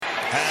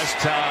Has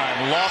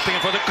time, lofting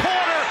it for the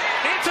corner.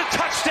 It's a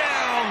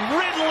touchdown.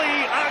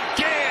 Ridley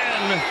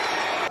again.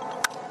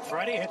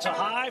 Freddie hits a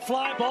high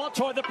fly ball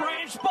toward the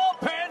Braves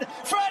bullpen.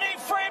 Freddie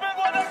Freeman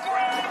with a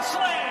grand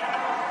slam.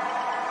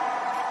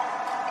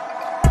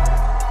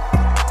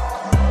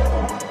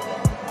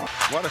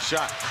 What a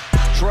shot.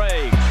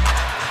 Trey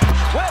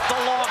with the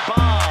long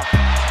ball.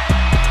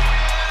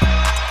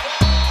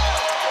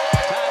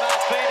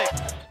 Timeout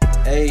Phoenix.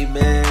 Hey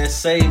man,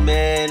 say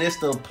man, it's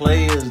the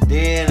Players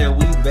Den and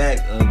we back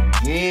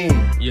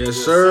again. Yes,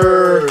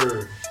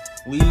 sir.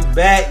 We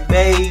back,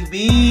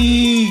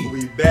 baby.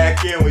 We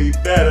back in, we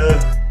better.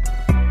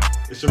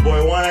 It's your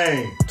boy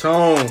Wayne.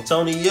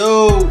 Tony,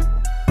 yo.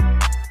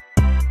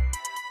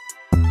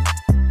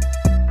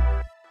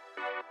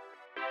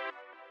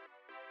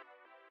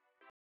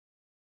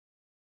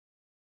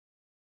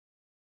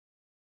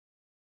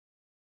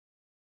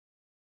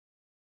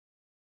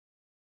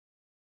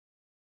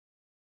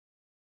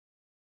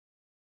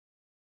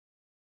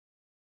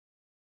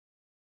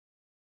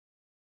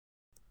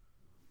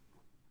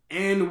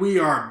 And we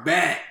are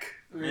back.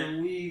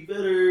 And we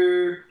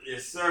better.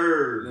 Yes,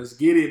 sir. Let's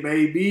get it,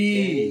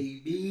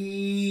 baby.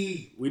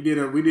 Baby. We did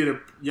a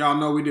y'all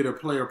know we did a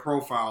player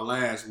profile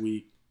last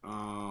week.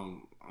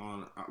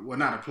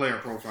 Not a player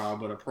profile,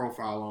 but a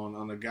profile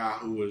on a guy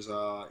who was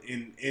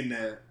in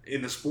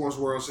the sports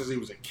world since he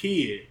was a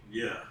kid.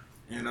 Yeah.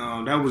 And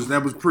that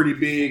was pretty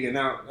big, and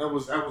that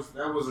was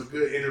a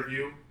good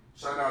interview.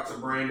 Shout out to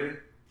Brandon.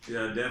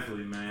 Yeah,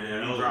 definitely, man.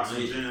 Yeah, He dropped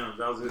some gems.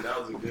 That was a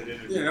good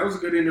interview. Yeah, that was a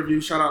good interview.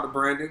 Shout out to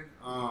Brandon.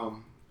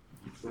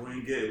 So we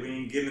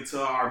ain't get into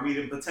our meat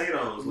and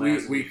potatoes We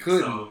last week.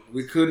 couldn't. So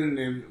We couldn't,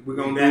 and we're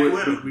gonna back do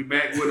with it. him. We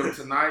back with him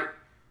tonight.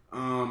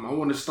 I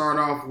want to start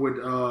off with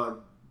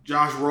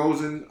Josh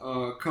Rosen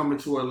coming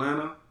to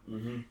Atlanta.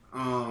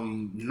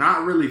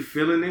 Not really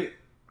feeling it.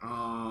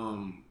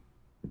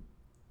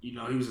 He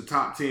was a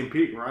top 10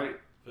 pick, right?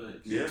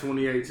 Yeah. In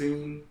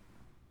 2018,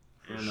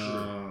 and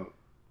sure.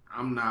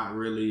 I'm not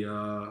really.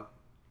 I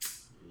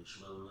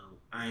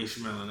ain't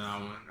smelling that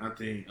one. I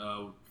think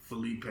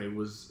Felipe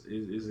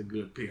is a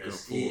good pickup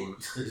for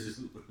us.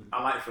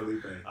 I like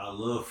Felipe. I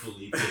love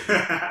Felipe.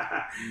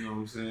 You know what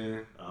I'm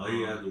saying? All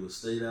he got to do is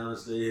stay down and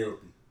stay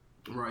healthy.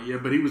 Right, yeah,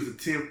 but he was the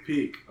 10th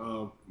pick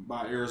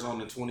by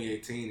Arizona in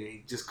 2018, and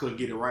he just couldn't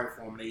get it right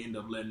for him. They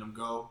ended up letting him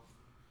go.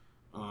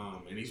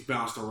 And he's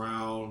bounced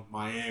around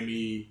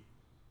Miami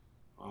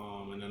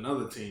and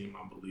another team,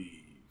 I believe.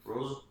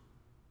 Rosen?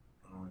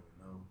 I don't even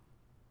know.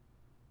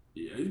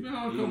 Yeah, he's been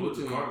on a He couple was of with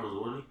the teams.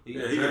 Cardinals, wasn't he?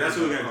 That's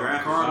who he got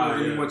drafted. Cardinals,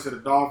 and Yeah. he went to the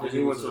Dolphins.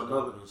 Then He went to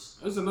another.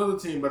 There's another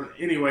team, but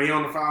anyway, he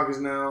on the Falcons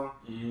now.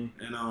 And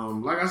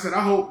like I said,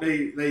 I hope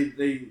they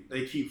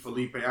keep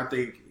Felipe. I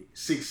think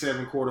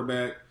 6'7"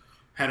 quarterback,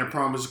 had a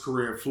promising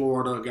career at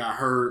Florida, got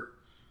hurt,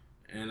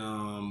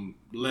 and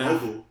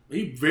left. Mobile.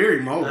 He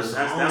very mobile. That's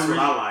what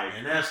I like.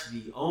 And that's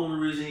the only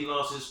reason he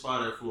lost his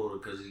spot at Florida,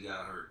 because he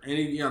got hurt. And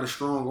he got a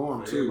strong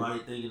arm too. Everybody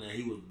thinking that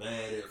he was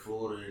bad at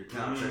Florida, and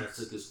Kyle Trask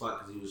took his spot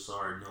because he was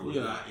sorry. No, he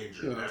got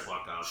injured. Yeah. That's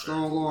why Kyle Trask.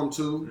 Strong arm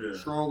too. Yeah.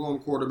 Strong arm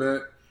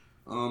quarterback.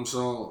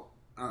 So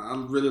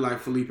I really like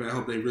Felipe. I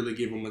hope they really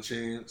give him a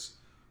chance.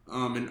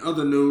 In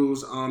other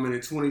news, in the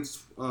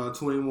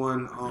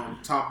 2021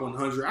 top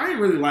 100, I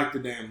didn't really like the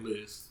damn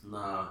list.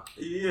 Nah.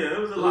 Yeah, it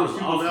was a lot of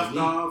people left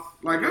off.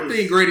 Like, I It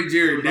think was- Grady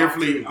Jarrett it was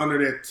definitely off, under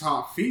that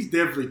top. He's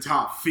definitely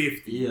top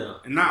 50. Yeah.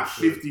 And not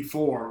for sure.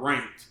 54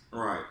 ranked.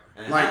 Right.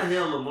 And Like- how the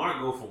hell Lamar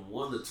go from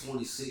 1 to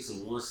 26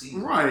 in one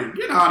season? Right.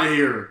 Get out of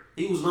here.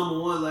 He was number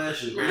 1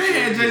 last year. Man, they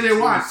had J.J.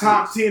 Watt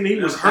top 10 and he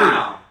was hurt.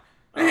 Wow.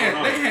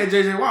 They had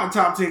J.J. Watt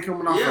top 10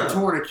 coming off Yeah. a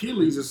torn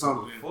Achilles or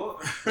something.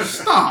 Fuck.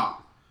 Stop.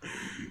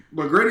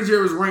 But Grady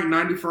Jarrett was ranked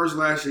 91st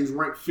last year. He's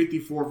ranked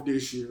 54th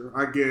this year,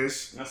 I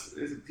guess.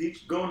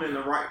 He's going in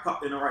the right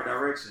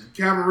direction.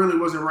 Calvin really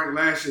wasn't ranked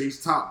last year.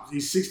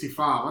 He's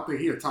 65. I think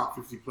he's a top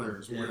 50 player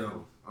as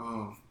well.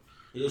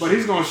 But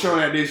he's going to show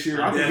that this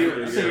year. I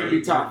think he'll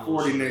be top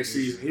 40 next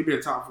season. He'll be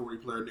a top 40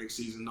 player next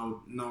season. I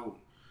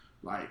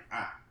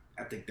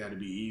think that'd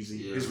be easy.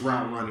 Yeah. His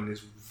route running is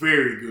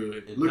very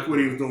good. Look what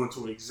he was doing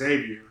to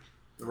Xavier.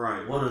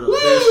 Right. One of the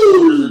best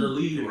corners in the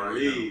league right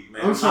now.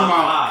 Man. I'm talking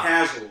about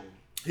casual.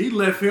 He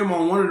left him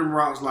on one of them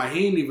routes. Like,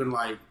 he ain't even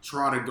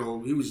try to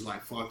go. He was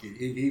like, fuck it.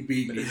 He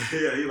beat me.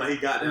 Yeah, he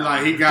got that.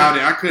 Like, he got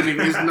it. I couldn't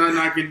even. There's nothing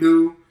I can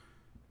do.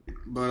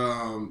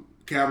 But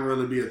Calvin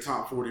really be a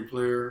top 40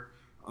 player.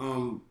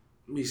 Let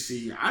me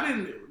see.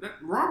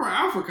 Robert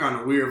Alford kind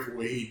of weird for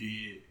what he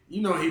did.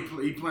 You know, he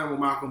playing with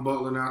Malcolm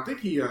Butler now. I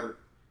think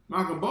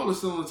Malcolm Butler's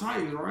still on the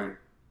Titans, right?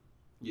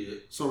 Yeah.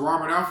 So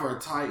Robert Alford a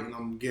Titan,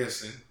 I'm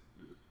guessing.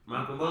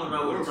 Malcolm Butler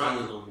not with the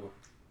Titans no more.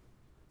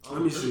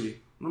 Let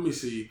me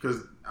see,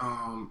 because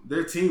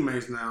they're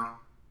teammates now.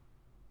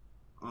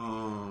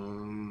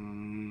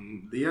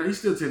 Yeah, he's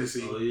still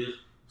Tennessee. Oh, he is?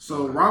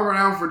 So Robert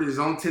Alford is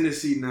on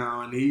Tennessee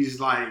now, and he's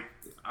like,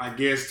 I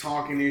guess,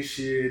 talking his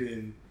shit,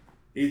 and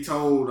he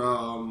told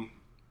him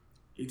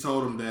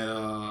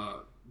that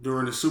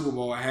during the Super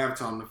Bowl at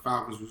halftime, the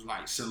Falcons was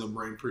like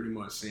celebrating, pretty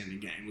much saying the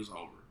game was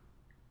over.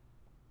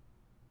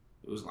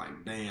 was like,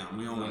 damn,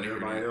 we don't want to hear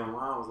Everybody that.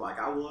 online was like,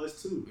 I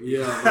was too.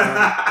 Yeah, but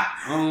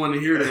I don't want to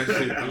hear that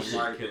shit. He Though. should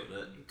Like, have kept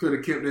that. could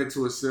have kept that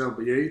to himself,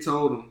 but yeah, he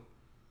told him.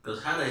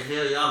 Because how the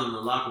hell y'all in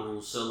the locker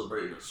room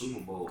celebrating a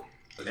Super Bowl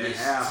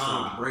against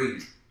Tom halftime.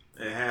 Brady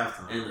At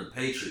halftime. and the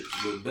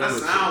Patriots with That Belichick?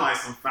 sound like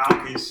some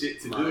Falcon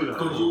shit to do, though.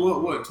 Cause you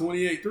what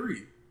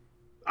 28-3.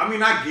 I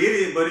mean, I get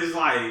it, but it's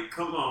like,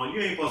 come on, you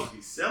ain't supposed to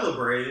be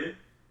celebrating.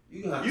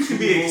 You got You two can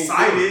be more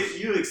excited. quarters.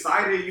 You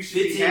excited. You should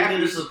be 15 happy.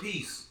 minutes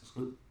apiece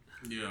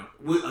Yeah,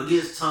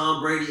 against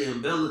Tom Brady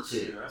and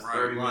Belichick. Yeah, that's Right,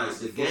 30 Like, minutes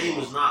the of game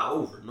football. is not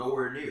over.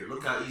 Nowhere near.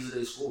 Look how easy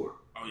they scored.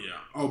 oh yeah.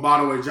 Oh,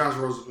 by the way, Josh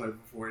Rosen played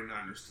for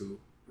 49ers too.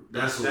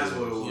 That's what it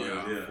was.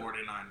 Yeah.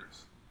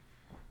 49ers.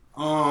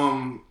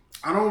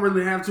 I don't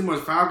really have too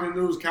much Falcon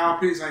news. Kyle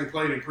Pitts ain't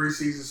played in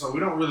preseason, so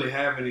we don't really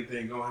have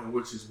anything going,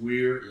 which is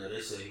weird. Yeah,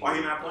 they say Why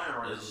he not playing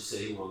right They now? just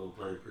say he wasn't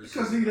going to play preseason.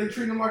 Because they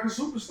treat him like a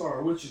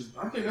superstar, which is,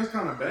 I think that's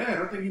kind of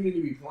bad. I think he need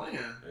to be playing.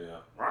 Yeah.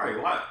 Right,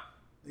 what?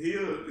 He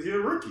a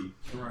rookie.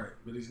 Right,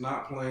 but he's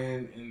not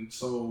playing, and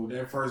so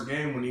that first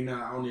game when he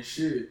not on his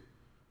shit,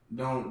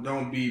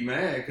 don't be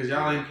mad because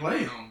y'all ain't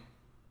play him.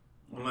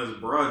 Unless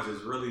bruh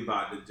just really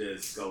about to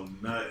just go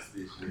nuts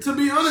this year. To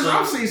be honest, So-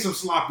 I've seen some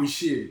sloppy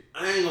shit.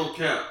 I ain't gonna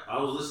cap.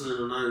 I was listening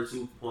to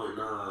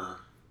 92.9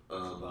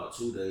 about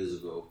 2 days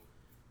ago,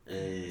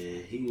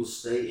 and he was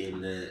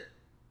stating that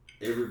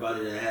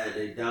everybody that had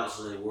their doubts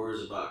and their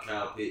worries about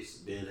Kyle Pitts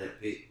being that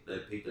pick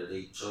that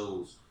they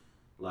chose,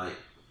 like,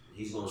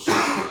 he's gonna show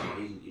y'all.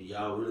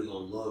 Y'all really gonna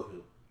love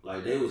him.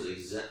 Like, they was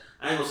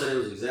I ain't gonna say they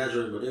was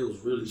exaggerating, but they was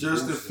really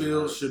Justin boosting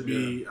Fields him. should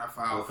be a A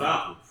Falcon.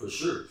 Falcon for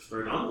sure.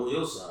 Straight I'm up. on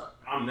your side.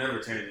 I'm never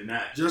changing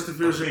that. Justin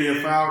Fields should be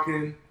a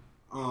Falcon.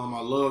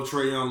 I love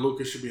Trae Young.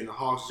 Lucas should be in the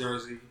Hawks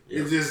jersey.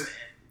 Yeah.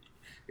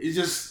 It's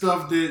just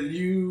stuff that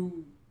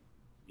you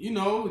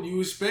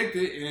expect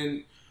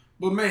it,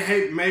 but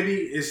maybe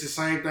it's the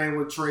same thing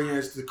with Trae Young.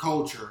 It's the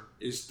culture.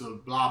 It's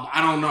the blah blah.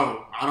 I don't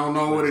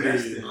know what it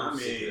is. Justin, I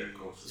mean,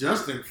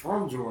 Justin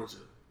from Georgia.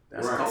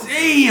 that's Right. culture.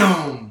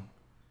 Damn.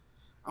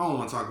 I don't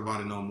want to talk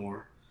about it no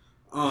more.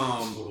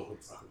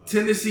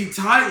 Tennessee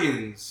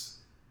Titans.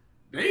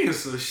 They in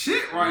some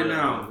shit right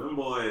now. Them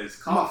boys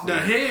The coughing.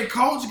 head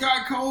coach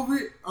got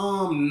COVID.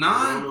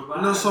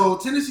 9. No, so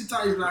Tennessee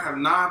Titans now have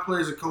 9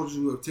 players and coaches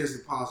who have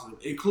tested positive,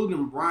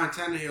 including Brian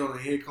Tannehill and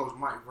head coach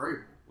Mike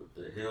Vrabel. What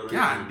the hell?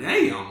 God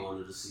they damn. going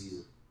into the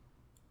season.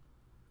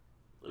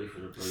 They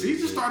finna play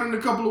Season JV. starting in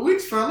a couple of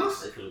weeks,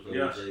 fellas. They finna play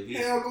Yeah. with JV.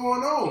 Hell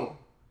going on?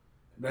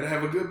 Better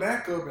have a good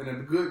backup and a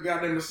good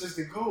goddamn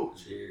assistant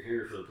coach. Derrick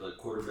Henry finna play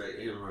quarterback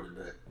and running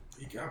back.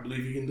 I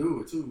believe he can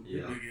do it too.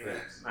 Yeah, Big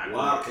ass. Not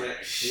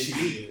Wildcat.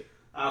 Shit.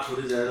 I'll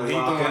put his ass When on he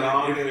Wildcat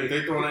all throwing, if day.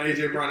 they throwing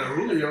AJ Brown and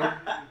Julio,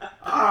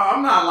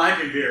 I'm not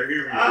liking Derrick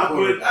Henry. I'll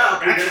put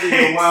that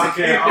nigga on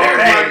Wildcat all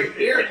day.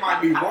 Derrick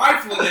might be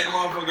rifling that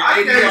motherfucker. I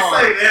 80 can't yards.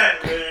 say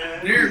that,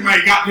 man. Derrick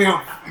might got them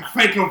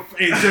fake him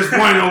and just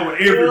went over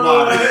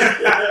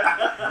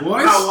everybody. Boy,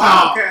 No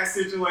stop. Wildcat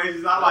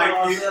situations. I Like like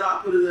I it. said, I'll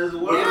put it as a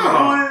What you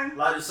Wildcat. doing?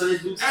 Like the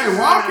Saints do. Hey,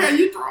 Wildcat,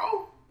 you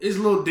throw. It's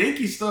little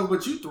dinky stuff,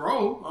 but you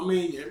throw. I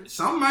mean,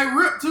 some might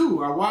rip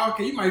too. A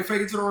Wildcat, you might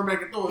fake it to the running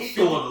back and throw it. He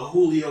throwing a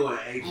Julio and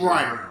AJ.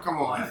 Right. Brown. Come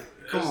on.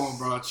 Like, Come on,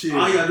 bro. Chill.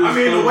 all you gotta do I is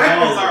mean, throw the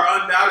weapons ball.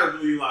 are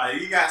undoubtedly like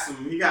he got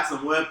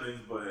some weapons,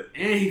 but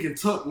And he can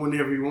tuck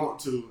whenever he want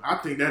to. I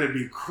think that'd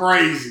be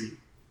crazy.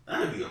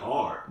 That'd be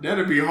hard.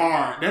 That'd be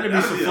hard. That'd be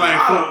that'd some be a flag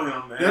lot football.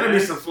 of him, man. That'd be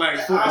some flag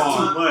That's football.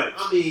 too much.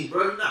 I mean,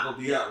 bro, you're not gonna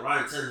be out.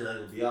 Ryan Tannehill ain't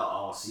gonna be out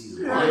all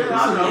season. Yeah, Right? yeah,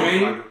 I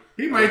know. Like,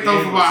 He may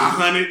throw for about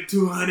 100,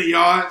 200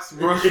 yards,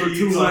 rush for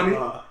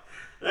 200.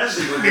 That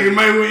shit gonna Nigga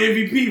may win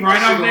MVP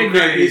right off that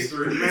game.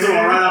 history. You talking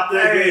right off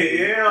that Hey,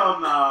 game. hell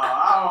no.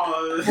 I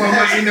don't. Boy,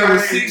 might end up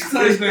with 6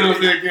 touchdowns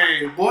that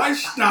game. Boy,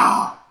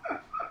 stop.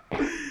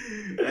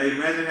 Hey,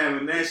 imagine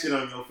having that shit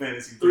on your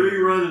fantasy. 3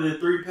 team. running and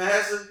 3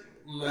 passing.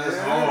 That's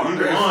You hard. won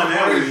That's that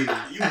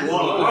hard. week. You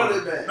won.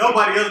 Running back.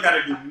 Nobody else got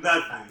to do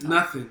nothing.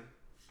 Nothing.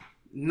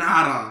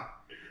 Nada.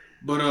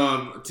 But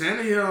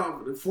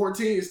Tannehill,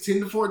 it's 10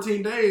 to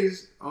 14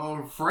 days.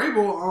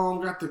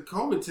 Vrabel got the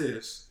COVID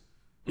test.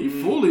 He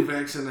fully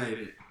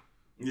vaccinated.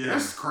 Yeah.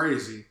 That's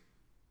crazy.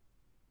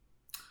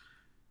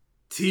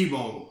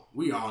 Tebow,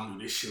 we all knew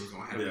this shit was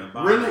gonna happen.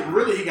 Yeah,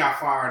 Really, he got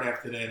fired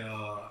after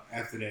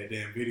that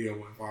damn video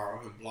went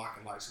viral. Him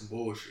blocking like some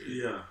bullshit.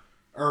 Yeah.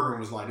 Urban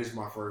was like, "This is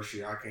my first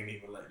year. I can't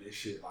even let this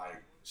shit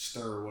like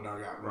stir what I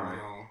got going Right.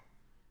 on."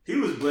 He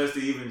was blessed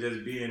to even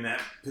just be in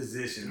that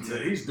position to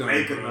Yeah, he's done,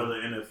 make bro. another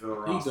NFL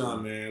roster. He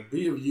done, man.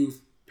 Be a youth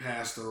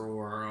pastor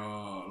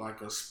or like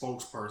a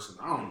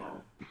spokesperson. I don't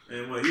know.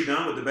 And what he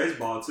done with the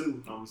baseball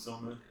too, I'm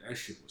assuming. That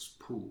shit was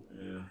pool.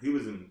 Yeah, he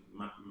was in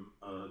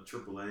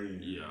AAA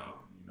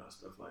and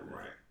stuff like that.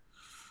 Right.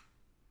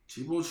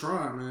 Tebow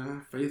tried,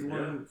 man. Faith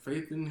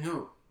didn't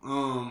help.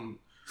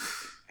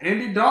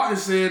 Andy Dalton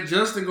said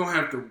Justin gonna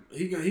have to.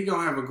 He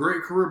gonna have a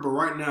great career, but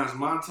right now it's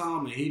my time,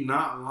 and he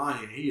not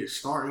lying. He is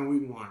starting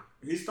week 1.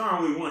 He's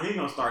starting week 1. He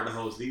gonna start the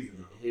whole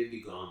season. He'll be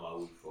gone by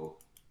week 4,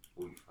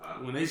 week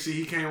 5. When they see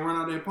he can't run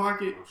out that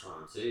pocket, I'm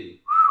trying to tell you.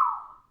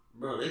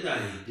 Bro, they got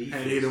a defense.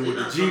 And hit him They with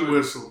the not G trying to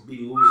whistle. Be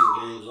losing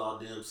games all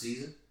damn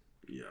season.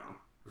 Yeah.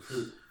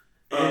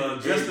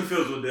 Justin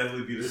Fields will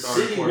definitely be the the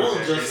starting city quarterback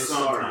won't Justin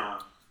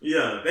sometime.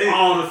 Yeah, they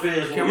all the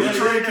fans Can want we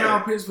trade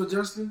Kyle Pitts for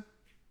Justin?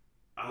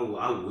 I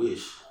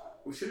wish.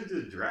 We should have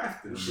just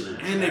drafted him.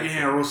 Man. And they can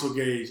have Russell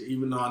Gage,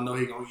 even though I know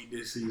he gonna eat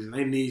this season.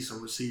 They need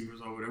some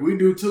receivers over there. We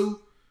do too.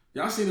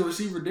 Y'all seen the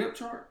receiver depth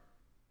chart?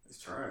 It's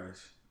trash.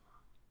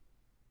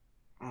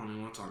 I don't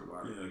even want to talk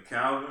about it. Yeah,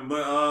 Calvin.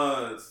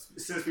 But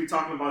since we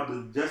talking about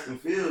the Justin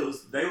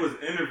Fields, they was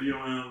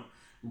interviewing him.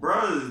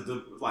 Bruh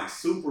is like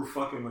super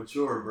fucking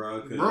mature,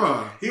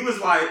 bruh. He was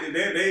like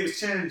they was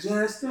chanting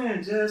Justin,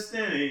 and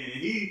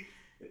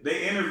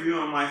they interview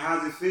him like,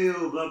 how's it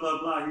feel? Blah blah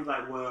blah. He's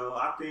like, well,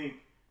 I think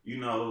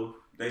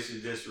they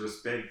should just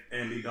respect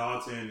Andy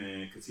Dalton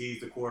and because he's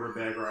the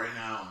quarterback right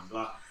now and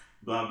blah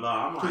blah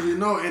blah. I'm like, Because you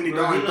know Andy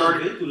Bro, Dalton he done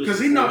 30. been through this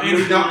Because he before. know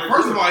Andy Dalton.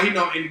 First of all, he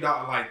know Andy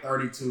Dalton like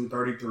 32,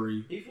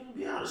 33. He finna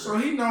be out of So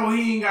there. he know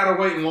he ain't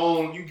gotta wait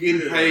long. You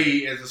getting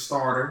paid as a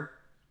starter.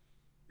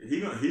 he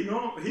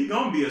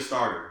gonna be a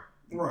starter.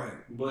 Right.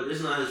 But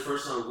it's not his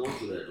first time going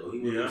through that though. He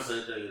went through the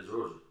same thing in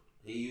Georgia.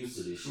 He used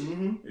to this shit.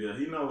 Mm-hmm. Yeah,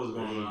 he know what's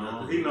going on.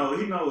 nothing.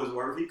 He know his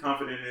worth. He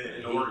confident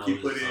in the work he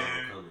put in.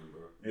 Coming,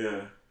 bro.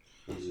 Yeah.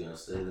 He just gotta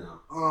stay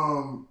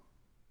down.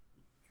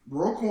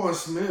 Roquan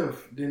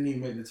Smith didn't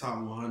even make the top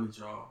 100,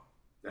 y'all.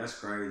 That's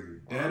crazy.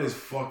 That is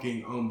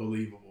fucking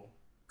unbelievable.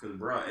 Because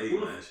bro ate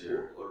last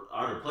year.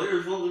 Are the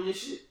players voting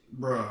this shit?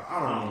 Bruh, I I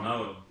don't don't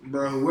know. know.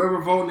 Bruh,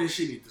 whoever voting this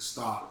shit need to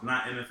stop.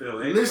 Not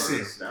NFL experts.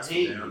 Listen, That's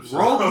he- for damn sure.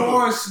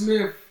 Roquan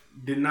Smith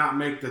did not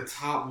make the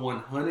top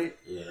 100.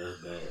 Yeah,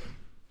 that's bad.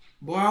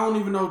 Boy, I don't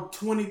even know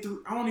 23.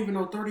 I don't even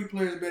know 30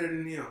 players better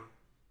than him.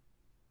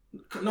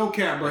 No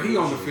cap, bro. He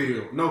on the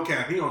field. No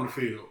cap. He on the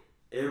field.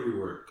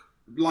 Everywhere.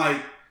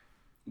 Like,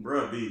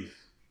 Bruh beef.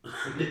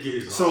 Nigga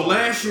is so all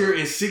last that, year bro.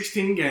 in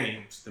 16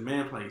 games, the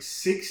man played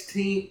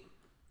 16.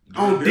 Good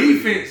On ability.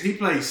 defense, he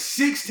played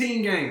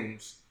 16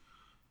 games,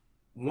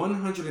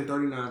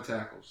 139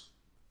 tackles.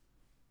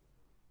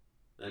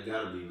 That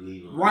gotta be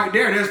leading on. Right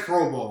there, that's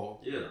Pro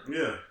Bowl. Yeah.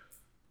 Yeah.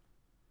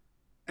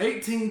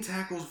 18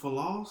 tackles for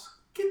loss.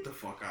 Get the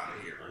fuck out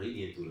of here. He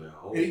getting through that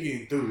whole. He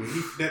getting through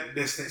it.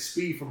 That's that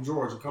speed from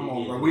Georgia. Come He on,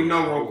 bro. getting We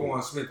know through that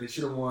Roquan Smith. They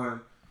should have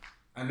won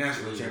a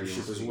national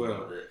championship as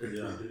well.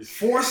 Yeah.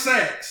 4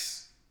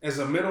 sacks as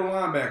a middle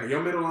linebacker.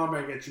 Your middle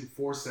linebacker got you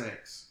 4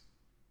 sacks.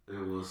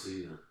 And we'll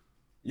see.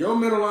 Your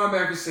middle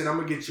linebacker said, I'm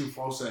going to get you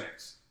 4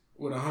 sacks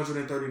with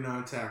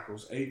 139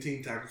 tackles,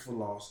 18 tackles for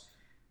loss,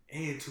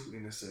 and 2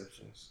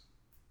 interceptions.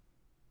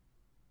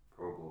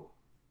 Pro Bowl.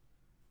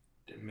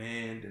 The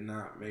man did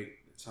not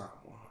make the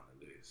top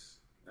 100 list.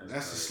 That's a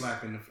crazy.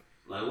 slap in the face.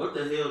 Like, what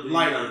the hell do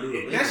Like, you gotta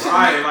do? that shit-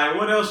 Right, like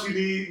what else you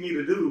need me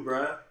to do,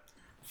 bruh?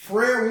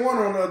 Fred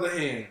Warner, on the other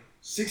hand,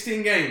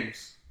 16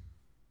 games,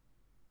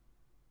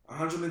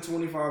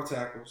 125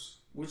 tackles,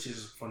 which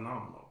is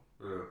phenomenal.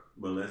 Yeah.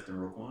 But less than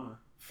Roquan.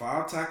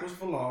 5 tackles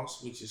for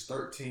loss, which is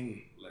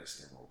 13 less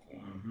than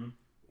Roquan. Mm-hmm.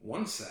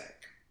 1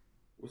 sack,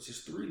 which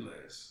is 3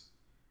 less,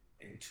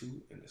 and 2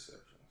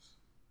 interceptions.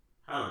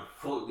 How the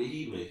fuck did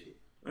he make it?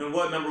 And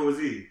what number was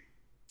he?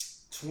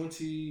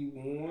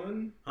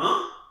 21. Huh?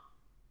 I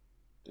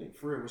think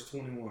Fred was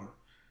 21.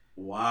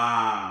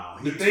 Wow.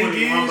 The He thing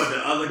 21, is, but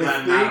the other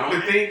guy not on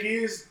the it. thing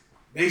is,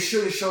 they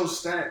shouldn't show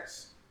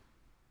stats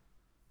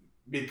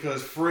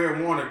because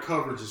Fred Warner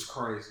coverage is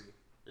crazy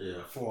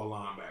Yeah. for a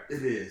linebacker.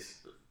 It is.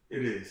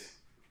 It is.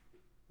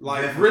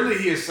 Like, Definitely.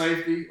 really, he is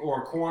safety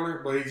or a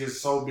corner, but he's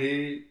just so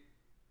big,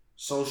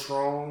 so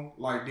strong.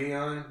 Like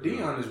Deion.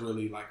 Deion is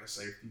really like a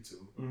safety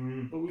too.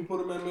 Mm-hmm. But we put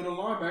him at middle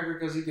linebacker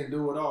because he can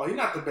do it all. He's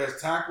not the best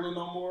tackler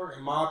no more,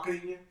 in my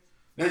opinion.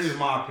 That's just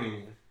my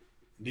opinion.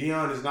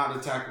 Deion is not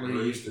the tackler he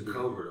But he used to can be.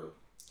 cover though.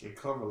 He can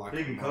cover like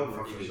He a can cover,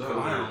 motherfucker. He can sure. cover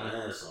Lion.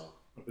 his ass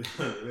off.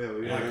 Hell Yeah,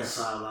 yeah. that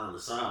sideline to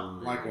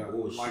sideline. Like ain't a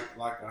bullshit.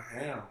 like a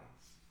hound.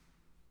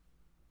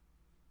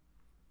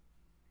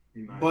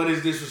 He nice. But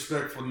it's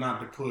disrespectful not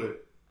to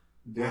put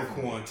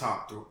Definitely. Roquan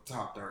top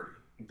 30.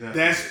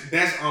 Definitely.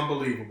 That's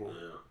unbelievable.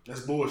 Yeah.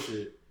 That's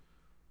bullshit.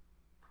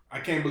 I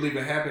can't believe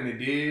it happened. It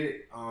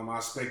did. I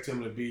expect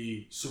him to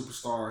be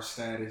superstar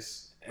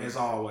status as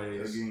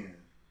always. Again.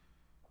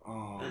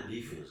 That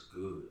defense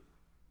good.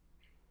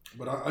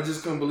 But I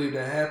just couldn't believe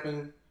that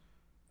happened.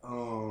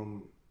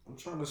 I'm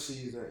trying to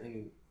see is there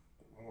any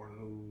more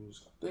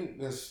news. I think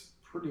that's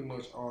pretty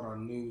much all our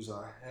news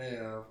I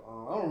have.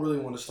 I don't really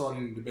want to start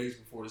any debates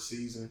before the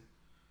season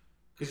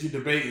because you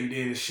debate and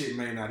then the shit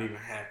may not even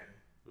happen.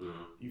 Yeah.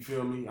 You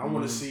feel me? I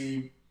want to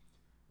see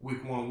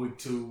week 1, week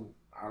 2.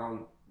 I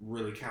don't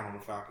really count on the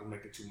Falcons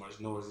making too much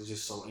noise. It's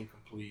just so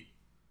incomplete.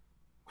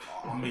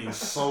 I mean,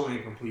 so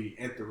incomplete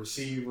at the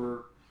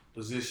receiver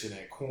position,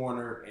 at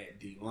corner, at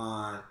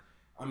D-line.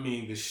 I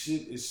mean, the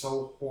shit is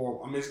so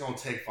horrible. I mean, it's going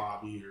to take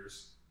 5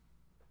 years.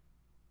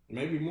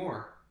 Maybe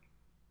more.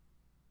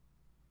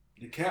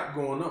 The cap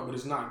going up, but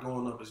it's not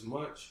going up as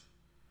much.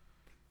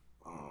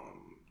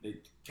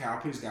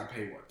 Kyle Pitts got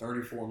paid, what,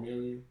 $34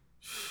 million?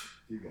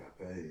 He got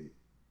paid.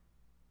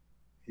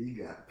 He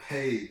got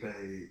paid.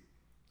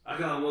 I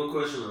got one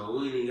question though.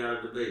 We ain't even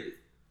got to debate it.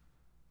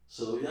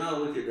 So y'all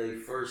look at their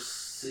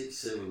first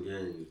 6-7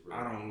 games, bro.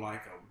 I don't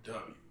like a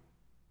W.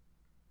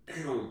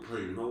 They don't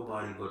play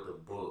nobody but the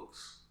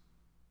Bucks.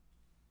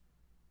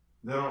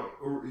 They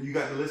don't. You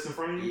got the list in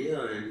front of you?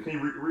 Yeah, and can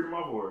you read them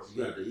off for us?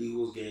 You got the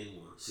Eagles game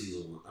 1.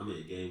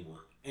 Game 1.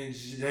 And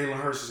Jalen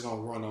Hurts is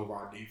gonna run over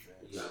our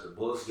defense. You got the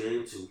Bucks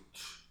game 2.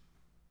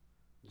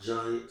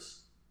 Giants.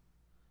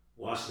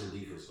 Washington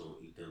defense gonna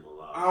eat them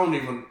alive. I don't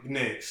even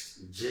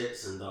next.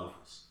 Jets and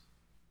Dolphins.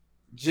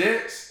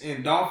 Jets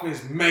and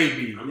Dolphins,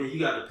 maybe. I mean, you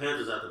got the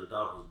Panthers after the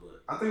Dolphins,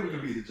 but I think we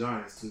can beat the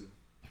Giants too.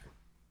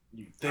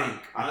 You think?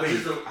 I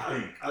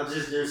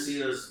just didn't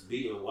see us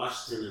beating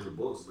Washington and the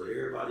Bucks, but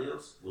everybody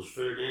else was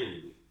fair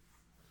game to me.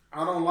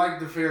 I don't like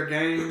the fair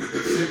game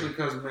simply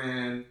because,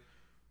 man,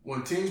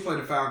 when teams play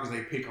the Falcons,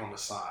 they pick on the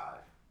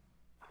side,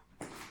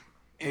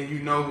 and you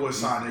know what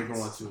side they're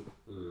going to.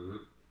 Mm-hmm.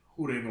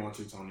 Who they going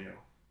to, Tonio?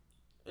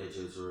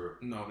 AJ Terrell.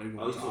 No, they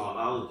going to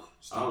Olive.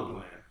 Stop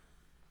playing.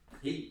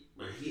 I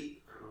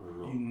don't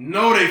know. You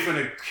know they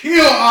finna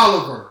kill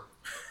Oliver.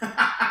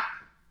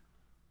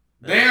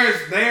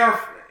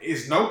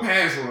 It's no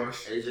pass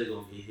rush. AJ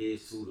gonna get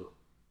his too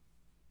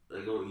though.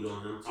 They gonna eat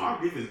on him too.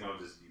 Our defense gonna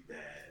just be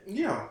bad.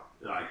 Yeah.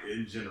 Like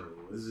in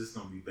general, it's just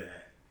gonna be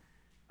bad.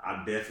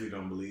 I definitely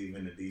don't believe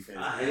in the defense.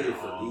 I hate it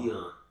for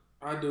Deion.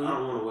 I do. I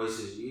don't want to waste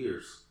his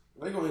years.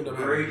 They gonna end up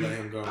having to let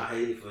him go. I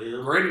hate it for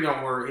him. Grady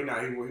don't worry. He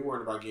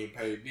worried about getting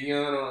paid.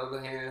 Deion, on the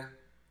other hand,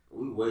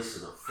 we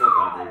wasting the fuck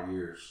out their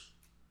years.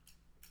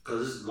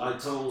 Cause it's like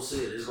Tone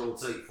said, it's gonna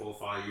take 4 or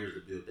 5 years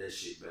to build that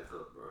shit back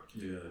up, bro.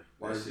 Yeah,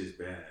 that shit's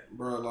bad,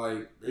 bro.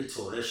 Like they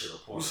tore that shit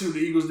apart. You see what the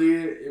Eagles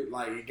did?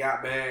 It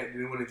got bad, and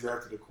then when they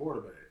drafted the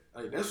quarterback,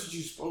 like that's what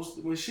you supposed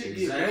to. When shit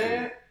get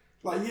bad,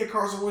 like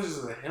Carson Wentz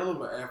is a hell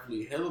of an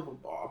athlete, hell of a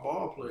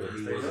ball player. But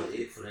he wasn't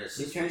it for that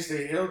system. He can't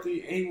stay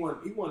healthy, and he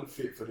wasn't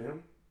fit for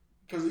them.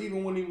 Because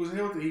even when he was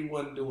healthy, he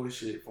wasn't doing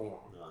shit for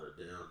them. Not a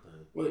damn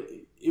thing. But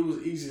it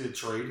was easy to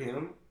trade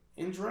him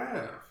and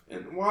draft.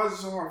 And why is it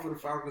so hard for the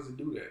Falcons to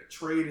do that?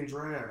 Trade and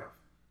draft.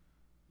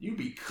 You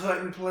be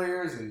cutting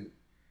players and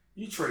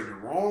you trade the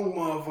wrong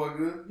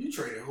motherfucker. You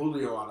traded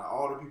Julio out of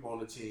all the people on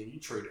the team. You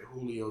traded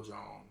Julio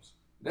Jones.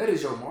 That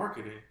is your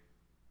marketing.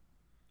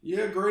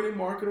 Yeah, Grady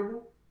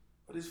marketable,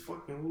 but it's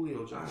fucking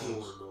Julio Jones. I just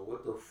want to know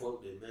what the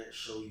fuck did Matt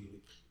show you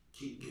to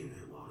keep giving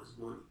him all this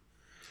money?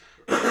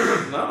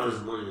 All this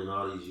money in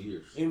all these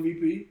years.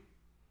 MVP.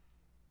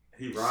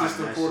 He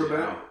system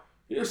quarterback.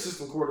 He's a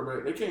system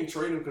quarterback. They can't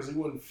trade him because he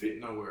wouldn't fit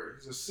nowhere.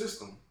 He's a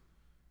system.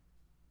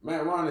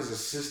 Matt Ryan is a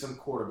system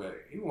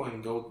quarterback. He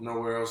wouldn't go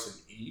nowhere else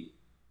and eat.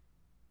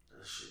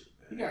 That shit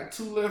bad. He got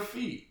 2 left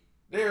feet.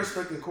 They're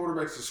expecting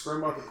quarterbacks to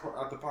scramble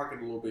out the pocket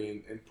a little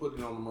bit and put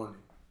it on the money.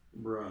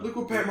 Bro, look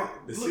what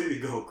the city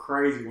go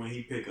crazy when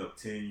he pick up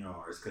 10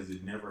 yards because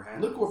it never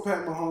happens. Look what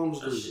Pat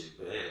Mahomes do.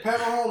 Pat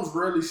Mahomes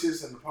rarely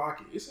sits in the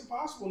pocket. It's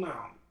impossible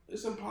now.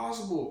 It's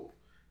impossible.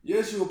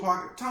 Yes, you a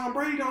pocket. Tom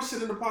Brady don't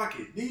sit in the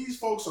pocket. These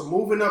folks are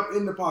moving up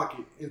in the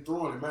pocket and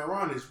throwing it. Matt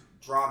Ryan is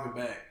driving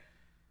back.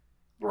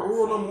 Bro,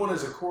 rule number 1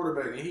 as a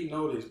quarterback, and he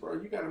know this, bro.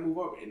 You got to move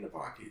up in the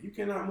pocket. You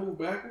cannot move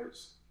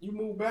backwards. You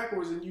move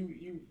backwards, and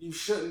you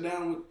shutting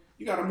down.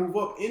 You got to move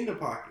up in the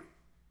pocket.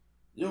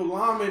 Your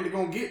linemen are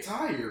gonna get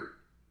tired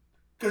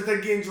because they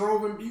getting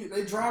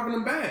they driving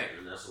them back.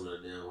 And that's when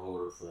that damn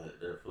holder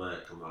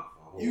flag come out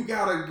for hold. You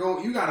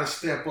gotta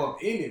step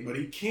up in it, but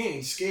he can't.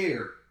 He's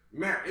scared.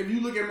 Matt, if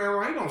you look at Matt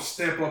Ryan, he don't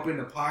step up in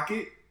the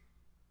pocket.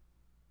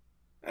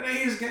 That ain't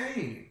his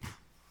game.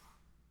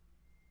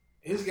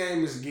 His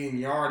game is getting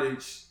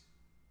yardage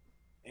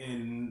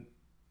and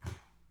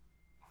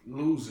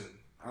losing.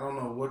 I don't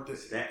know what the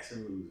stats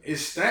and losing.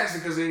 It's stats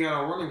because they ain't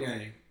got a running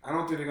game. I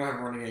don't think they're gonna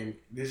have a running game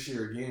this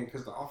year again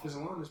because the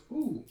offensive line is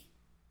pool.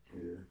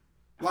 Yeah.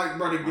 Like,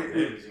 bro,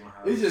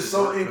 it's just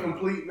so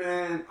incomplete,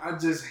 man. I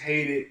just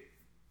hate it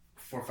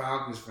for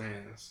Falcons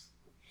fans.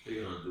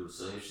 They're gonna do the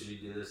same shit he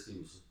did at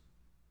Stevenson.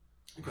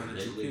 He's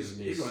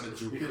gonna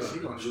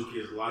juke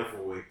his life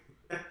away.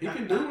 He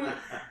can do it.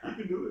 He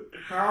can do it.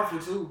 Powerful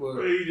too,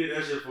 but he did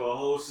that shit for a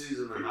whole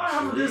season.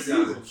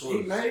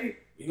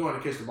 He going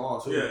to catch the ball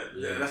too. Yeah,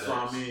 that's what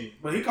I mean.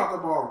 But he caught the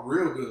ball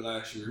real good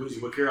last year.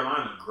 With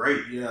Carolina,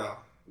 great. Yeah,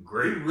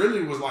 great. He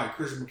really was like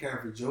Christian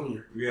McCaffrey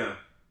Jr. Yeah,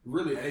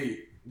 really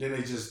ate. Then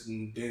they just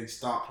didn't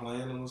stop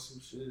playing him or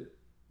some shit.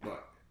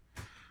 But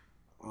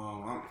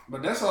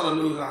that's all the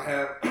news I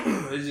have.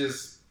 It's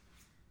just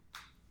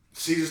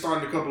season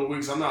starting in a couple of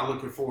weeks. I'm not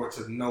looking forward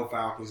to no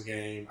Falcons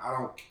game.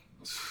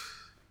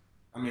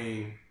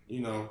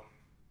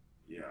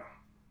 Yeah.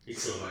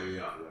 He's so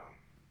yeah.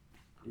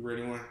 You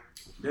ready, one?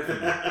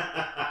 Definitely.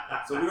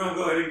 So we're gonna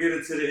go ahead and get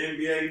into the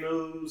NBA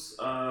news.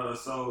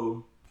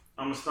 So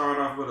I'm gonna start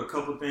off with a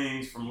couple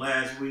things from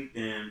last week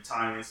and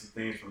tie in some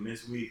things from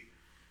this week.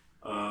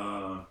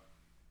 So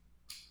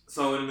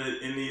in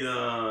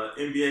the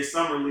NBA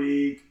Summer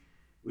League,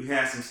 we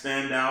had some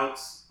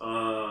standouts.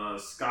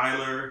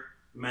 Skylar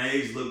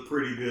Mays looked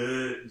pretty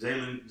good.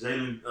 Jalen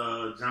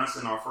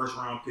Johnson, our first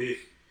round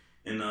pick,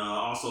 and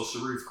also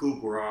Sharif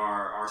Cooper,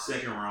 our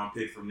second round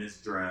pick from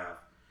this draft.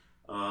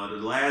 The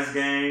last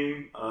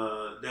game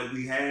that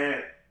we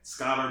had,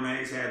 Skylar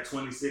Mays had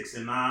 26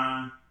 and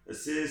 9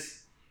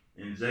 assists,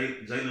 and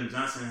Jalen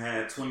Johnson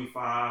had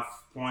 25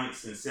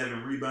 points and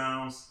 7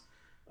 rebounds.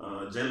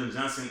 Jalen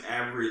Johnson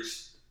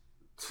averaged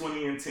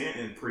 20 and 10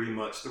 and pretty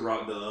much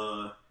throughout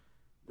the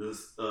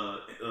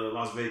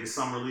Las Vegas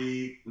Summer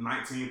League,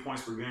 19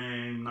 points per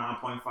game,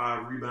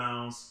 9.5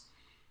 rebounds,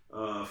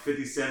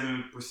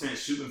 57%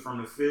 shooting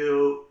from the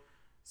field.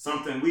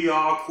 Something we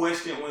all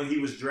questioned when he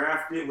was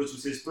drafted, which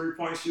was his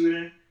three-point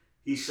shooting.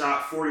 He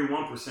shot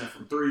 41%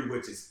 from three,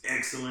 which is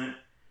excellent.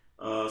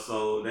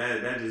 So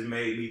that just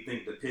made me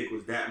think the pick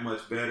was that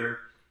much better.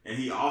 And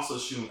he also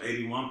shooting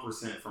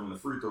 81% from the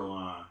free throw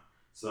line.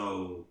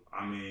 So,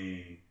 I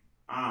mean,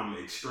 I'm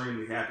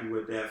extremely happy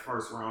with that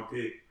first-round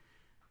pick.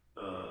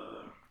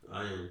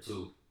 I am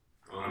too.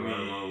 I'm right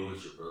along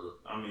with you, brother.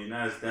 I mean,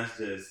 that's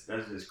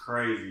just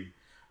crazy.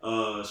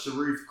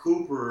 Sharif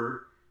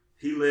Cooper,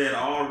 he led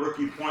all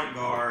rookie point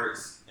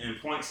guards in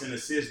points and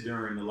assists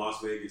during the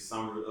Las Vegas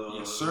Summer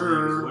League as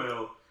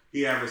well.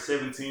 He averaged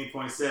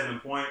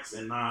 17.7 points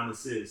and 9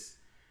 assists.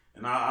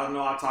 And I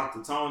know I talked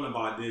to Tone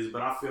about this,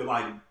 but I feel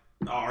like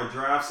our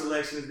draft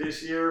selections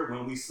this year,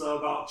 when we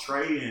sub out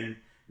Trey and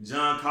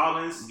John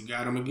Collins, you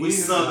got him again. We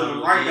subbed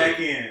them right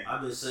back in.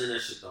 I've been saying that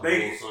shit the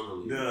whole summer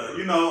league.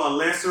 You know, a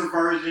lesser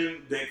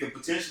version that could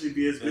potentially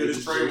be as good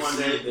as Trey one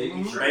day.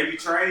 Baby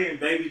Trey and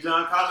Baby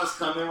John Collins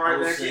coming right back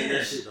in. I was saying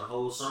that shit the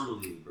whole summer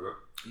league, bro.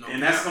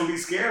 That's gonna be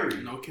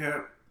scary. No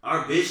cap.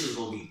 Our bench is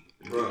gonna be.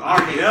 Bro, our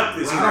depth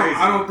is crazy.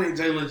 I don't think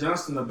Jalen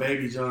Johnson or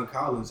Baby John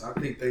Collins. I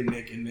think they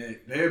neck and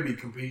neck. They'll be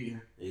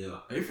competing. Yeah,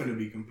 they finna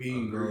be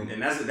competing, bro.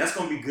 And that's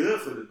gonna be good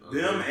for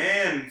them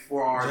and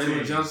for our team.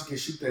 Jalen Johnson can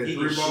shoot that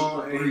three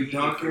ball and he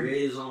can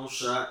create his own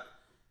shot.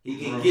 He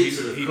can get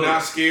to the He's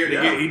not scared.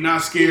 He's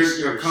not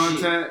scared of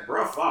contact.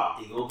 Bro,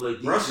 fuck. He gonna play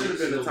defense. Bro should have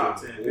been the top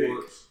 10 pick.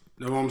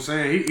 Know what I'm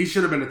saying? He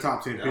should have been the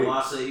top 10 pick. That's why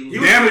I say he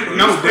was damn near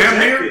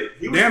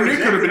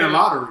could have been a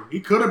lottery.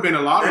 He could have been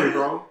a lottery,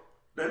 bro.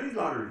 That is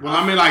lottery. Well,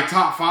 I mean, like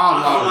top 5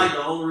 lottery. I feel like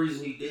the only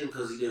reason he didn't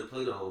because he didn't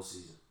play the whole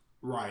season.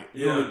 Right.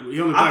 Yeah.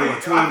 He only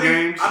played 12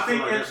 games. I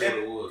think that's what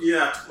it was.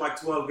 Yeah, like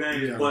 12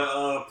 games. Yeah.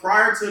 But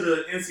prior to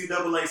the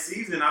NCAA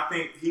season, I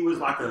think he was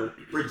like a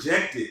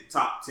projected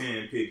top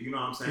 10 pick. You know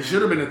what I'm saying? He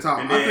should have been the top.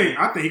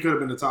 I think he could have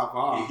been the top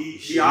 5.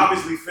 He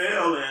obviously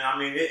failed, and I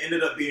mean, it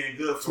ended up being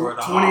good for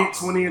the Hawks.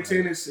 20 and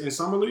 10 in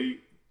summer league.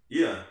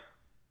 Yeah,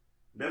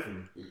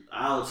 definitely.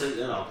 I'll take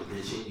that off the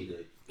bench any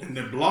day. And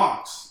the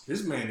blocks.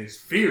 This man is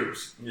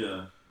fierce.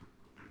 Yeah.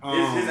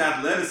 His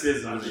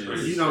athleticism.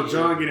 You know,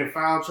 John getting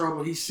foul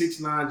trouble. He's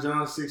 6'9",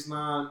 John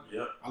 6'9".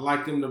 Yep. I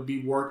like them to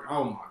be working.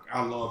 Oh my God,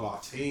 I love our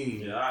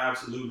team. Yeah, I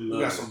absolutely love it.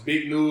 We got some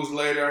big news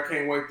later. I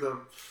can't wait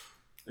to.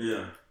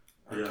 Yeah.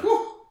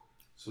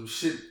 Some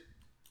shit.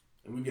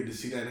 And we get to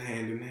see that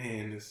hand in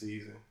hand this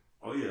season.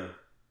 Oh yeah.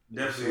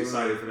 Definitely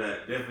excited for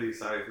that.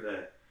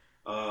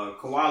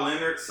 Kawhi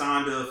Leonard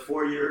signed a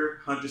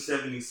 4-year,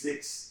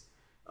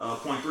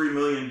 $176.3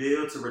 million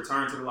deal to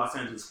return to the Los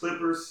Angeles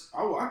Clippers.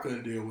 Oh, I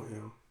couldn't deal with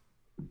him.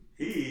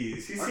 He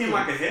seemed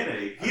like a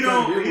headache. He's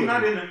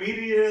not in the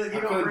media. He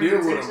don't bring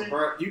attention. With him,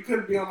 bro. You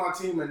couldn't be on my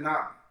team and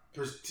not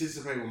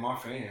participate with my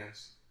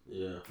fans.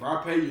 Yeah. Bro,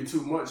 I pay you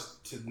too much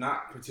to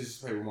not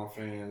participate with my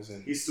fans,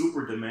 and he's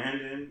super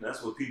demanding.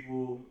 That's what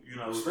people,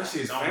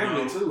 especially his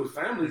family too. His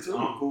family too.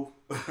 Uncle,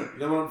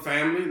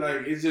 family.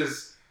 Like it's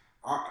just,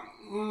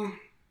 then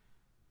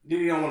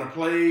he don't want to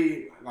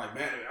play. Like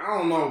man, I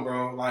don't know,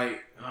 bro.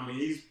 Like I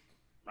mean,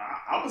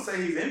 I would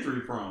say he's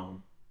injury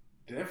prone.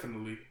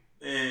 Definitely.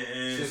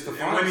 And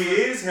when he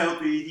is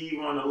healthy, he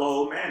want to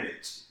low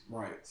manage.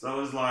 Right.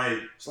 So it's like,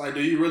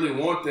 do you really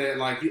want that?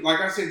 Like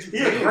I said, he's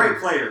a great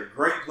player.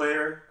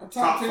 A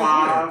top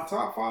 5,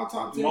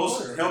 top 10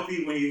 most player.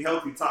 Healthy when you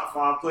healthy, top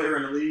 5 player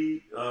in the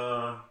league.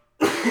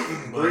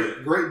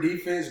 Great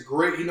defense.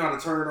 Great. He know how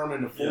to turn it on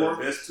in the fourth.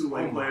 Yeah, best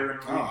two-way player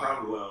in the league.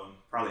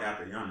 Probably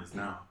after Giannis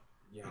now.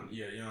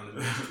 Giannis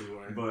best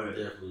two-way. But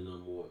definitely no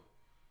more.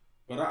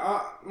 But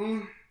I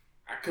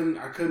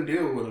couldn't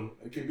deal with him.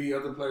 It could be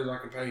other players I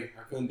can pay.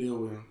 I couldn't deal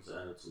with him. His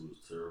attitude is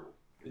terrible.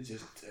 It's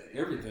just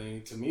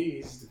everything. To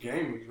me, the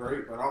game is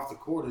great, but off the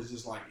court, it's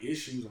just like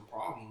issues and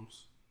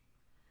problems.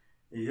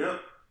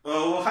 Yep.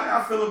 Well, how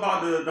y'all feel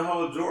about the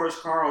whole George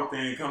Karl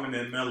thing coming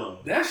in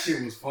Melo? That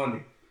shit was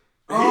funny.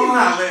 He's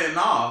not letting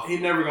off. He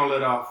never gonna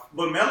let off.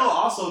 But Melo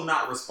also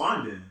not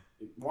responding.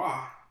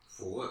 Why?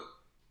 For what?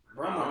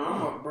 Bro,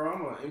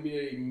 I'm an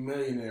NBA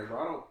millionaire, bro.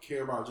 I don't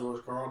care about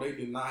George Karl. They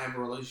did not have a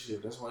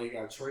relationship. That's why he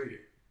got traded.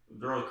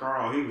 George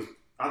Karl,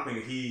 I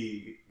think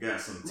he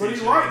got some tension. But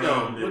he's right,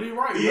 though.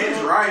 He is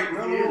right.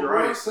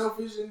 Melo was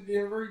selfish in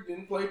Denver. He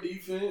didn't play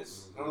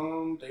defense.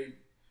 Mm-hmm. They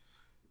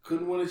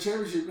couldn't win a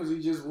championship because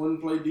he just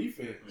wouldn't play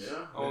defense.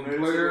 Yeah. On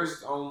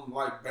players, on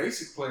like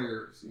basic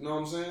players. You know what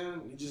I'm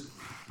saying? It just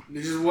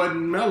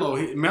wasn't Melo.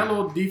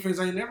 Melo defense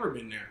ain't never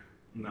been there.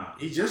 Nah.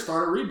 He just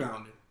started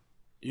rebounding.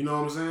 You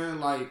know what I'm saying?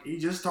 Like, he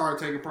just started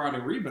taking pride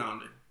in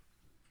rebounding.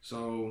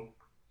 So,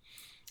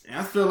 and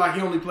I feel like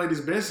he only played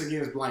his best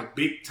against, like,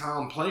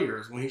 big-time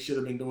players when he should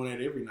have been doing that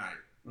every night.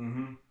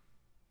 Mm-hmm.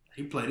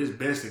 He played his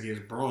best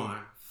against Bron.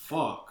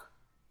 Fuck.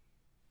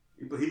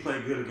 He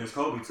played good against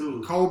Kobe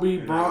too.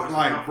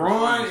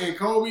 Bron and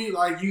Kobe,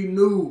 like you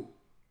knew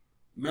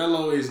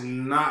Melo is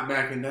not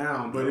backing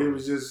down, but it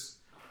was just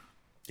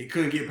he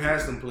couldn't get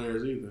past them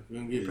players either. He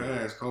couldn't get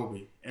past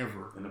Kobe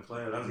ever. And the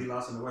player he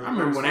lost in the way. I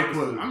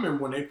remember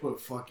when they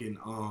put fucking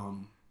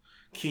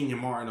Kenyon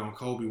Martin on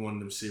Kobe one of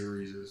them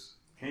series.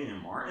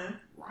 Kenyon Martin?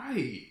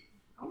 Right.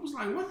 I was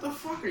like, what the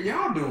fuck are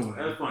y'all doing?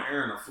 That was when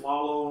Aaron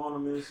Aflalo on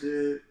him and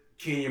shit.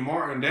 Kenyon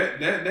Martin.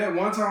 That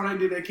one time they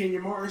did that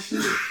Kenyon Martin shit.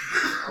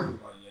 I was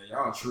like, yeah,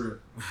 y'all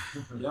tripped.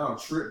 Y'all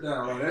tripped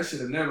out. Like that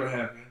should have never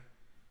happened.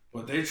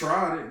 But they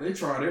tried it. They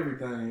tried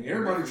everything.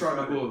 Everybody tried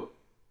the book.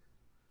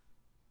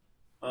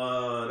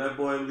 That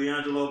boy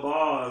LiAngelo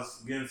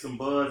Ball's getting some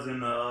buzz in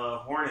the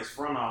Hornets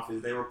front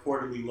office. They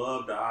reportedly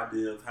loved the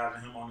idea of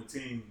having him on the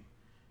team.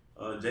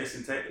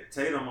 Jason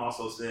Tatum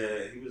also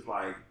said, he was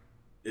like,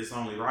 it's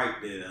only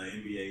right that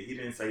NBA, he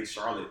didn't say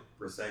Charlotte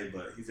per se,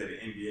 but he said the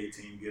NBA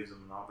team gives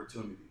him an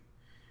opportunity.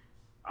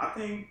 I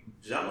think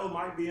Jello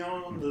might be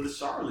on the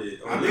Charlotte,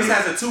 or at least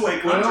has a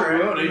two-way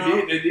contract. Well,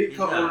 they did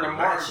cut one of the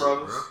Martin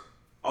brothers.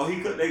 Oh,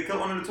 they cut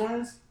one of the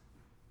twins?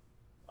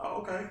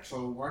 Oh, okay.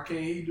 So why can't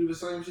he do the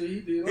same shit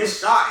he did?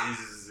 His shot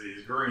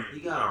is green. He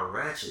got a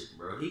ratchet,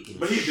 bro.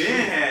 But he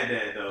been had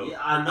that though.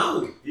 Yeah, I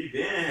know. He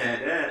been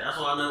had that. That's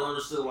why I never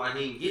understood why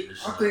he didn't get the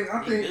shot.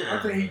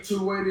 I think he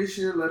two-way this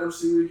year. Let him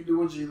see what he can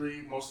do in G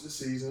League most of the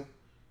season.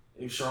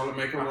 If Charlotte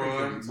make a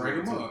run, bring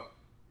him up.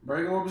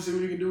 Bring him up and see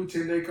what he can do.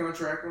 10-day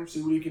contract him.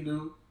 See what he can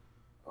do.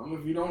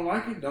 If you don't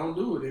like it, don't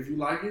do it. If you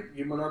like it,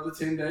 give him another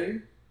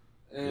 10-day.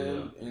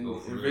 And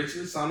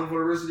eventually sign him for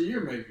the rest of the year,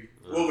 maybe.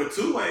 Well, with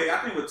two-way, I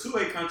think with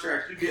two-way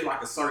contracts, you get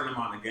like a certain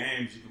amount of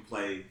games you can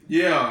play.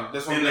 Yeah,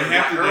 that's what they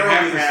have to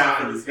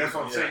sign you. That's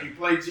what I'm saying. You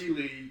play G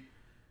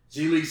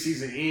League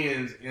season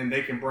ends, and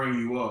they can bring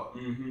you up.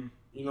 Mm-hmm.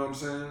 You know what I'm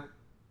saying?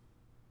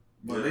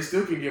 But they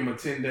still can give him a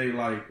 10-day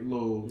like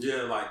little.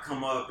 Yeah, like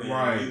come up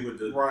and be with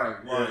the right.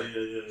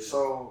 Yeah.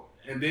 So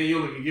and then you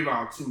only can give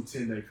out 2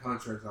 10-day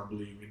contracts, I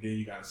believe, and then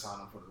you got to sign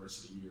them for the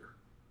rest of the year.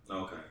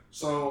 Okay.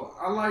 So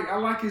I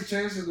like his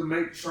chances to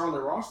make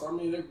Charlotte roster. I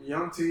mean, they're a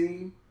young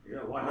team. Yeah,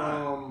 why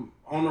not?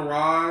 On the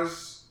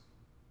rise.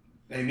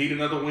 They need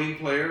another wing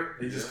player.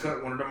 They just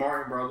cut one of the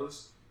Martin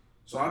brothers.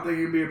 So I think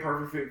it'd be a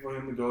perfect fit for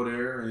him to go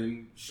there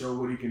and show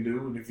what he can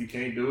do. And if he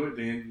can't do it,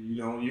 then you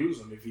don't use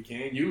him. If he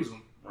can, use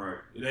him. Right.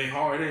 It ain't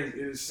hard. It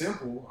is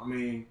simple. I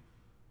mean,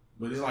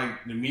 but it's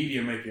like the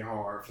media make it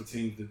hard for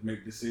teams to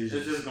make decisions.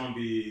 It's just going to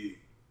be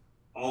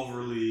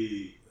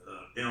overly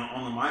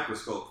on the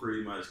microscope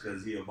pretty much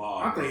because he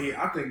evolved.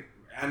 I think,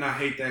 and I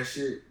hate that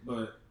shit,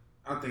 but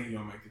I think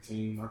he'll make the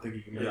team. I think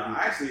he can make it.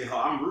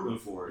 I'm rooting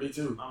for it. Me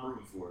too. I'm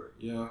rooting for it.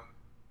 Yeah.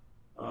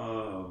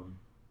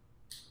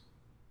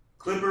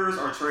 Clippers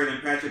are trading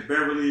Patrick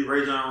Beverly,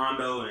 Rajon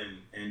Rondo,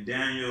 and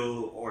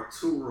Daniel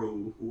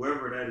Arturo,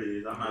 whoever that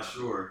is, I'm not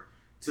sure,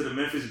 to the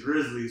Memphis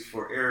Grizzlies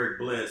for Eric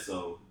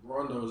Bledsoe.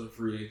 Rondo is a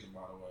free agent,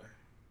 by the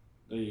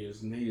way. He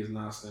is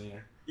not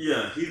staying.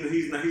 Yeah,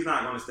 he's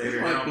not going to stay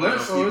there. Like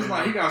Bledsoe, it's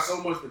like he got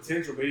so much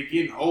potential, but he's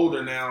getting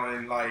older now,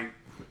 and like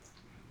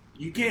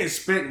you can't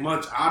expect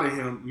much out of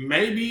him.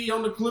 Maybe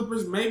on the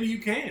Clippers, maybe you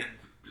can.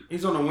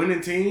 He's on a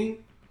winning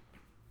team.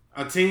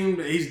 A team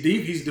that he's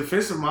deep, he's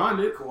defensive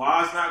minded.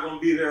 Kawhi's not going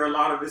to be there a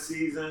lot of the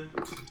season,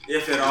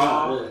 if at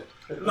all. Yeah.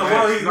 No,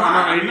 well, he's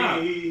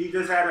not. He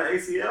just had an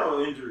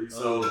ACL injury,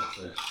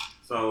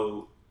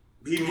 so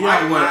he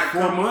might not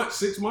 4 months,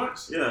 6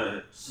 months. Yeah,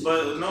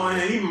 but no,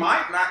 and he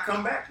might not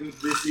come back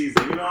this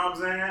season. You know what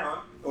I'm saying?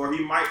 Or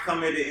he might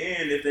come at the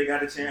end if they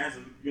got a chance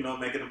of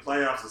making the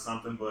playoffs or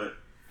something. But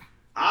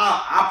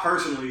I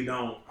personally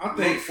don't.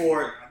 Look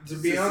forward to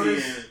seeing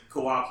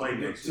Kawhi play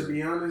next year. To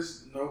be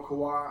honest, no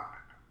Kawhi.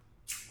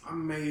 I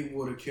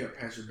would have kept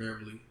Patrick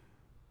Beverly.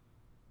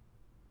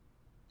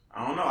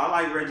 I don't know. I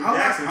like Reggie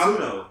Jackson too,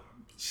 though.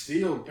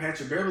 Still,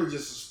 Patrick Beverly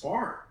just a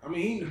spark. I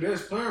mean, he ain't the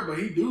best player, but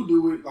he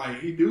do it. Like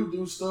he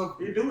do stuff.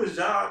 He do his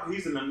job.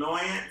 He's an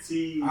annoyance.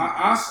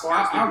 I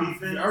sparks the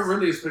defense. I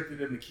really expected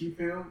them to keep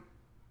him.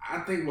 I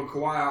think with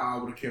Kawhi, I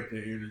would have kept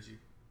that energy.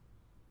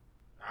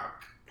 I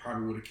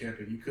probably would have kept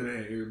it. You could have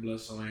had Eric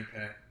Bledsoe and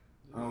Pat.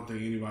 I don't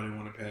think anybody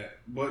wanted Pat,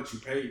 but you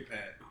paid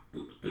Pat.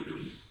 Get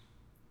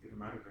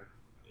him out of there.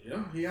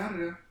 Yeah, he out of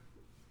there.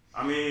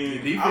 I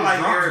mean, the defense I like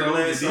drops, Eric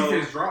Bledsoe. The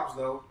defense drops,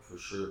 though. For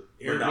sure.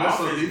 Eric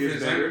Bledsoe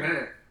defense ain't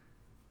Pat.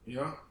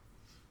 Yeah.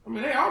 I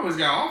mean, they always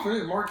got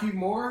offense. Marquise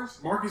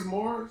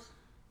Morris.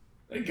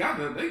 They got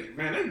they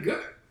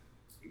good.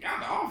 They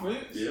got the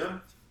offense. Yeah.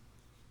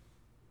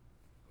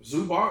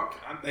 Zubac,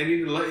 they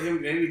need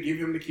to give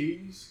him the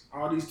keys.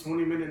 All these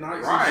 20-minute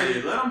nights.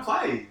 Right, let him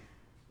play.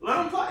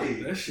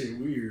 That shit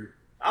weird.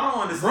 I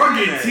don't understand.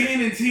 Bro, get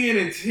 10 and 10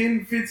 in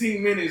 10,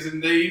 15 minutes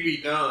and they be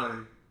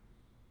done.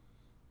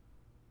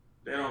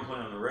 They don't play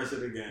on the rest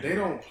of the game. They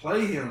don't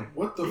play him.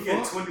 What the fuck? He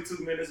get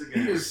 22 minutes a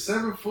game. He is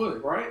 7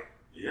 foot, right?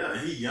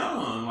 Yeah, he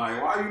young. Like,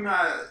 why you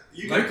not?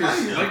 You can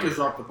play him. Lakers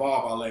dropped the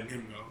ball by letting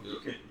him go. You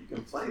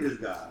can play this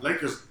guy.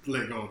 Lakers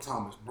let go of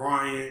Thomas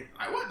Bryant.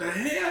 Like, what the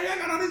hell? Y'all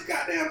got all this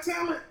goddamn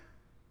talent.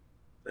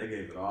 They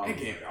gave it all. They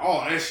gave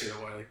all that shit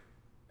away.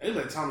 They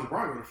let Thomas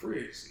Bryant go to free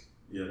agency.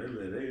 Yeah,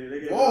 they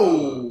gave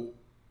Whoa.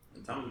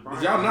 it Thomas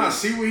Bryant. Did y'all not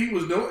see what he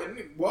was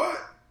doing? What?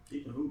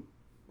 He can hoop.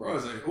 Bro,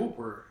 is a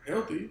hooper.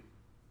 Healthy.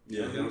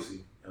 Yeah,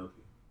 healthy.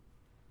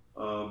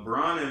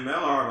 Bron and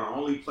Melo are the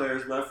only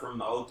players left from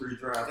the 03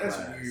 draft That's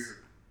class. weird.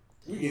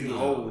 We getting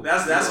old.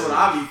 That's what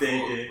I be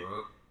thinking.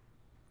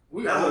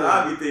 That's what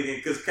I be thinking,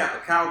 because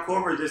Kyle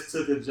Korver just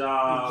took a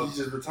job. He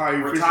just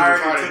retired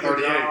and took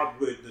a job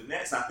with the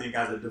Nets, I think,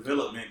 as a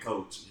development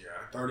coach. Yeah,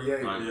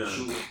 38.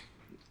 Yeah.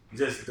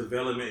 Just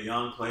development,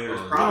 young players.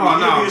 No,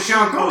 Probably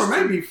Kyle Korver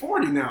may be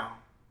 40 now.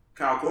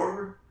 Kyle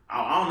Korver?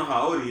 I don't know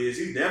how old he is.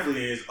 He's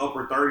definitely in his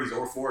upper 30s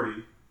or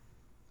 40.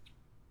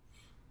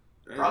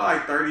 Probably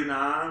like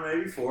 39,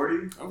 maybe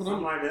 40.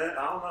 Something like that.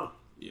 I don't know.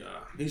 Yeah,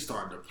 he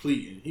started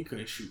depleting. He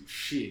couldn't shoot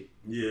shit.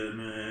 Yeah,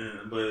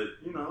 man.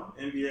 But,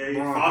 NBA,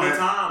 LeBron, Father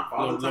Time.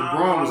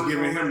 LeBron was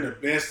giving him the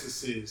best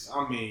assists.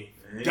 I mean,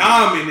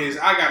 dominance.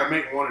 I got to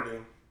make one of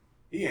them.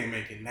 He ain't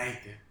making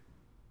nothing.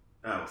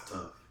 That was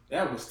tough.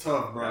 That was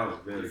tough, bro. That was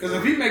very Because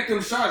tough. if he make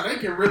them shots, they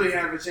can really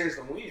have a chance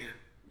to win.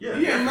 Yeah,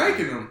 he ain't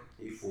making them.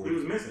 He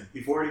was missing. He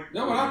 40?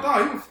 That's what I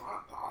thought.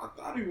 I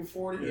thought he was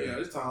 40. Yeah. Yeah,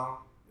 it's time.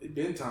 It's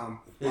been time.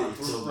 Yeah,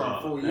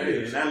 4 Hey,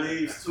 years. and that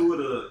leaves two of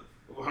the.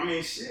 I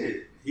mean,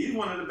 shit. He's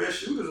one of the best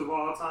shooters of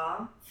all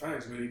time.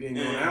 Facts, but he didn't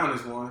go down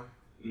this one.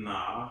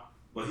 Nah,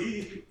 but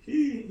he's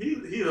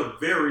a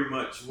very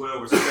much well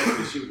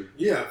respected shooter.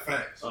 Yeah,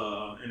 facts.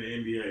 In the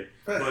NBA.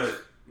 Facts.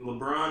 But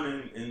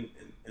LeBron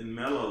and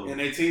Melo And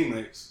they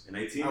teammates. and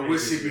they teammates. I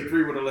wish this year.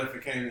 CP3 would have left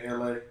and came to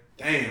LA.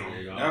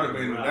 Damn, that would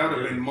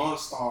have been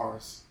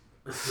monstars.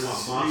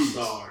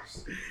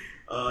 Monstars.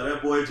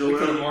 That boy They could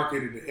have Joel.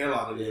 marketed the hell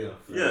out of them.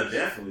 Yeah,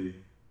 definitely.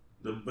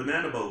 The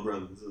Banana Boat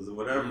Brothers or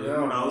whatever.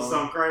 Yeah,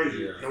 something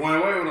crazy. Yeah. The one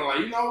way when I'm like,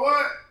 you know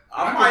what?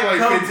 I might can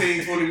come- play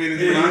 15, 20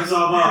 minutes. Yeah, tonight. you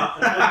talking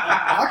about?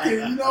 I can,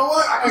 you know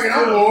what? I can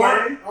I'm still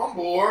bored. play. I'm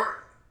bored.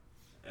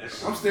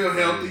 I'm still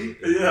healthy.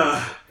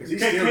 Yeah. 'Cause Can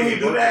still he good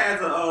do work. that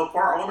as a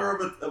part owner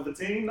of a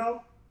team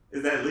though?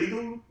 Is that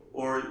legal?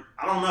 Or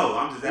I don't know.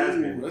 I'm just Ooh,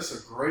 asking.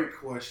 that's a great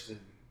question.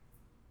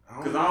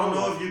 Because I don't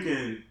know if you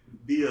can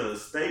be a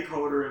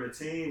stakeholder in a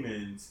team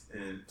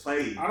and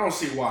play. I don't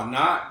see why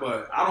not,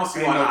 but I don't see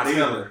ain't why no not telling.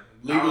 either.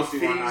 I Legal don't see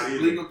why not fees,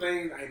 either. legal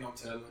things, ain't no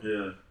telling.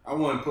 Yeah. I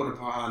wouldn't put it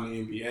behind the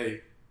NBA.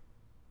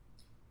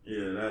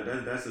 Yeah,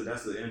 that's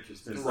an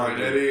interesting Right, subject.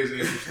 that is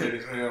interesting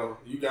as hell.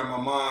 You got my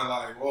mind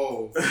like,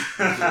 whoa,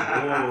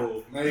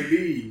 Whoa.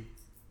 maybe.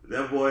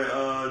 That boy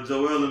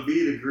Joel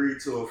Embiid agreed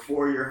to a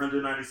 4-year,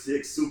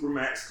 $196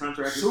 Supermax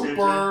contract extension.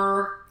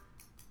 Super.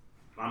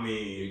 I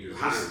mean,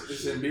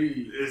 It's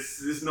Embiid.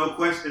 it's no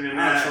question in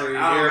I that. trade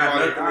I don't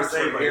got everybody. nothing to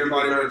say, but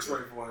Everybody he would deserves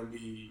trade for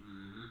Embiid.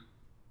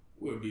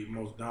 We'll be the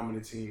most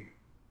dominant team.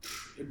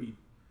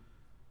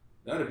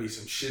 That'd be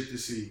some shit to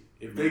see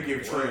if they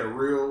give Trey a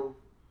real.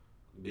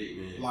 Big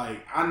man. Like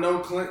I know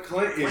Clint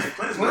is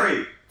Clint's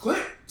great.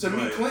 Clint to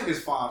me, But- Clint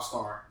is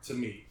 5-star to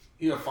me.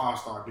 He a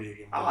 5-star big.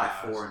 In my I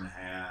like eyes.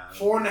 4.5.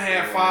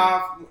 4.5,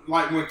 5.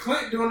 Like when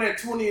Clint doing that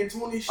 20 and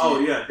 20 shit. Oh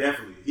yeah,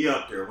 definitely. He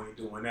up there when he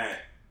doing that.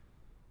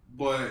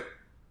 But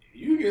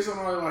you get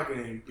somebody like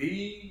an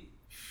Embiid,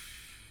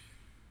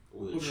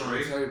 With put it on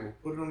the Trey. table.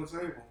 Put it on the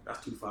table.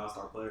 That's 2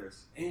 5-star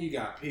players. And you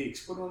got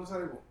picks. Put it on the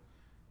table.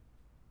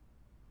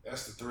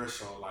 That's the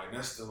threshold. Like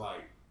that's the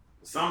like.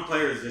 Some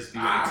players just be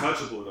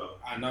untouchable though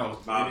I know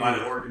by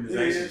the It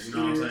organization. is, You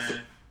know what it I'm is.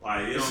 saying?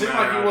 Like It don't seemed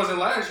matter like it how- wasn't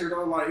last year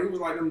though. Like it was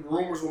like them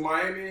rumors with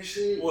Miami and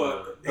shit.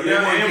 What? But Yeah,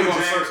 they wouldn't and give with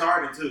up James certain-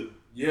 Harden too,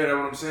 Yeah, that's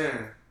what I'm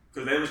saying.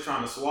 because they was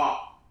trying to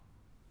swap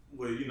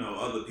with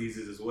other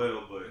pieces as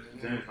well.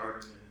 But James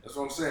Harden, man. That's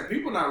what I'm saying.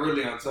 People not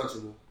really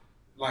untouchable,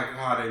 like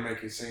how they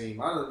make it seem.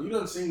 You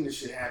done seen this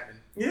shit happen.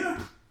 Yeah.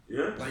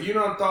 Like you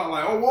done thought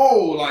like, oh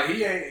whoa, like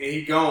he ain't and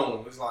he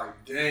gone. It's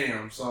like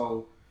damn.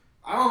 So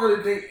I don't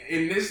really think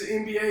in this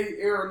NBA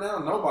era now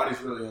nobody's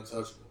really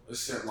untouchable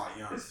except like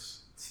Giannis.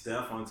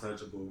 Steph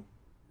untouchable.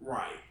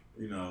 Right.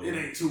 It It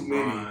ain't too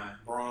many. Bron.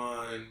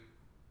 Bron.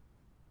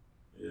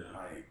 Yeah.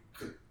 Like,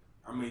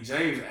 I mean,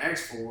 James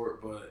asked for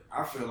it, but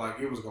I feel like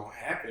it was gonna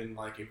happen.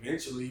 Like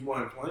eventually he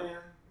wasn't playing.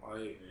 Like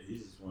Yeah,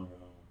 he's just one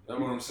that's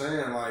what I'm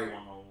saying. Like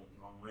on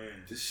win.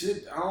 the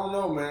shit, I don't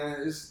know,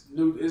 man. It's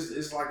new.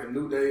 It's like a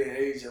new day and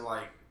age, and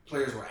like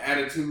players with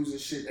attitudes and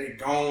shit, they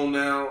gone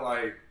now.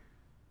 Like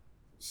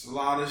it's a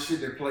lot of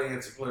shit that play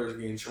into players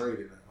getting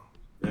traded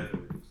now.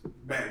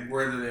 Definitely.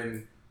 Rather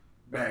than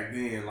back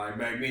then. Like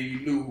back then, you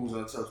knew who was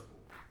untouchable.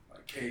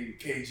 Like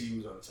KG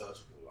was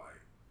untouchable. Like,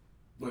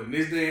 but in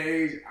this day and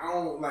age, I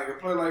don't like a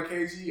player like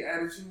KG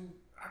attitude.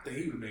 I think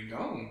he would have been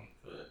gone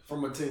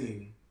from a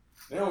team.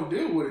 They don't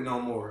deal with it no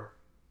more.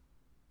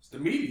 It's the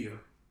media.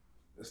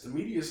 That's the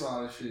media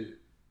side of shit.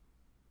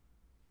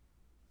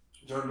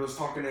 Journalists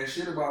talking that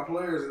shit about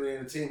players, and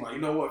then the team like,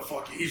 you know what?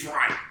 Fuck it, he's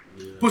right.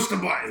 Yeah. Push the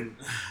button.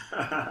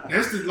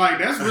 That's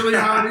really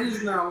how it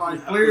is now.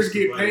 Like players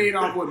get paid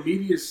off what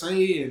media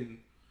say, and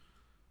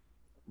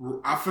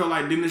I feel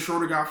like Dennis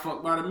Schroeder got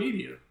fucked by the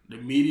media. The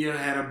media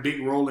had a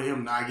big role in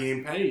him not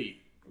getting paid.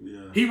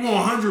 Yeah. He won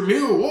 100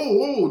 mil.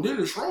 Whoa.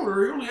 Dennis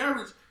Schroeder, he only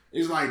averaged.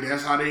 It's like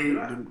that's how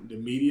the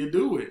media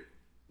do it.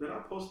 Did I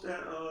post that?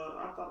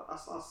 I thought I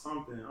saw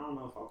something. I don't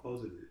know if I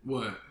posted it.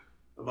 What?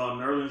 About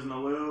Nerlens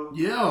Noel?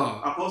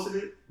 Yeah. I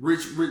posted it?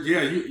 Rich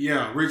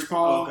Rich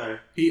Paul. Okay.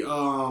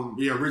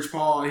 Rich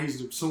Paul,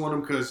 he's suing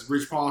him because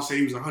Rich Paul said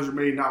he was a $100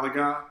 million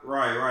guy.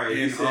 Right.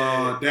 And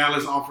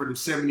Dallas offered him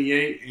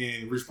 78,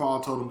 and Rich Paul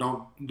told him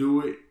don't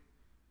do it.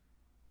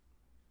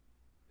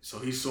 So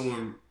he's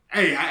suing.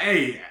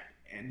 Hey,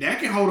 that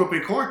can hold up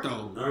in court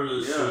though.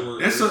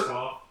 That's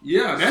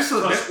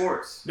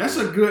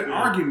a good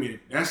argument.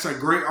 That's a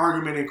great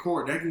argument in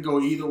court. That can go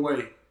either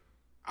way.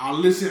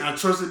 I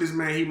trusted this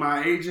man. He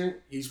my agent.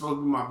 He's supposed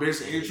to be my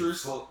best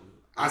interest.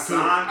 I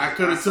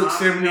could have took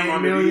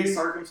 $78 million,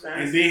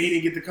 and then he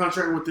didn't get the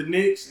contract with the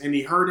Knicks, and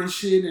he hurt and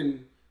shit,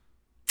 and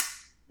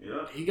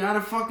he got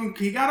a point.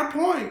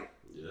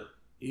 Yeah,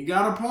 he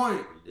got a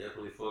point. He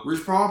definitely fucked.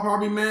 Rich Paul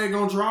probably mad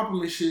gonna drop him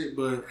and shit,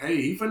 but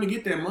hey, he finna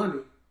get that money.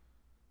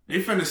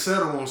 They finna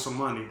settle on some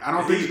money. I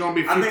don't think it's gonna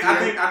be 50.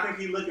 I think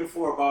he's looking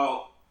for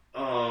about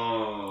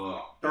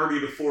 30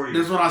 to 40.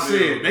 That's what I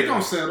said. They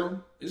gonna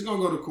settle. It's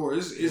gonna go to court.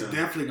 It's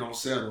definitely gonna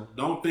settle.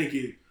 Don't think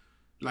it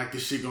like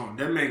this shit gonna.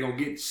 That man gonna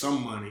get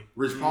some money.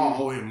 Rich Paul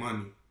owe him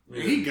money.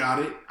 Yeah. He got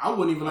it. I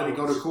wouldn't even let it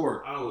go to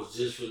court. I was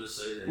just gonna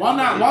say that. Why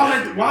not?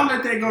 Why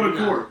let that go to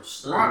court?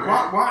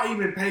 Why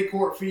even pay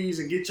court fees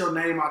and get your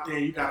name out there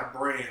and you got a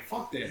brand?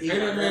 Fuck that. Pay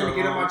that man to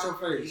get him out your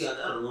face. You got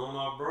that alone,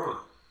 my bro.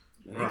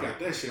 Man, he got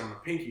that shit on the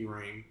pinky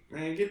ring.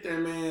 Man, get that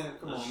man.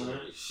 Come on, man.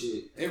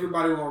 Shit.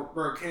 Everybody want,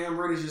 bro. Cam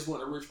Reddish just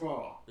went to Rich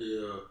Paul.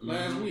 Yeah.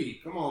 Last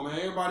week. Come on, man.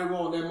 Everybody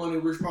want that money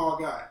Rich Paul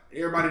got.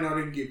 Everybody know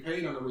they can get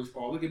paid under Rich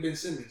Paul. Look at Ben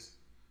Simmons.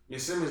 Ben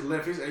Simmons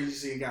left his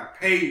agency and got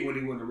paid when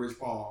he went to Rich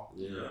Paul.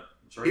 Yeah.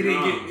 He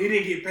didn't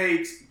get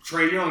paid.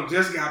 Trae Young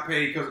just got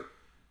paid because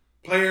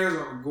players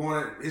are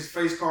going. His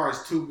face card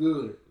is too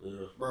good.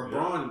 Yeah. Bro,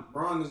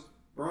 Bron is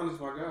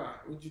my guy.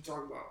 What you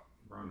talking about?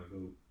 Bron the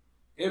goat.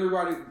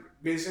 Everybody,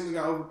 Ben Simmons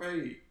got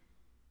overpaid.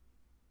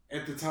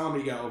 At the time,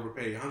 he got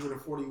overpaid.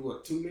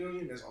 2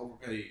 million? That's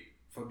overpaid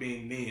for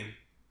being Ben.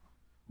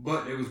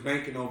 But it was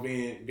banking on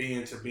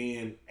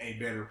being a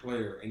better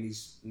player, and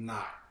he's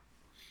not.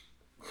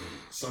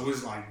 So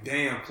it's like,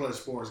 damn, Clutch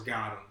Sports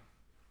got him.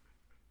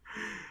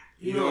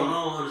 You know what I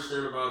don't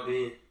understand about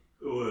Ben?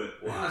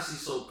 What? Why is he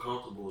so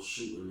comfortable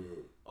shooting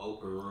in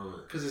open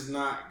run? Because it's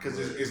not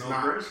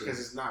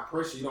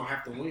pressure. You don't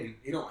have to win.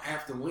 You don't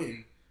have to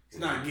win. He's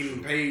not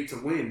getting paid to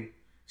win.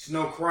 There's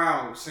no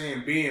crowd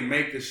saying Ben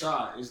make the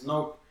shot.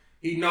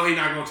 He know he's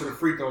not going to the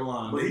free throw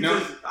line. But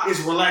it's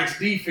relaxed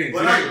defense.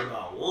 But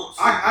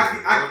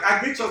I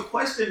get your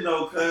question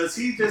though, because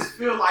he just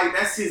feel like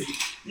that's his.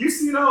 You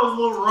see those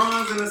little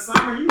runs in the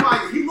summer.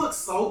 He looks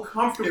so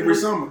comfortable every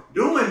summer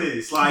doing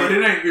this. Like, but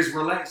it ain't. It's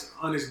relaxed,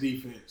 honest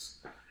defense.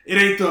 It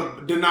ain't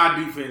the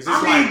denied defense.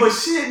 But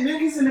shit,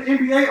 niggas in the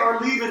NBA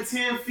are leaving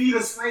 10 feet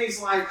of space.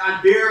 Like,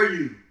 I dare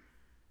you.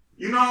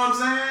 You know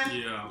what I'm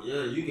saying?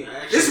 Yeah, you can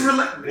actually.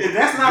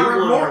 That's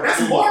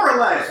more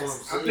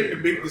relaxed. I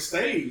think the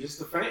stage. It's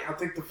the fan. I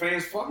think the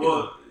fans fucking.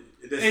 Well,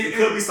 it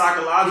could be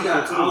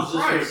psychological too. I was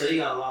just gonna say he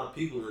got a lot of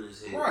people in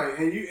his head. Right,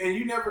 and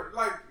you never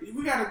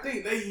we gotta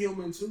think they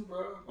human too,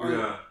 bro.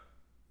 Yeah.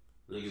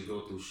 Niggas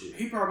go through shit.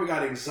 He probably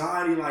got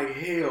anxiety like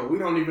hell. We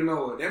don't even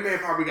know it. That man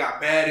probably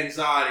got bad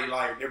anxiety,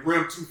 like the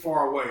rim too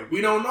far away.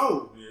 We don't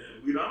know. Yeah,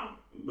 we don't.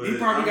 But he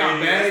probably got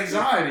bad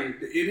anxiety.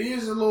 It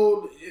is a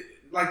little.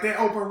 Like that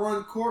open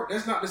run court,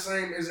 that's not the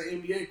same as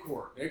an NBA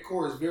court. That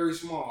court is very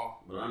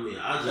small. But I mean,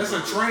 that's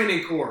a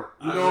training court.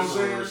 You know what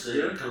I'm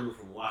saying? Coming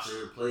from watching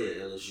him play at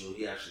LSU,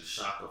 he actually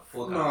shot the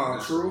fuck out.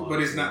 No, true, but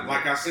it's not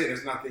like I said.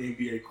 It's not the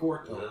NBA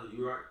court though. Yeah,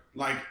 you're right.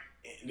 Like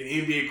the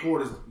NBA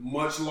court is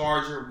much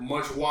larger,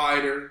 much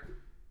wider.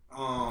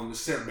 The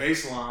set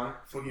baseline,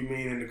 fuck you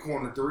mean in the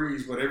corner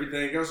threes, but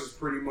everything else is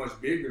pretty much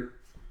bigger.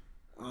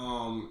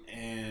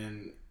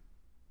 And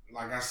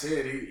like I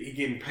said, he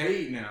getting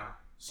paid now.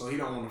 So he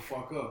don't want to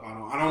fuck up.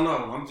 I don't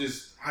know. I'm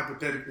just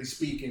hypothetically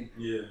speaking.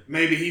 Yeah.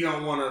 Maybe he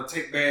don't want to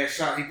take bad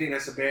shot. He think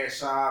that's a bad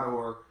shot,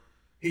 or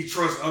he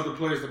trusts other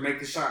players to make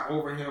the shot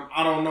over him.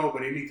 I don't know,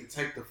 but he need to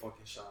take the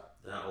fucking shot.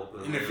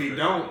 And if he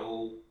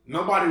don't,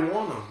 nobody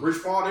want him.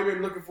 Rich Paul, they've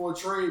been looking for a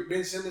trade.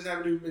 Ben Simmons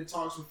haven't even been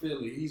talks with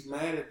Philly. He's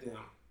mad at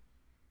them.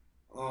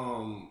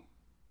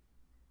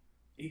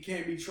 He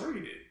can't be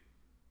traded.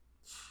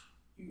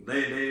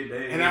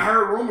 And I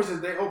heard rumors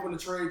that they open the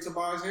trade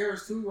Tobias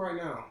Harris too right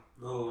now.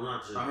 No,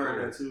 not just. I heard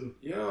that too.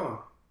 Yeah,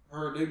 I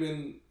heard they've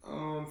been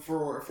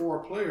for a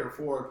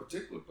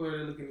particular player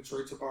they're looking to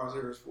trade Tobias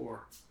Harris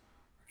for.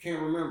 I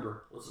can't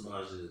remember. What's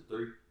Tobias? Is it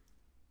 3?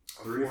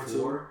 3,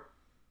 4?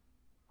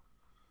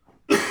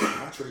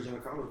 I trade John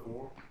Collins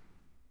for him.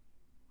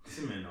 This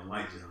man don't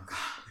like John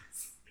Collins.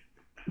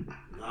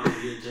 I'm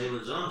gonna get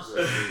Jalen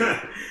Johnson.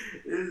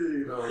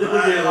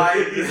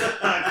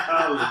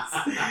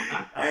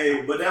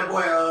 Hey, but that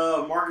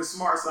boy Marcus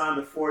Smart signed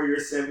a 4-year,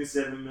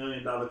 $77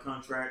 million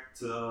contract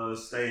to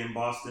stay in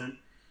Boston.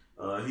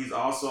 He's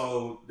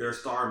also their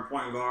starting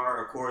point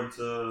guard, according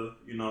to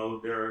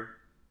their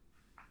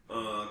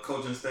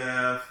coaching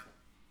staff,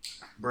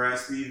 Brad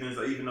Stevens,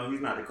 even though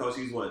he's not the coach,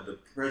 he's the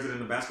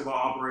president of basketball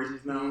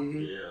operations now.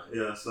 Mm-hmm.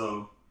 Yeah.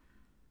 So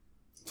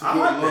I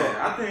like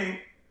that.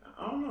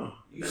 I don't know.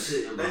 You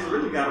sitting they behind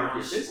really got him on a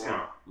Marcus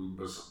discount.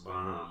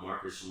 behind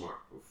Marcus Smart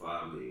for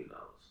 $5 million.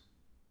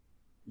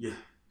 Yeah,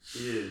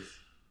 he is.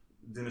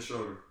 Dennis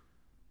Schroeder.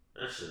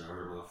 That shit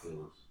hurt my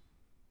feelings.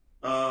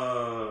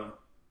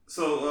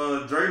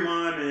 So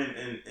Draymond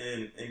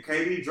and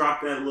KD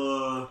dropped that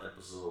little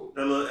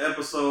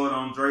episode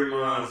on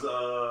Draymond's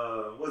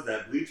what's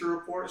that, Bleacher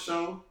Report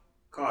show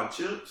called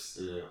Chips?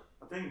 Yeah.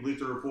 I think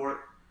Bleacher Report.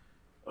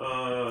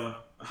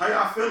 How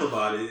y'all feel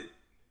about it?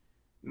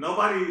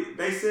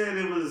 They said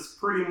it was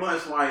pretty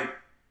much like,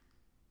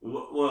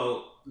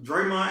 well,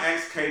 Draymond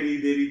asked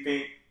KD, did he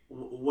think,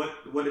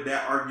 what did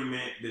that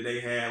argument that they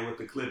had with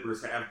the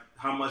Clippers have,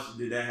 how much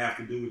did that have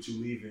to do with you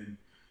leaving,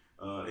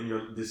 in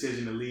your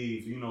decision to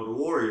leave, the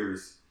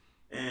Warriors?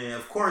 And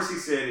of course he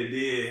said it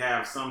did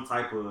have some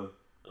type of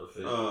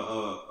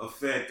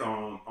effect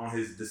on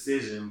his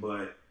decision,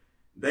 but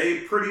they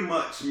pretty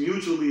much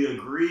mutually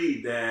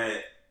agreed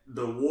that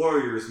the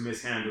Warriors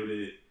mishandled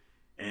it,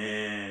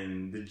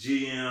 and the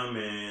GM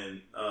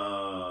and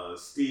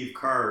Steve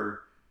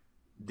Kerr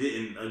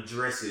didn't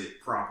address it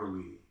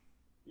properly.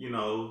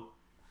 What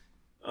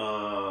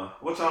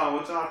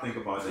y'all think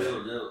about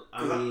that?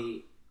 I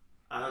mean,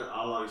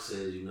 all I say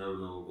is you never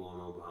know what's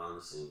going on behind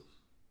the scenes.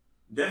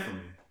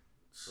 Definitely.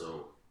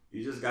 So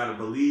you just gotta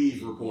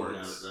believe reports.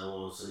 That's what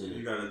I'm saying.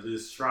 You gotta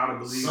just try to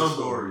believe the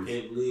stories.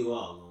 Can't believe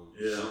all of them.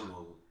 Yeah. Some of them.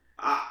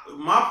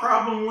 My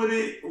problem with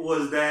it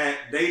was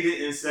that they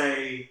didn't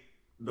say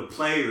the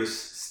players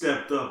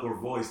stepped up or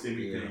voiced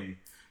anything. Yeah.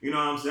 You know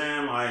what I'm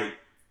saying? Like,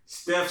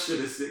 Steph should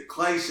have said,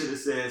 Clay should have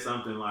said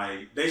something.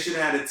 Like, they should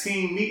have had a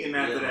team meeting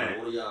after that.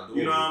 What are y'all doing?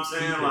 You know what I'm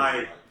saying?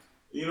 Like,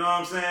 you know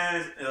what I'm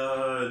saying?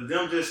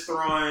 Them just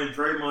throwing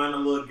Draymond a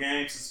little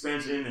game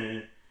suspension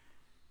and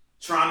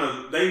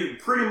they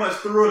pretty much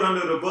threw it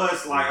under the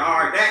bus. Like, all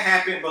right, that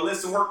happened, but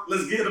let's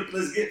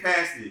get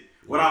past it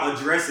without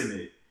addressing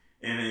it.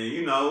 And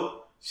then,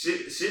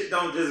 shit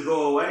don't just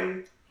go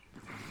away.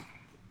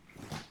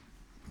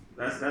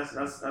 That's how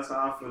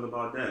I feel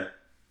about that.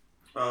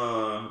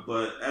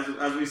 But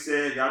as we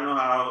said, y'all know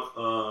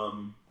how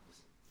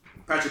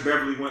Patrick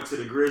Beverly went to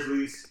the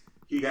Grizzlies.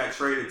 He got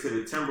traded to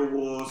the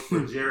Timberwolves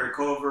for Jared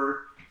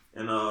Culver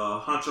and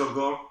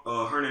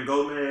Hernan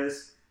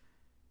Gomez.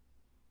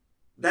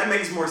 That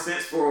makes more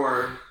sense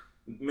for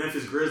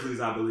Memphis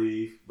Grizzlies, I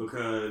believe,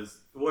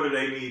 because what do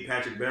they need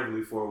Patrick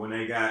Beverly for when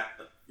they got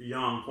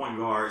young point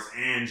guards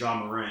and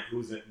Ja Morant,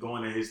 who's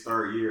going in his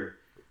third year?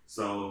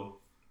 So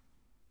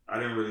I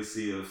didn't really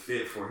see a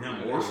fit for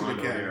him or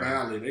Rondo there.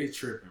 Valley, they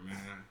tripping,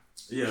 man.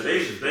 Yeah,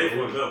 they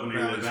fucked up when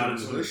they let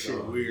Valanciunas. That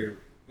shit weird.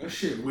 That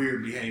shit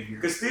weird behavior.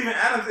 Because Steven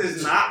Adams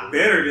is not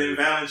better than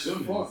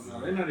Valanciunas.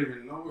 No, they're not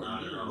even nowhere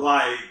near.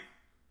 Like,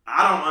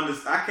 I don't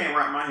understand. I can't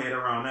wrap my head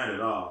around that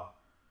at all.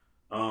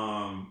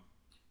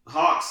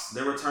 Hawks,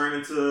 they're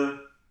returning to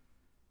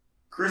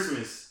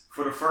Christmas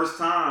for the first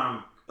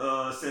time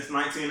since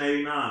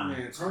 1989.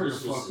 Man, turn the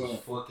fuck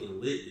up. Fucking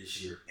lit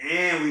this year.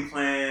 And we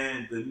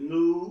playing the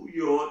New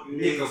York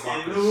Knicks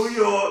in New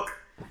York.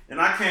 And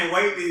I can't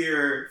wait to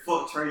hear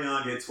fuck Trae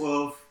Young at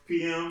 12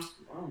 p.m.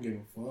 I don't give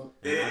a fuck.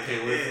 And I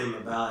can't wait for him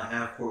to bow at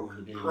half court with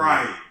the game.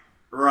 Right.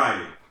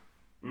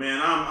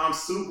 Man, I'm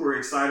super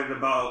excited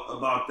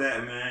about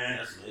that, man.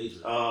 That's major.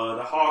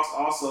 The Hawks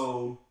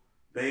also,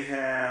 they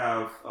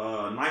have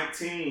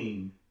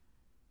 19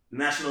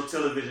 national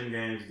television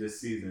games this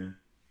season,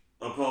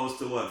 opposed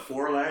to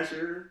 4 last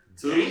year?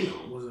 2?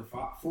 Damn. Was it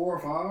 4 or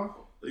 5?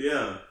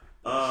 Yeah.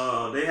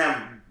 They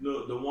have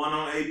the one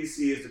on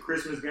ABC is the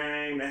Christmas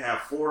game. They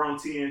have 4 on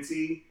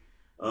TNT,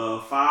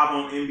 5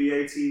 on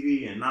NBA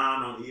TV, and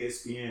 9 on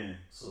ESPN.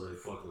 So they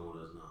fucking with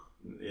us now.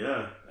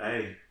 Yeah.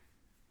 Hey,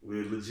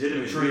 we're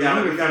legitimate.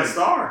 Yeah, We got a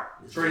star.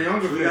 Trae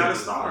Young. We got a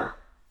star.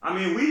 I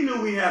mean, we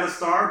knew we had a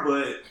star,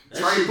 but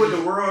Trae put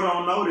the world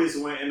on notice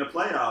in the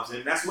playoffs,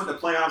 and that's what the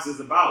playoffs is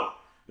about.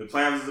 The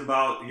playoffs is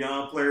about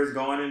young players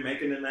going and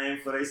making a name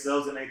for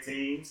themselves and their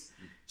teams.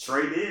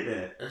 Trae did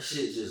that. That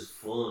shit just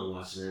fun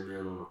watching that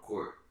man on the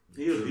court.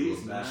 He was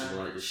decent, basketball.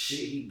 man. Like the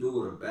shit he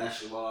do with a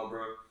basketball,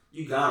 bro.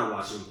 You gotta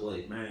watch him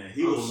play. Man,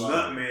 he was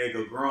nutmeg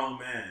a grown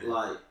man.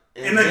 Like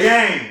in the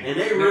game. And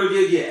they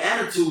really get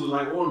attitude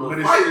like on the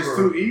but fight, it's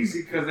too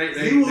easy because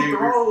he will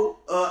throw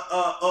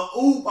a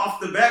oop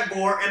off the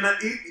backboard in the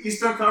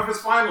Eastern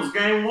Conference Finals,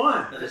 game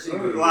 1. That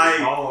shit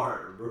like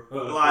hard,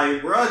 bro.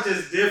 Like, bro,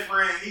 just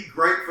different. He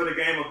great for the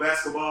game of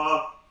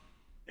basketball,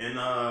 and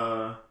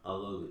I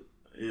love it.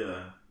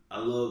 Yeah,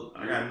 I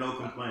got no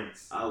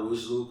complaints. I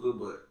wish Luka,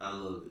 but I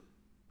love it.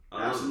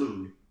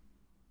 Absolutely.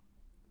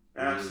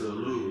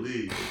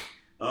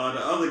 The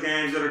other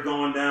games that are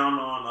going down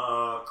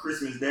on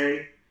Christmas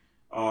Day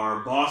are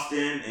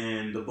Boston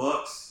and the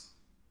Bucks,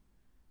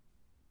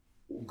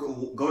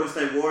 Golden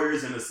State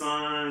Warriors and the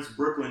Suns,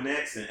 Brooklyn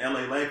Nets and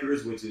LA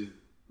Lakers, which is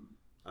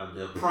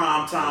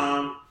prime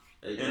time.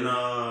 And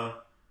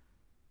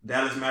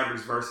Dallas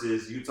Mavericks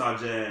versus Utah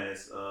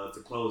Jazz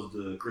to close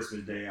the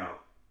Christmas Day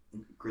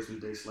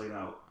slate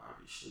out. I'll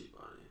be asleep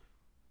by then.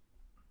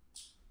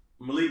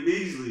 Malik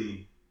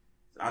Beasley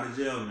is out of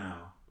jail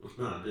now.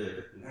 Not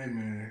dead. Hey,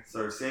 man.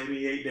 Served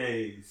 78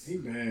 days. He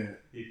bad.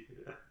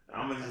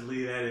 I'm going to just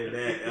leave that at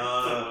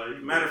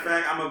that. Matter of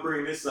fact, I'm going to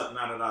bring this up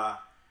now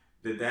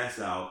that that's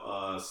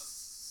out.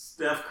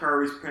 Steph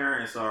Curry's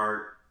parents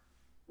are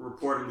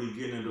reportedly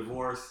getting a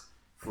divorce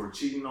for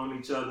cheating on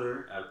each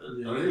other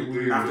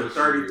after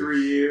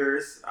 33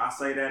 years. I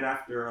say that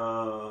after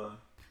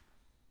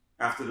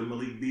the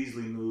Malik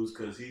Beasley news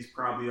because he's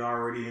probably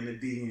already in the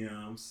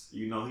DMs.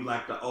 You know, he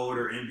like the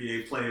older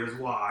NBA players'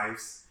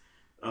 wives.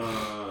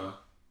 No,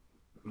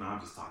 I'm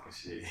just talking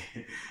shit.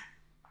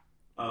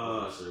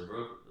 Bro.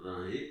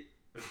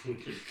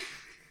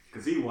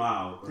 Cause he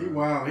wild, bro. He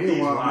wild. He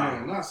a wild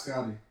man. Not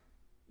Scotty.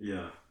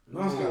 Yeah.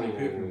 Not Scottie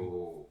Pippen.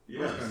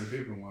 Yes. Scottie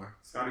Pippen wife.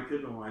 Scottie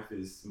Pippen wife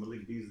is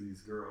Malik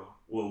Beasley's girl.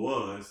 Well,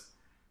 was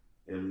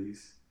at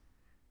least.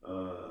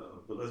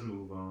 But let's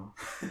move on.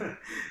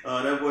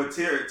 That boy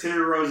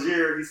Terry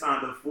Rozier, he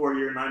signed a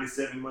 4-year,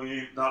 $97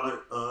 million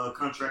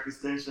contract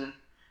extension.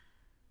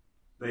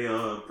 They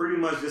pretty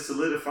much just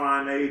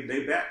solidifying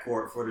they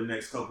backcourt for the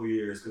next couple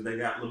years because they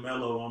got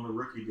LaMelo on the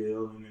rookie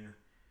deal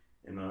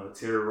and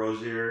Terry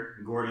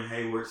Rozier, Gordon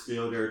Hayward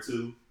still there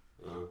too.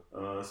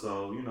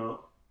 So you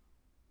know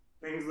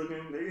things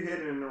they're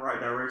heading in the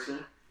right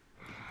direction.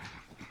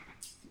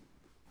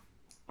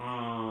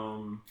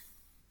 All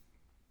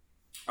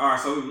right,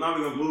 so now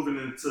we're gonna move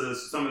into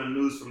some of the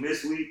news from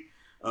this week.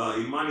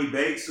 Imani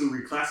Bates, who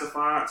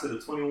reclassified to the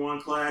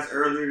 21 class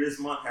earlier this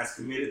month, has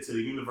committed to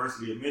the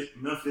University of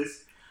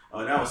Memphis.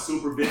 That was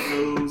super big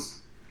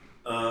news.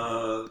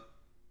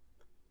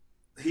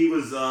 He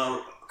was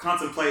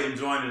contemplating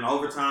joining the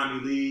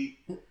Overtime League,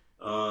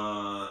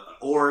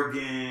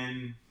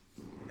 Oregon,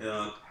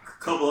 a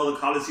couple other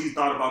colleges. He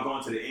thought about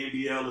going to the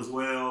NBL as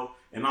well,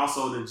 and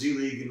also the G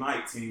League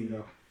Ignite team.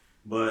 Yeah.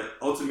 But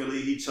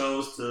ultimately, he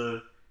chose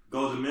to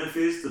go to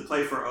Memphis to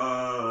play for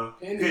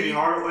Penny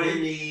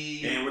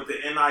Hardaway. And with the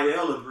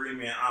NIL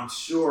agreement, I'm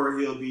sure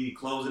he'll be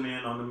closing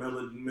in on the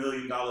 $1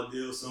 million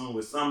deal soon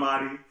with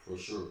somebody. For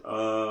sure.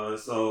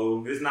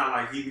 So it's not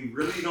like he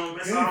really don't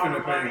miss out on the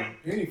money.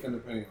 Penny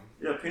finna pay him.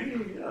 Yeah, Penny,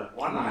 yeah.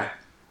 Why not?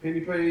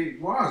 Penny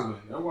paid Wiseman.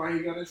 That's why he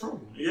got in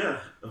trouble. Yeah.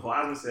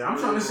 Wiseman said, I'm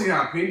trying to see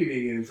how Penny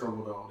didn't get in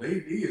trouble, though.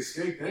 He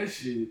escaped that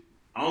shit.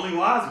 Only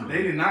Wiseman.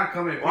 They did not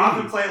come at Penny.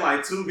 Wiseman played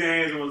like 2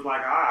 games and was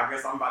like, I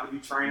guess I'm about to be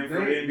training for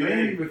the NBA. They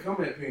didn't even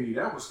come at Penny.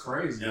 That was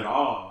crazy. At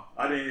all.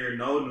 I didn't hear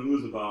no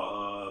news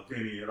about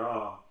Penny at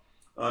all.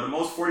 The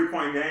most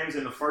 40-point games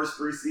in the first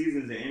 3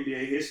 seasons in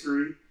NBA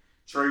history.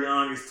 Trae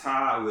Young is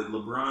tied with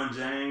LeBron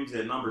James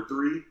at number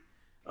 3.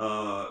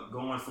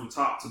 Going from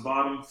top to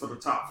bottom for the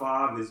top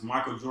 5 is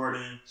Michael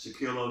Jordan,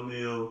 Shaquille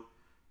O'Neal.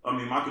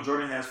 Michael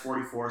Jordan has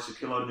 44,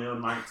 Shaquille O'Neal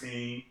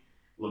 19.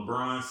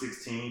 LeBron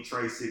 16,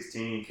 Trae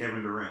 16,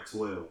 Kevin Durant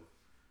 12.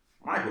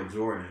 Michael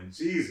Jordan,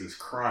 Jesus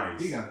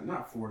Christ. He got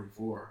not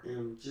 44.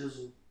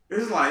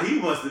 It's like he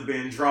must have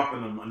been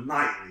dropping them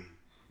nightly.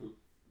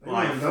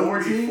 Like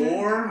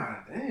 44? God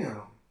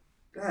damn.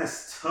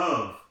 That's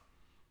tough.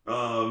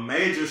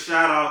 Major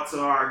shout out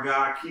to our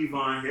guy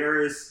Kevon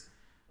Harris,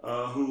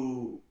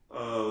 who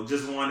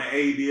just won the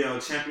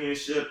ABL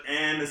championship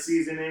and the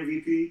season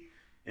MVP.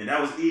 And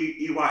that was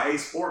EYA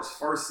Sports'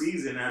 first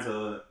season as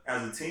a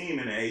team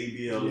in the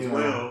ABL as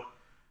well.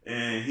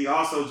 And he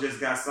also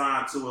just got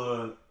signed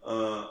to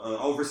a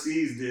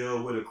overseas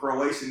deal with a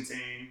Croatian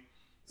team.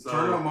 So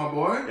turn up, my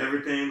boy.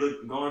 Everything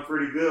going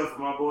pretty good for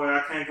my boy.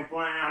 I can't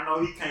complain. I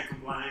know he can't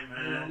complain,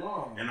 man.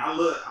 And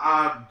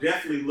I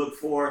definitely look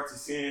forward to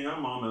seeing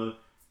him on a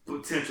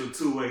potential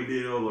 2-way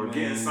deal or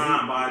getting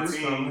signed by a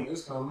team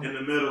in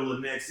the middle of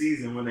next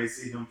season when they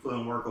see him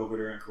putting work over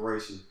there in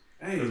Croatia.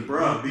 Hey, did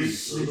you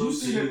see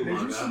the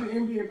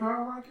NBA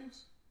Power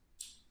Rankings?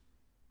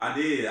 I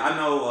did. I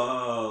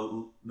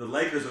know the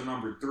Lakers are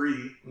number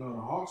 3. No,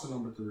 the Hawks are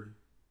number 3.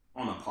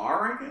 On the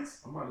Power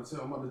Rankings? I'm about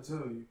to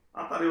tell you.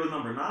 I thought it was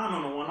number 9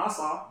 on the one I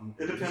saw.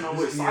 It depends on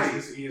which site.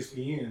 It's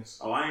ESPN's.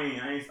 Oh, I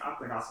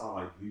think I saw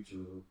like Future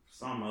or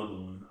some other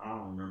one. I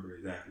don't remember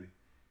exactly.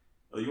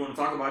 You want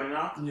to talk about it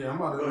now? Yeah,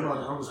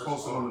 I was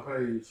posting on the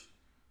page.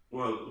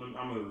 Well, I'm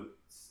gonna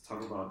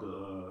talk about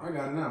the. I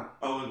got it now.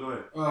 Oh, go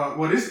ahead.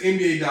 Well, this is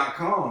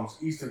NBA.com's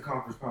Eastern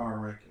Conference Power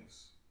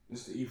Rankings.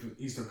 This is the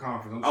Eastern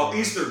Conference.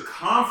 Eastern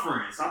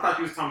Conference. I thought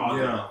you was talking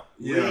about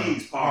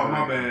leagues power. Oh,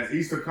 my bad.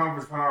 Eastern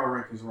Conference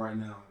Power Rankings right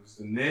now. It's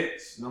the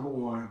Nets number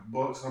 1,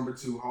 Bucks number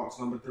 2, Hawks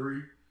number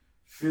 3,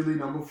 Philly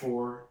number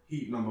 4,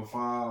 Heat number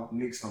 5,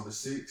 Knicks number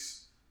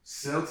 6,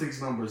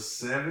 Celtics number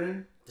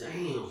 7. Damn.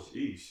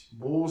 Sheesh.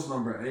 Bulls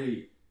number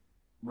 8,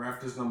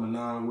 Raptors number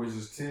 9,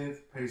 Wizards 10th,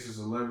 Pacers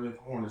 11th,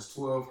 Hornets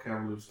 12th,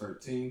 Cavaliers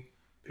 13th,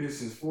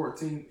 Pistons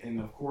 14th, and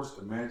of course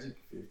the Magic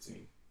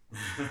 15th.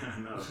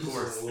 No, of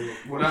course.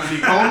 Without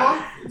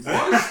Nikola?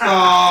 Boy,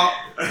 stop.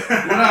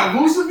 Without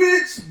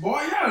Vucevic?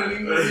 Boy, y'all didn't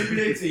even know the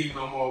NBA team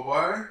no more,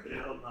 boy.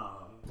 Hell no.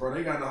 Bro,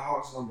 they got the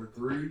Hawks number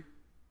 3.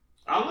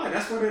 I like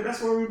that's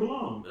where we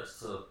belong. That's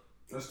tough.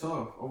 That's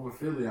tough. Over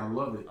Philly, I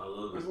love it. I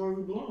love That's it. why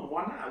we blew them.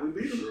 Why not? We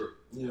beat them. Sure.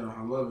 Yeah,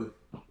 I love it.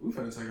 We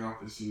finna take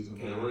off this season,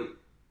 Can't man. wait.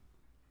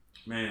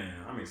 Man,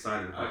 I'm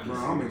excited about Bro,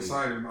 this. I'm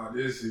excited about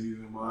this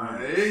season, man. I'm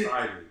Hey,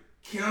 excited.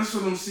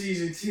 cancel them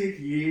season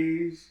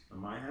tickets. I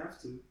might have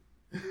to.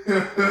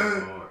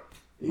 Hard.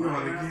 You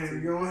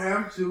gonna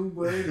have to,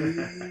 buddy.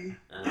 And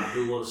I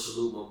do want to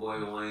salute my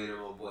boy Wayne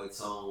and my boy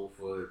Tone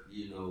for,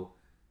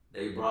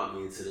 they brought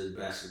me into this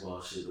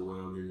basketball shit the way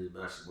I'm in this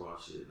basketball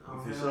shit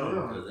now. For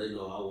sure. Because they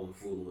know I wasn't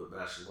fooling with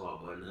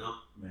basketball, but now,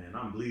 Man,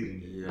 I'm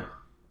bleeding.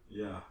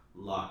 Yeah.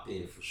 locked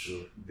in for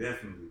sure.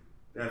 Definitely.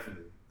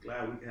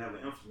 Glad we can have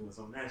an influence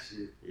on that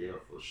shit. Yeah,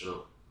 for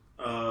sure.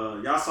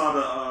 Y'all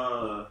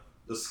saw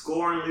the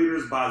scoring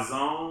leaders by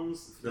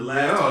zones the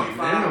last 25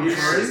 damn, years.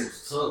 Trey.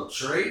 What's up,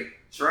 Trey?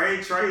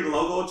 Trey,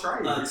 logo Trey.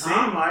 It Tom.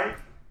 seemed like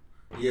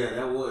Yeah,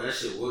 that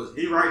shit was.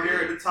 he right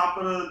there at the top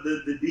of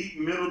the deep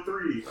middle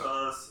three,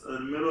 the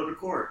middle of the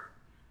court,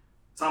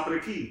 top of the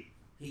key.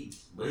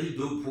 But he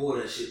do pull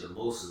that shit the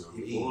most in the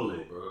He league, pull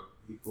it. bro.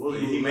 He pulled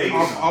it. He He made it.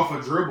 Off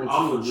a dribble, too.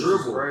 Off a which is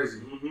dribble. crazy.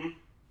 Mm-hmm.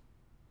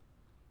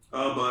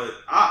 But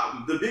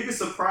the biggest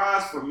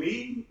surprise for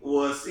me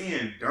was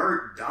seeing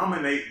Dirk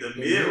dominate the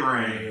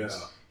mid-range. Yeah.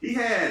 He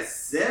had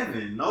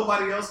 7.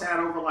 Nobody else had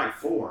over like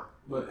 4.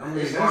 But I mean,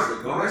 It's hard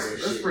to guard that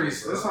that's shit, pretty.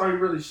 bro. That's how he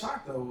really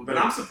shot though. But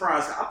I'm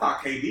surprised. I thought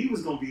KD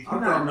was gonna be. He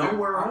not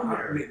nowhere on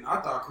there. I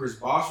thought Chris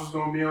Bosh was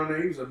gonna be on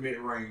there. He was a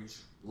mid-range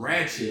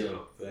ratchet. Yeah,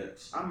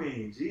 facts. I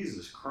mean,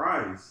 Jesus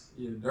Christ.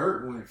 Yeah,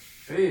 Dirk went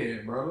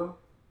fed, brother.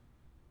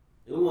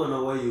 It wasn't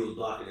no way you was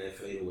blocking that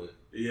fadeaway.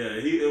 Yeah,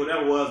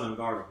 that was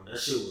unguardable. That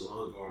shit was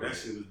unguardable. That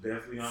shit was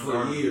definitely for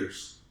unguardable.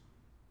 years.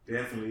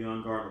 Definitely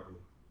unguardable.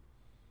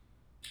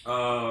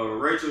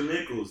 Rachel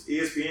Nichols.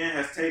 ESPN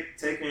has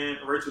taken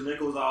Rachel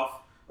Nichols off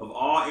of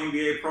all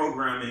NBA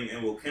programming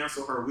and will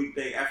cancel her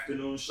weekday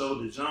afternoon show,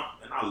 The Jump.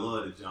 And I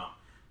love The Jump.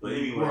 But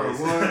anyways,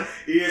 What?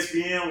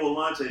 ESPN will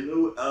launch a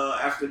new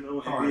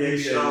afternoon NBA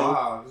show.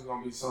 Live. It's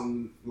gonna be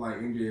something like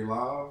NBA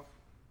Live.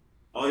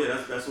 Oh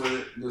yeah, that's what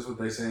it. That's what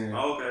they saying.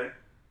 Oh, okay.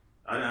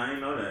 I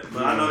didn't know that,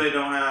 but I know they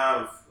don't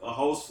have a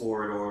host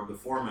for it or the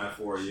format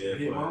for it yet.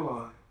 Hit but my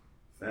line.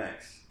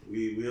 facts,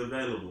 we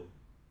available.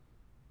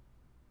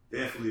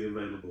 Definitely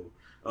available.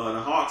 The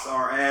Hawks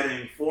are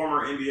adding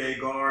former NBA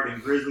guard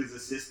and Grizzlies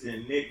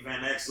assistant Nick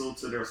Van Exel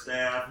to their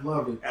staff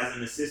Love it. as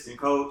an assistant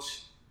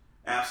coach.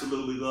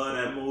 Absolutely love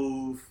that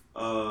move.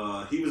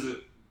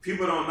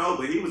 People don't know,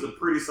 but he was a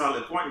pretty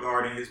solid point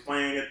guard in his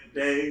playing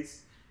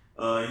days.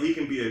 He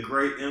can be a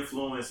great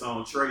influence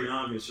on Trae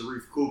Young and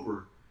Sharif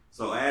Cooper.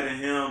 So adding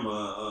him,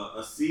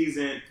 a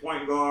seasoned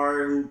point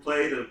guard who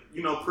played a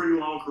pretty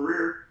long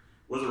career,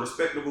 was a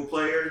respectable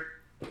player.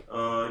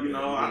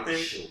 I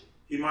think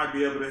he might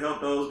be able to help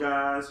those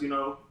guys,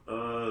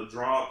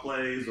 draw up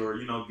plays or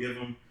give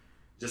them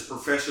just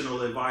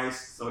professional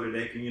advice so that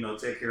they can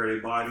take care of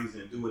their bodies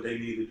and do what they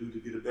need to do to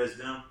be the best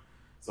them.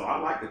 So I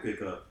like the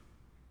pickup.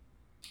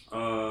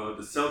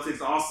 The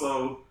Celtics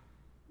also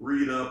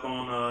read up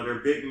on their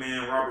big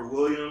man Robert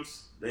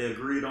Williams. They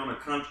agreed on a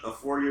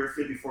 4-year,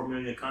 $54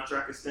 million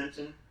contract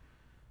extension.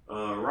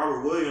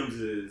 Robert Williams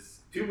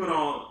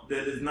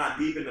that is not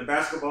deep into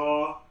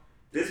basketball.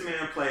 This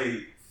man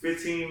played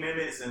 15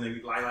 minutes,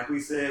 and like we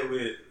said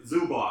with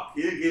Zubac,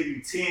 he'll give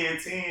you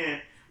 10-10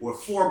 with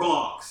 4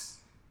 blocks.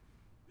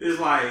 It's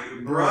like,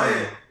 bro,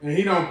 and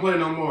he don't play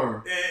no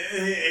more.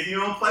 And he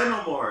don't play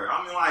no more.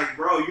 I mean, like,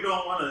 bro, you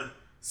don't want to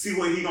see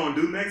what he gonna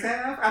do next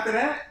half after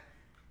that?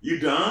 You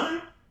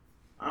done?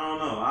 I don't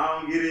know. I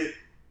don't get it.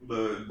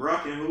 But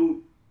Brock and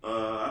Hoop,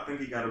 I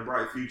think he got a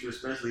bright future,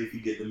 especially if you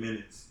get the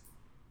minutes.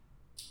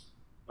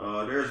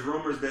 There's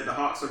rumors that the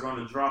Hawks are going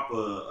to drop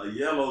a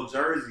yellow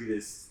jersey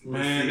this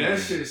Man, season. that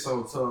shit's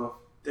so tough.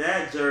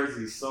 That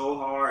jersey's so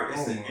hard.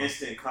 It's an my.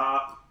 instant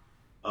cop.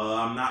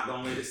 I'm not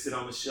going to let it sit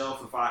on the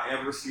shelf. If I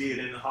ever see it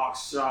in the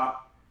Hawks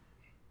shop,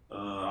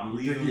 I'm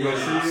You think leaving you with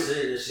gonna it. I said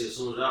that shit as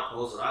soon as I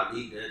posted. I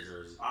need that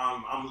jersey.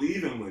 I'm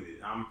leaving with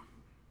it.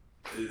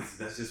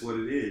 That's just what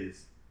it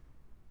is.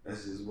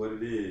 That's just what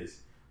it is.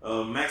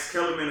 Max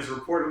Kellerman is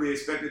reportedly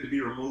expected to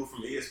be removed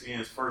from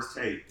ESPN's first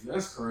take.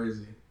 That's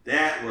crazy.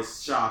 That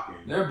was shocking.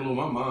 That blew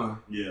my mind.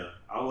 Yeah,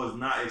 I was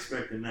not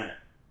expecting that.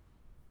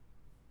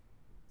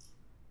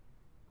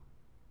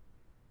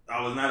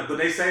 I was not, but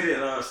they say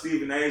that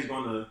Stephen A is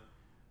going to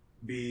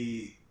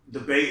be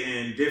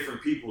debating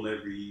different people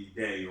every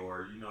day,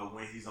 or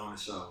when he's on the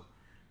show,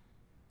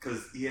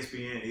 because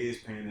ESPN is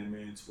paying that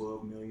man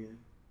 $12 million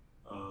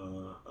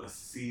a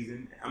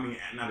season. I mean,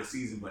 not a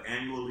season, but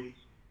annually.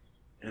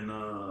 And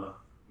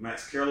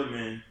Max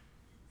Kellerman,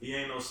 he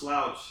ain't no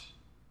slouch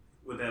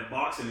with that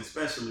boxing,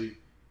 especially.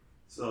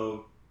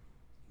 So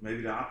I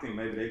think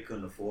maybe they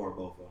couldn't afford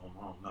both of them.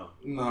 I don't know.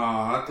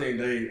 Nah, I think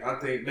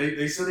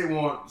they said they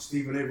want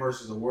Stephen A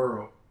versus the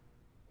world.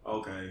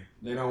 Okay.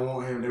 They don't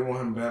want him. They want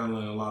him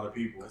battling a lot of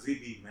people. Because he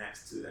beat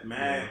Max too. That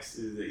Max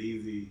is an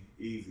easy.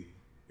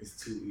 It's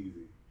too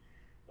easy.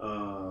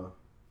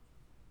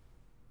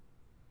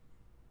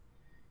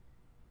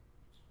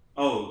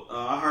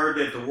 I heard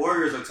that the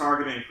Warriors are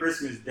targeting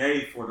Christmas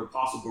Day for the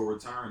possible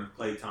return of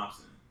Klay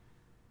Thompson.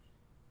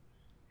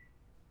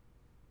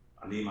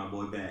 I need my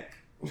boy back.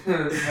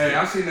 Hey,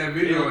 I seen that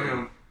video of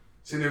him.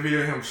 Seen that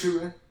video of him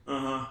shooting?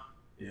 Uh-huh.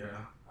 Yeah.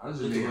 I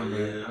just need him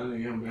back. I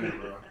need him back,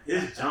 bro.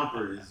 His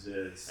jumper is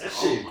just... That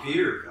shit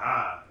pure.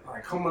 God.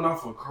 Like, coming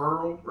off a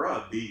curl.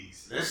 Bro,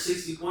 beast. That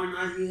 60-point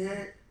night he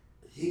had,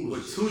 he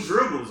was... With 2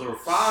 dribbles or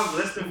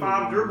less than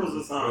 5 dribbles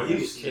or something. Bro, he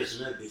was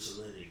catching that bitch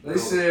and letting it go. They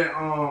said,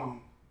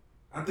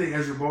 I think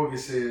Ezra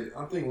Bogus said,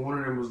 I think one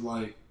of them was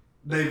like,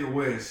 David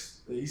West.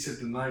 He said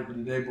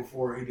the day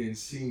before he didn't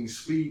see him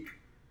speak.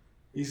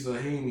 He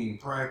said he didn't even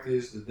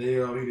practice the day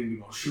of. He didn't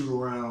even shoot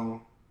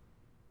around.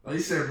 Like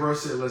he said, bro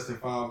said less than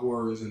 5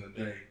 words in a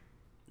day.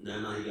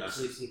 That night he got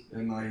 60.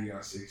 That night he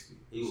got 60.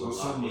 He was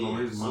so something was on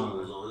his mind. Something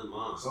was on his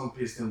mind. Something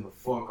pissed him the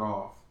fuck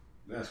off.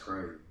 That's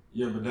crazy.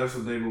 Yeah, but that's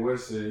what David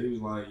West said. He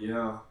was like,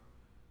 yeah,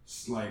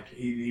 it's like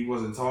he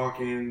wasn't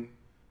talking.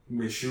 He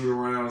made shoot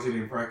arounds. He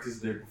didn't practice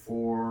the day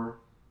before.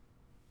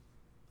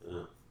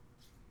 Yeah.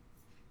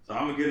 So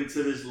I'm gonna get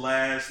into this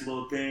last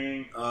little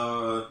thing.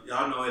 Y'all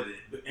know at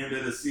the end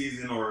of the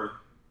season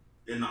or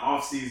in the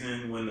off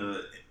season when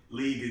the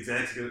league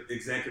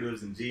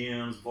executives and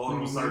GMs vote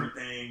on certain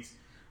things,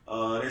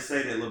 they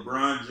say that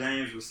LeBron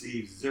James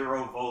received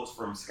 0 votes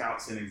from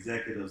scouts and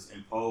executives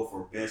in poll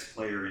for best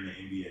player in the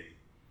NBA.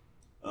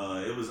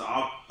 It was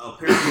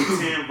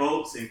apparently 10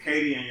 votes, and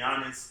Katie and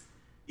Giannis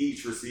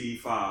each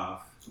received 5.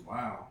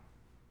 Wow.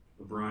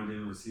 LeBron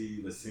didn't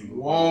receive a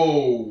single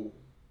vote.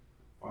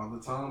 Father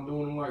Time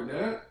doing him like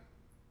that?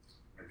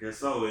 I guess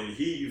so. And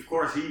he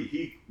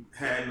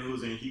had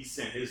news, and he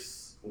sent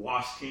his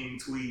Wash King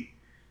tweet,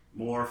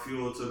 more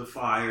fuel to the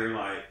fire.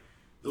 Like,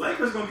 the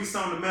Lakers going to be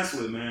something to mess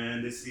with,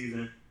 man, this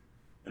season.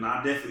 And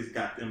I definitely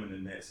got them in the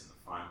Nets in the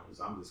finals.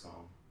 I'm just going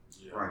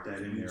to write that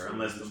in there,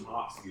 unless the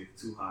Hawks get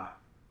too hot.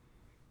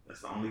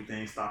 That's the only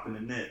thing stopping the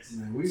Nets.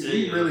 Man,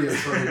 we really a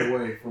trade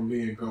away from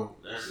being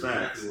GOAT. That's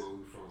exactly where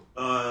we're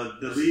from.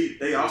 The league,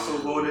 they also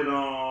voted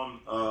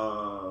on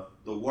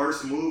the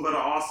worst move of the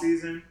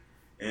offseason,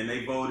 and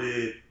they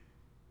voted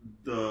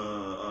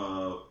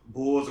the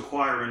Bulls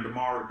acquiring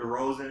DeMar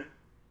DeRozan.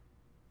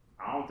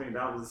 I don't think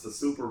that was a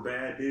super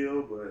bad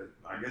deal, but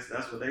I guess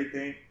that's what they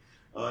think.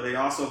 They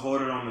also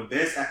voted on the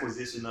best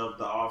acquisition of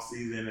the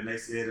offseason, and they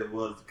said it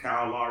was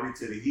Kyle Lowry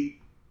to the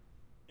Heat.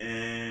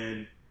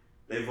 And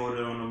they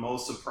voted on the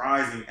most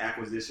surprising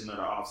acquisition of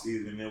the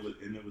offseason,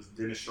 and it was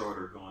Dennis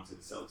Schroeder going to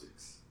the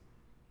Celtics.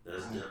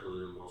 That's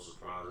definitely the most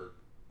surprising.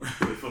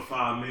 For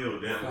 $5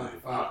 million, definitely.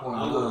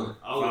 5.9.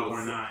 I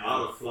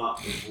would have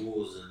flopped the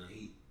Bulls and the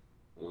Heat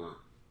one.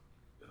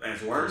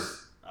 That's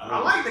worse. I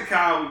like the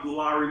Kyle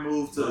Lowry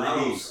move to the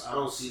Heat. I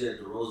don't see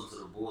that DeRozan to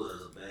the Bulls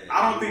as a bad.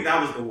 I don't think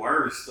that was the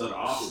worst of the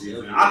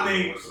offseason. I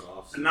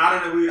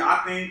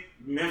think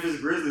Memphis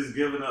Grizzlies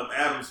giving up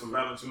Adams for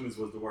Valanciunas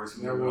was the worst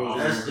move.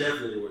 That's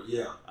definitely the worst.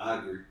 Yeah, I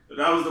agree.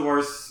 That was the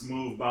worst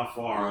move by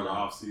far of the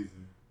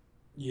offseason.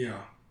 Yeah.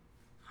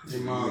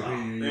 In my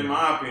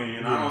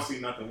opinion, I don't see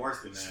nothing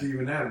worse than that.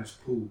 Steven Adams,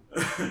 cool.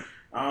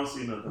 I don't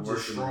see nothing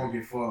worse than that. Strong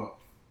as fuck.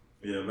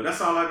 Yeah, but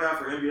that's all I got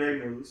for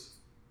NBA news.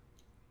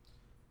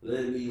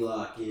 Let me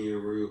lock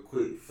in real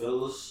quick,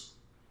 fellas.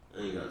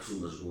 I ain't got too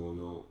much going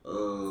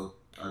on.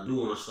 I do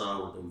want to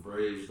start with them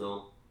Braves,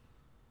 though.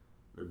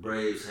 The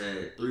Braves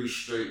had 3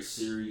 straight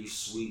series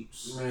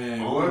sweeps.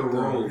 Man, on what the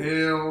road.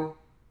 hell?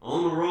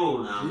 On the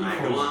road now,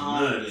 not one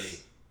home nuts.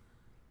 game.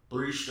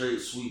 3 straight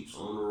sweeps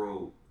on the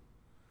road.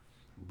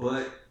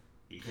 But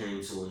it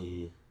came to an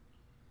end.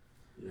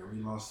 Yeah,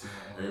 we lost.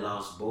 They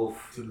lost both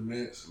to the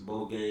Mets.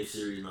 Both game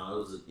series. No, it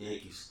was the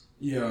Yankees.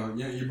 Yeah,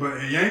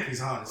 but Yankees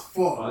hot as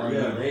fuck. Right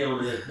yeah, now.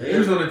 They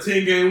was on a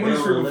 10-game win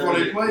streak before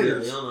they played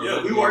us.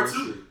 Yeah, we were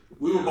too.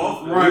 We were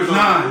both. Right, 9. We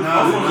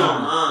was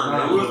on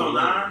 9. We was on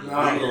 9. We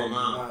was on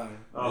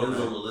 9. It was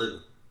on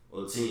 11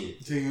 or 10.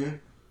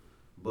 10.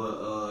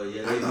 But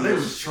yeah, they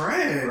was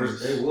trash.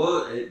 They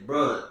was,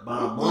 bro.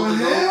 About a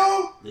month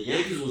ago, the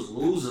Yankees was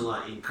losing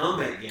like in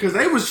comeback games because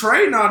they was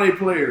trading all their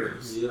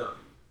players. Yeah.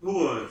 Who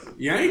was?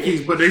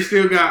 Yankees, but they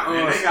still got.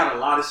 Man, they got a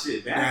lot of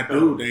shit back.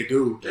 They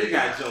do. They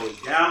got Joey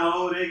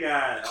Gallo. They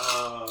got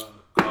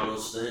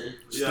Carlos Stanton.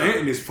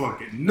 Stanton is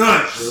fucking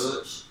nuts.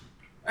 Judge.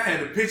 I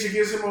had a pitch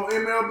against him on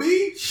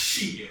MLB.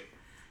 Shit.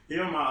 He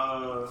on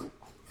my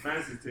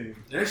fantasy team.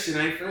 That shit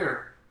ain't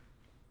fair.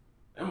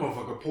 That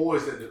motherfucker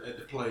poised at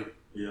the plate.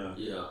 Yeah.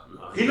 Yeah.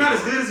 He's not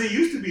as good as he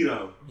used to be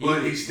though.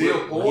 But he's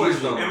still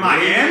poised though. In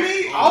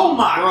Miami? Oh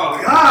my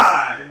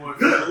God.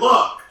 Good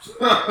luck.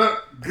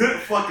 Good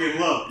fucking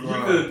luck. You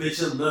couldn't pitch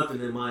him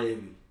nothing in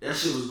Miami. That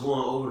shit was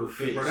going over the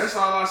fence. Bro, that's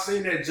all I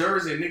seen that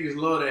jersey. Niggas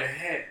love that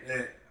hat.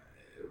 That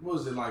what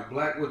was it like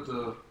black with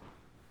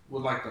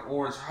like the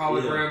orange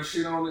hologram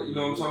shit on it? You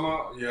know what I'm talking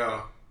about?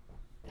 Yeah.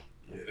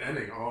 Yeah, that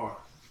nigga hard.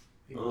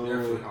 He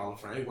definitely Hall of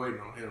Fame. Ain't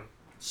waiting on him.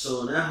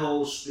 So in that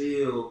whole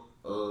spiel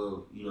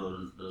of the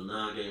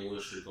 9-game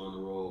win streak on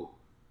the road,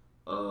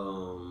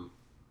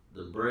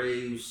 the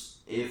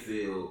Braves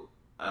infield,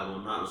 if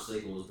I'm not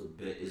mistaken,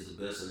 is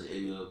the best in the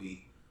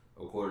MLB.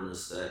 according to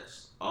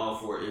stats. All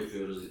 4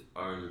 infielders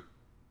are in,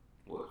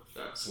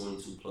 got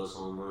 22 plus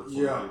home runs.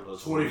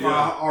 25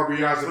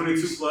 RBIs.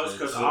 22 plus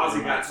because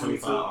Ozzy got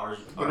 22.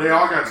 But they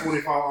all got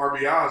 25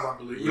 RBIs, I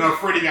believe. Yeah. No,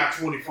 Freddie got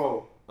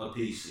 24. A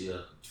piece, yeah.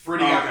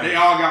 They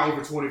all got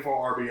over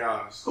 24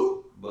 RBIs.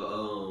 Who?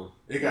 But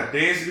they got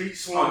Dansby,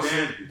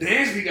 Swanson.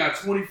 Dansby got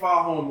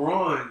 25 home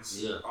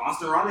runs. Yeah.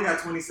 Austin Riley got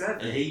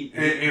 27. And he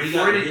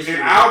Freddie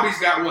and Albie's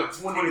got what?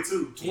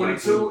 22.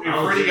 22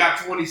 and Freddie got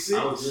 26.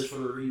 I was just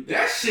gonna read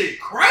that shit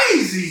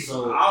crazy.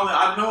 So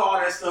I know all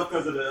that stuff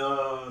because of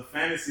the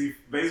fantasy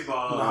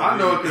baseball. No, I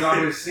know it because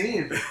I've been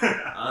seeing it.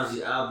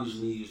 Ozzy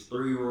Albies needs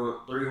 3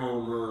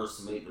 home runs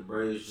to make the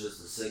Braves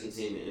just the second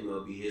team in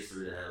MLB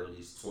history to have at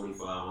least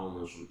 25 home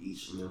runs from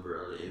each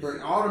member of the infield.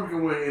 But all of them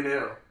can win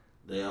NL.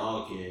 They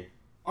all can.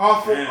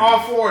 All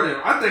four of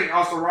them. I think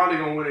Austin Riley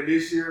gonna win it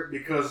this year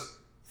because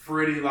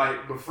Freddie,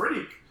 but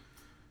Freddie.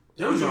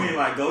 What you mean,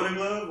 like Golden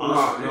Glove? No,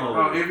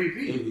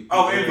 MVP.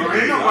 Oh, MVP.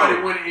 Ain't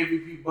nobody winning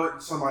MVP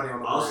but somebody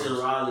on the Austin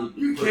Braves. Riley.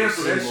 You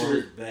cancel that on shit.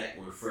 his back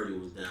when Freddie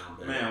was down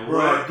bad. Man,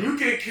 bro, you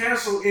can't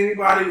cancel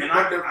anybody. And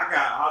I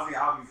got Ozzy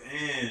Albies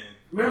and.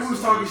 Remember we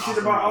was talking shit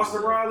about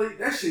Austin Riley?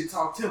 That shit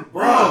talked him.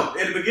 Bro,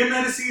 at the beginning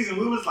of the season,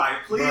 we was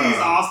like, please,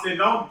 Austin,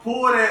 don't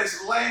pull that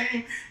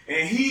lane.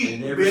 And he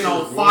been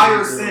on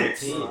fire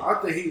since. I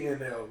think he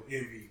NL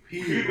MVP.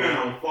 He been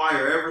on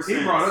fire ever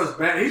since. He brought us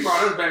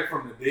back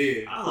from the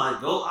dead.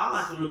 I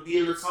like him to be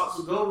in the talks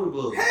of Golden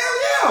Glove.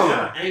 Hell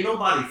yeah! Ain't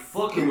nobody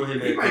fucking with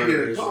him. He might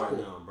get a couple right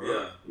now, bro.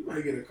 Yeah. He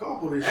might get a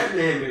couple this year. That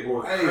man been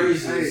going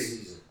crazy this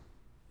season.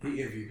 He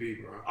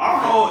MVP, bro. Our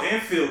whole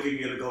infield can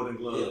get a Golden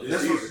Glove. Yeah,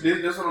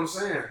 that's what I'm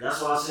saying.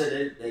 That's why I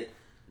said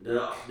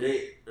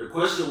the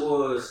question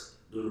was,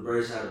 do the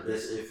Braves have the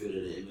best infield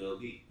in the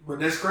MLB? But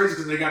that's crazy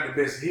because they got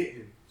the best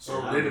hitting.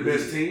 So they're the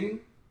best team.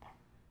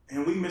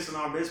 And we missing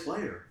our best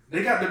player.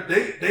 They got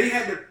they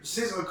had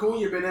since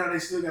Acuna been out, they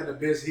still got the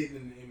best hitting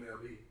in the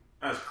MLB.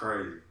 That's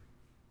crazy.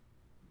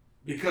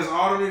 Because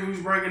all the niggas we was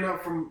bringing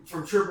up from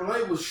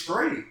AAA was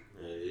straight.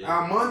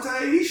 Yeah.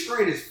 Almonte, he's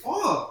straight as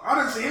fuck. I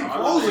didn't see him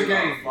close the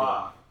game.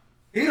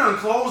 He done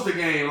closed the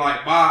game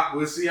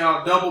we'll see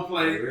how double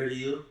play.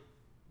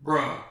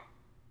 Bruh.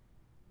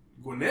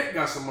 Gwinnett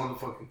got some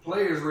motherfucking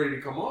players ready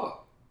to come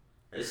up.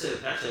 They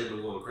said Patrick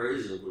been going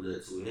crazy with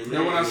that too. That's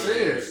what I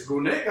said.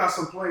 Gwinnett got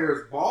some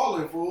players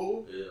balling,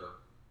 fool. Yeah.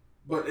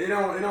 But it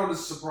don't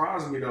just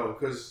surprise me though,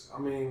 because I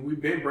mean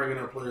we've been bringing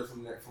up players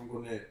from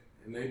Gwinnett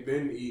and they've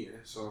been eating.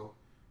 So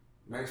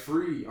Max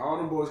Fried, all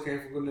them boys came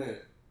from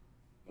Gwinnett.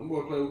 Them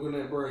boys play with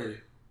Gwinnett Brady.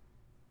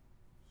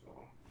 So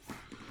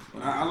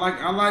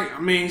I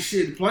mean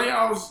shit, the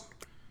playoffs,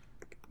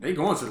 they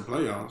going to the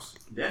playoffs.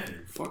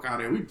 Definitely. Fuck out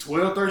of there. We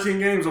 12, 13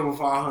 games over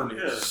 500.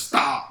 Yeah.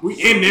 Stop. We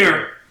in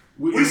there.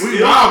 We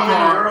still wild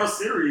card. The World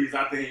Series,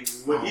 I think.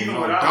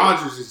 Without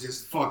Dodgers is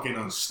just fucking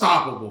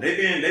unstoppable. They've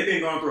been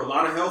going through a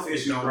lot of health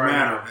issues. It don't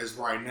matter. That's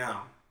right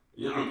now.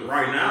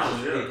 Right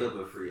now, pick up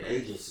a free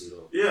agency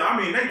though. Yeah,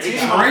 I mean they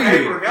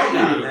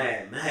traded.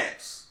 Mad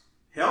Max.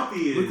 Healthy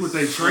is. Look what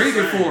they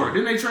traded for.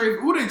 Didn't they trade?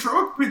 Who they trade?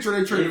 What pitcher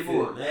they traded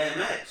for? Mad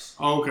Max.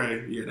 Oh,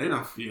 okay, yeah, they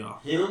don't feel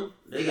him.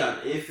 They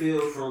got the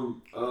infield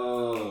from the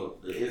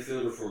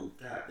infielder from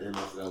goddamn, I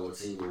forgot what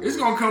team it was. It's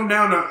gonna come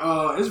down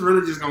to it's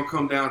really just gonna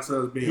come down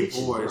to us being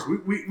boys.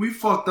 We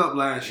fucked up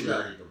last year. We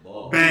gotta hit the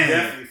ball. Bang. We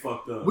definitely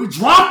fucked up. We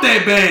dropped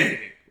that bang.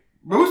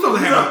 But we're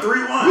supposed to have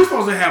 3-1. We're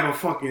supposed to have a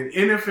fucking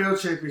NFL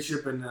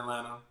championship in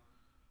Atlanta.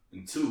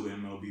 And 2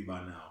 MLB by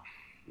now.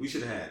 We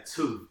should have had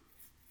 2.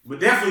 But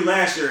definitely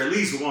last year, at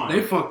least 1.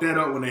 They fucked that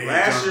up when they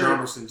had Josh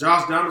Donaldson.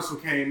 Josh Donaldson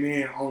came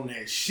in on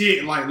that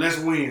shit like, let's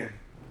win.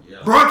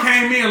 Yeah. Bro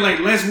came in like,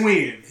 let's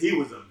win. He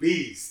was a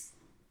beast.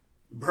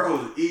 Bro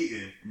was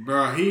eating.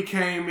 Bro, he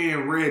came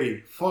in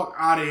ready. Fuck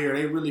out of here.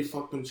 They really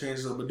fucked them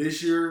chances up. But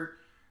this year,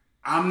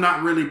 I'm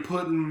not really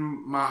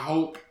putting my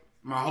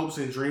hopes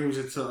and dreams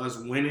into us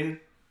winning.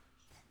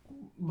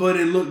 But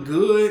it looked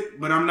good.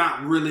 But I'm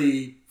not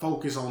really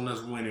focused on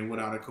us winning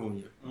without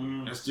Acuna.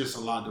 That's just a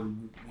lot to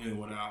win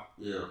without.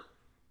 Yeah.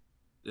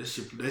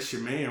 That's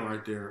your man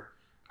right there.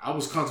 I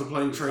was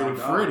contemplating trading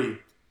Freddie.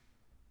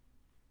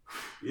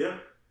 Yeah.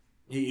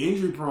 He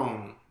injury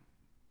prone.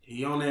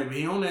 He on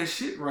that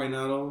shit right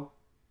now though.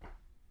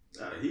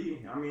 He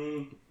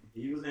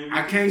was MVP.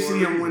 I can't see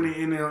him winning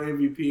NL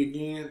MVP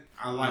again.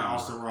 I like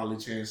Austin Riley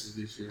chances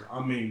this year.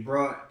 I mean,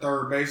 bro,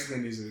 third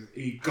baseman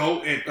he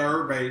go at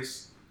third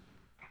base.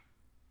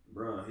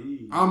 Bro,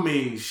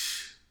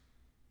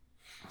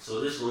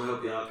 So this will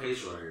help y'all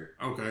case right here.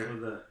 Okay.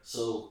 What's that?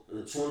 So in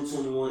the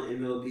 2021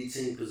 MLB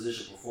team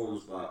position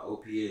performance by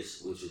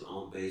OPS, which is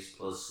on base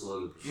plus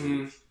slugging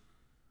percentage,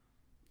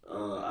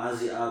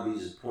 Ozzy Albies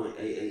is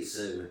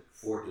 .887,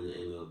 fourth in the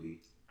MLB.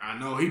 I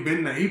know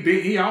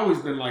he always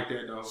been like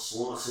that though.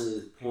 Swanson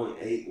is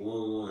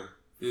 .811,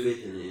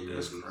 fifth in the MLB.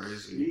 That's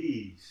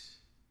crazy.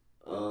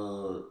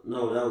 Jeez.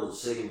 No, that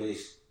was second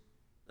base.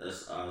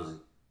 That's Ozzy.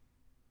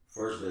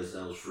 First base,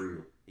 that was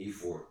Freeman. He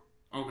fourth.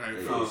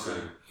 Okay.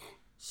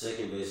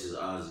 Second base is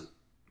Ozzy.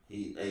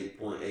 He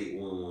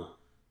 8.811.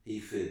 He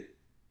fifth.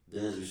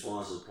 Dansby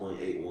Swanson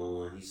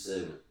 .811. He's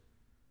seventh.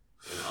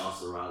 And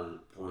Austin Riley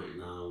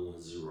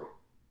 .910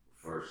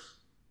 first.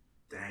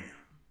 Damn.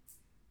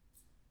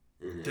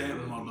 That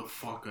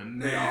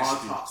motherfucker They all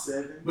nasty. top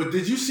 7. But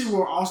did you see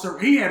where Austin?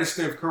 He had a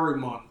Steph Curry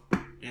month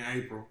in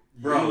April.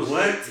 Bro,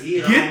 what?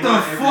 Get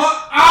the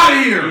fuck out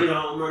of here! He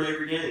don't run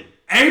every game.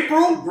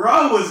 April,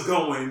 Bro was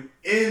going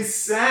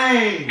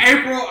insane.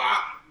 April,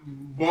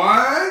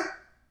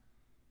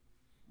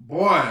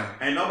 boy.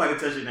 Ain't nobody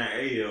touching that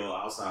AL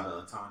outside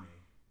of Otani.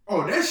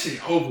 Oh, that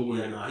shit over with.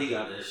 Yeah, no, he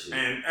got that shit.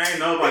 And ain't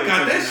nobody They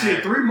got that touching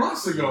shit 3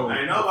 months ago.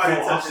 Ain't nobody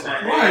touching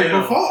that Right,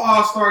 AL. before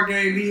All-Star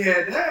game, he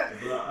had that.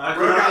 I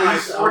Bro got like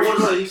 40. want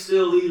to say he's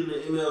still leading the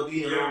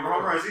MLB in Yeah,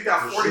 home runs. He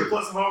got For 40 sure.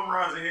 plus home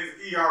runs, and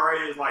his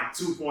ERA is like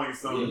 2 point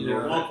something, Yeah,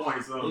 or right. 1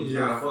 point something.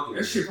 Yeah.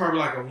 That shit probably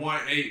like a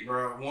 1.8,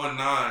 bro,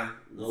 1.9,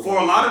 For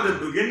a lot of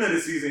the beginning of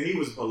the season, he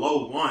was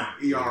below 1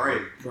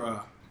 ERA. bro.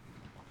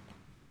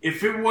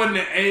 If it wasn't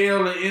the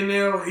AL and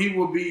NL, he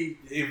would be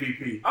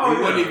MVP. Oh, it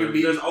wouldn't even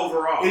be. just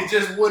overall. It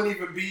just wouldn't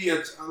even be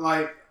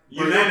like.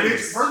 Bro,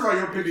 Unanimous. first of all,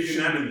 your pitcher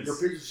Unanimous.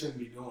 shouldn't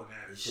be doing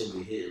that. He shouldn't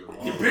be hitting the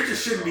ball. Your pitcher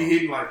shouldn't be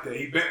hitting like that.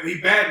 He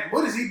bat.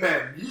 What is he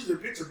batting? Usually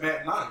the pitcher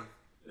bat 9.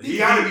 He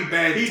gotta be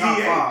batting He top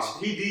DH.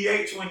 5. He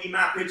DH when he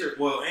not pitcher.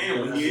 Well, and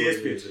when he is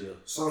pitcher.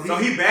 So So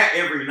he bat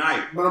every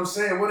night. But I'm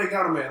saying, what they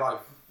got him at, like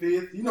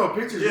 5th? You know,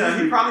 pitchers. Yeah,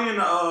 usually, he probably in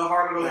the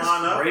heart of the that's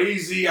lineup.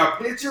 crazy. A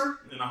pitcher.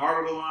 In the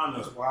heart of the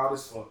That's lineup, wild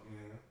as fuck,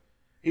 man.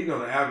 He know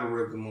the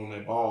algorithm on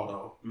that ball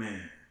though.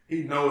 man.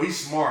 He know he's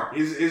smart.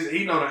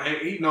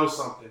 He knows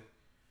something.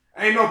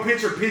 Ain't no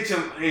pitcher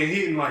pitching and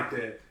hitting like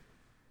that.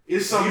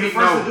 It's something He he the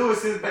first know. to do it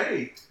since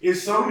Babe.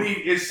 It's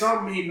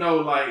something he know.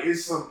 Like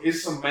it's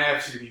some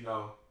math shit he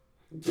know.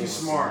 He's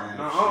smart.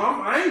 No,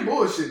 I ain't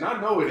bullshitting.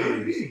 I know it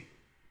is.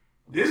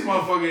 This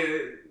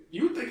motherfucker.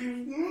 You think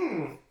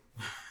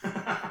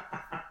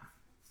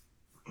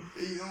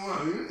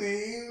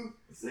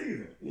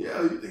Season.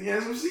 Yeah, you think he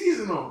has some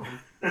season on him.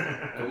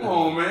 Come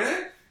on,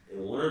 man.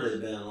 And one of their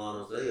band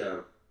lineups, they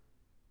got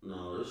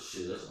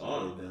that's all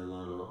their band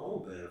lineup. The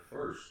whole band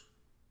first.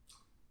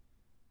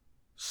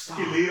 Stop.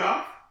 He lead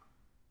off?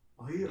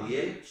 Oh,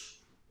 DH.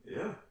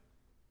 Yeah.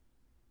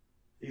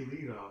 He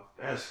lead off.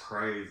 That's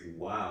crazy.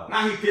 Wow.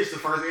 Now he pitched the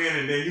first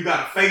inning, and then you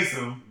got to face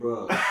him.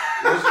 Bro, what's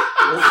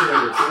the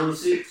number?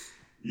 26?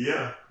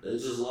 Yeah. They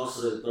just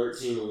lost to that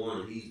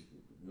 13-1, and he's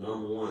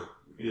number one.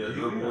 Yeah. The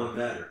number one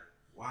batter.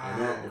 Wow.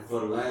 And that, for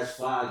the last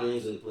 5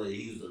 games they played,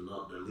 he was the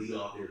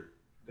leadoff hitter.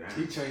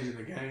 He changing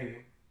the game.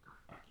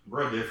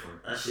 Bro,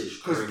 different. That shit's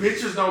Because crazy.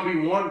 pitchers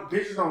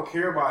don't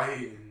care about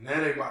hitting. Now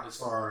they about to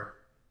start.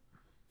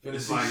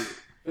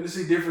 Finna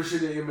see different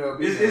shit in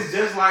MLB. It's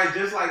just like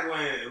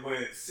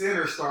when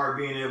centers start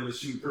being able to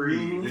shoot threes.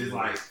 Mhm. It's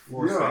like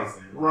force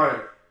spacing. Right.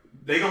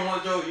 They gonna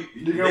want They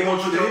gonna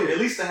want you to hit. at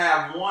least to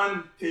have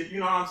one pitch. You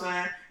know what I'm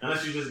saying?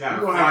 Unless you just got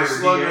You a gonna have a flyer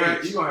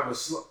slugger. DH. You gonna have a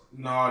slug.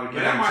 No, the But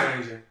game that might-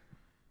 changing.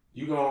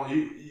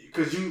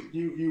 Because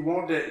you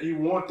want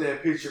that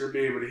pitcher to be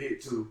able to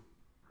hit too.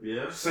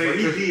 Yeah. Say But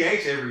he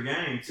that- DH every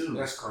game too.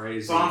 That's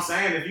crazy. So I'm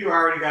saying if you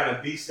already got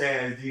a beast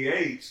ass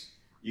DH,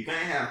 you can't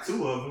have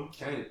 2 of them.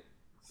 Can't.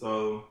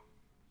 So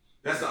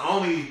that's the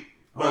only.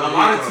 But Oh, a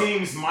lot yeah. of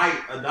teams might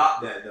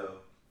adopt that though.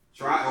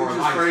 Try or It's just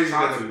like crazy.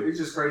 try to. It's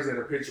just crazy that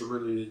a pitcher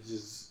really is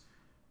just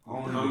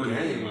owning the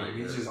Dominating game. like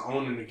He's that. just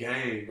owning the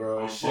game,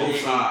 bro. On Shit.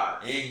 both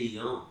sides. And he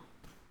young.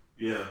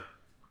 Yeah.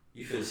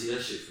 You finna see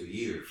that shit for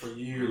years. For At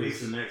years.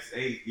 least the next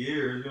 8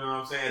 years. You know what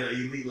I'm saying? At the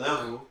elite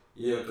level.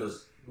 Yeah,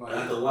 because Like,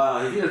 after a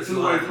while, he a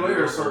two-way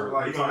player, so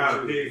like He gonna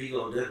have to pick. He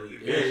gonna definitely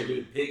Eventually.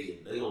 be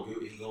picking. He gonna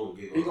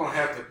give. he gonna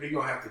have to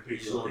pick.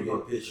 He's gonna get a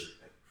pitcher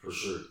for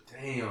sure.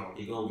 Damn.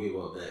 He gonna give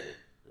up that.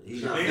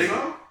 He's You not. think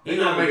so? They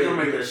gonna make him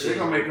make a choice. His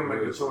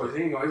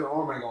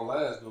arm ain't gonna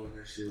last doing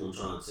that shit. I'm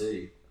trying to tell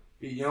you.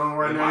 He young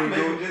right It now. might He make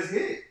him doing. just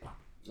hit.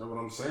 That's what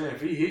I'm saying.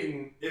 If he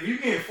hitting, If you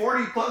get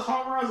 40 plus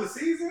home runs a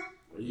season,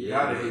 you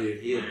gotta but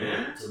hit. He a Man.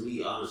 better, to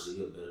me, honestly,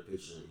 he a better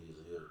pitcher than he is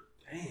a hitter.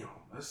 Damn,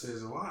 that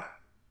says a lot.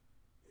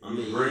 I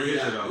mean, great he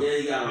pitcher got, though. yeah,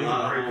 he got a He's a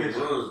lot of great home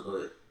pitcher. runs,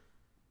 but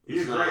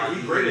He's it's not great. like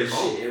He's he great hit at that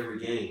both. shit every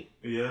game.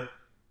 Yeah.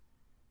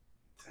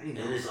 And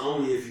Damn. it's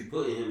only if you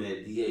put him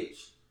at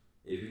DH.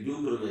 If you do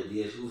put him at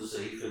DH, who's to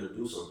say he finna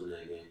do something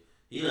that game?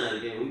 He done had a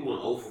game. We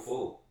went 0 for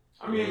 4.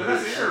 I mean, but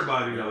that's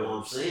everybody You know what though.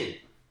 I'm saying?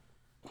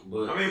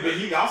 But I mean, but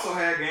he also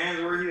had games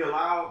where he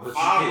allowed But you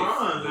 5 can't-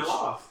 runs and but you-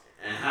 lost.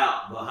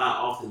 how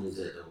often is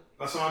that though?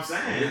 That's what I'm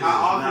saying. Niggas How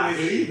not often is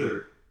it hitting.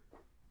 either?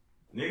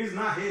 Niggas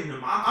not hitting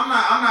him.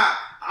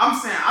 I'm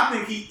saying I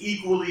think he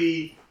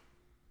equally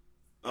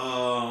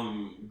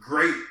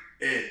great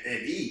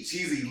at each.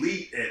 He's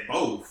elite at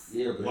both.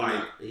 Yeah, but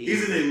Like he-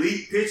 he's an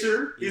elite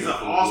pitcher. He's an Yeah,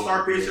 all-star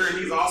yeah, pitcher, and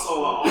he's yeah. also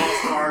an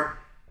all-star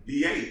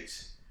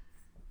DH.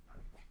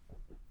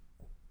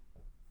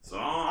 So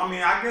I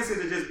mean, I guess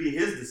it'd just be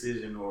his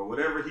decision or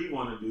whatever he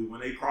want to do when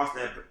they cross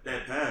that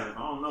path. I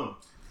don't know.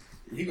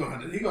 He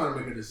gonna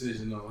make a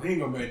decision though. He ain't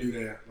gonna be able to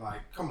do that. Like,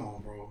 come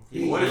on, bro.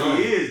 He's What if young.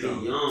 he is, though?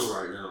 He's young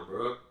right now,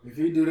 bro. If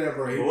he do that,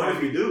 bro, he But what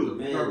if he The do?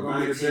 man, He's gonna be the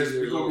 19 best.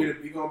 years old.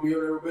 He gonna be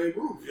up there with Babe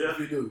Ruth. Yeah. If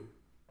he do.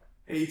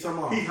 Hey, you talking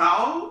about? He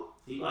how old?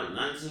 He like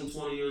 19,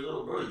 20 years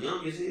old, bro.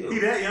 Young as hell. He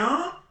that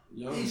young?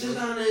 He just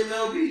got in the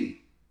MLB.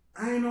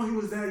 I didn't know he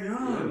was that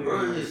young. Yeah,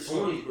 bro, in his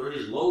 20s, bro.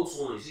 His low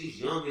 20s. He's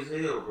young as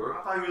hell, bro.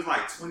 I thought he was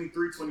like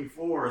 23,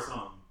 24 or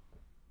something.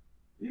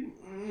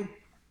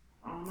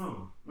 I don't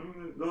know. Let me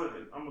go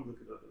ahead. I'm gonna look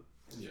it up.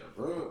 Yeah,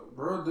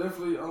 bro,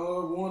 definitely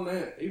won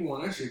that. He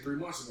won that shit 3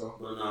 months ago.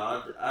 But no,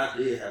 I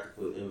did have to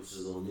put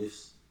emphasis on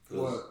this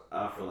because What?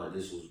 I feel like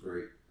this was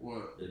great.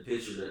 What? The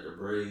pitcher that the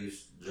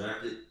Braves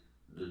drafted,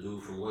 the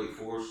dude from Wake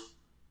Forest,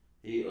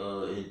 he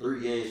in 3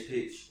 games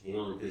pitched, he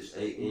only pitched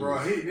 8 innings.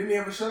 Bro, didn't he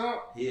have a shutout?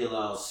 He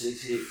allowed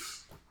 6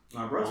 hits.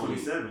 My bro,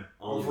 27.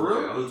 Oh, for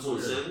real? Oh, he's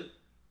 27?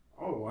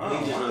 Oh, wow. He I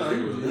just thought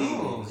he was in the league.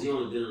 young. He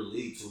only been in the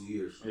league 2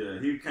 years. Yeah,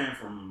 he came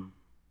from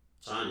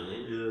China,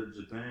 ain't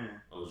he? Japan.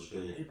 Oh,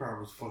 Japan. He probably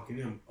was fucking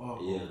him up.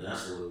 Yeah,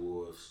 that's what it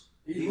was.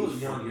 He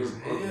was young fucking as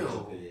him up in hell.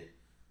 Japan.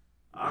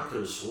 I could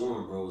have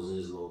sworn bro was in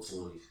his low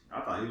 20s.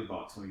 I thought he was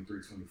about 23,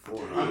 24.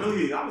 Damn. I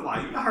knew I was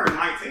like, I heard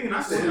 19.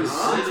 I said, He was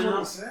huh?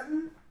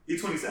 27?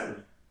 He's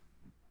 27.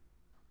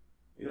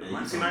 Yeah, And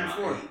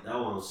 1994. that's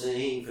what I'm saying.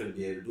 He ain't finna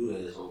be able to do that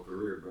his whole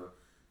career, bro.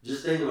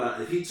 Just think about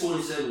it. If he's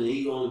 27 and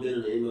he only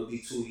been in the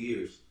MLB 2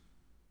 years,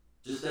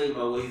 just think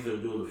about what he's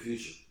finna do in the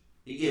future.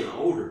 He getting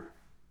older.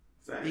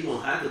 He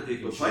gonna have to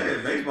pick But and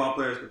choose. baseball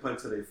players can play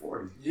till they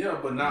 40. Yeah,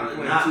 but not But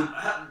playing not-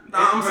 two.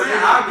 I'm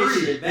saying, I agree.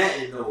 Pitching and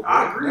batting though, bro.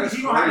 I agree. That's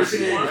He gonna have to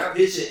crazy. pick one. That-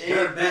 Pitching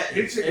and batting.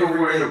 Pitcher gonna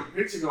every wear day. him.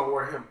 Pitcher gonna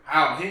wear him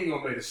out. He ain't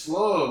gonna make a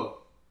slug.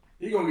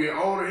 He gonna get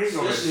older. He ain't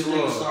gonna make a Especially if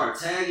niggas slug. start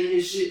tagging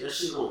his shit, that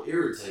shit gonna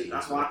irritate you.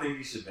 That's why I think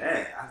he should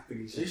bat. I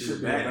think he He should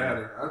should be bat.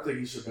 better. I think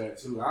he should bat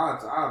too.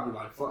 I'll be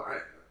like, fuck.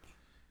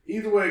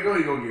 Either way it go,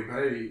 he gonna get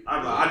paid.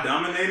 I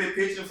dominated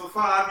pitching for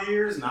 5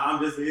 years. Now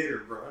I'm just a hitter,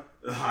 bro.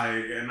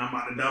 Like, and I'm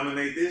about to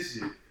dominate this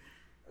shit.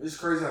 It's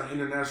crazy how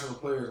international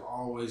players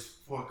always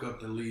fuck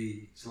up the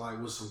leagues,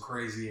 like with some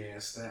crazy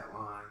ass stat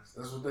lines.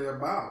 That's what they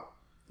about.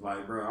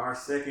 Like, bro, our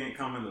second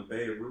coming to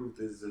Babe Ruth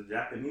is a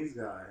Japanese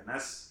guy, and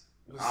that's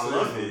That's I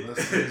love it.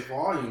 That's his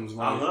volumes.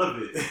 I Like, love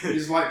it.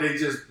 it's like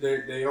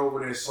they over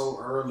there so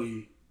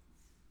early,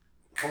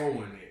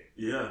 pulling it.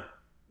 Yeah,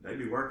 they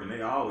be working.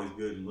 They always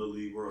good in Little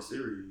League World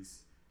Series.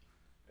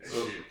 That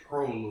So- shit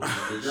pro losing.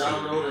 Did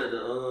y'all know that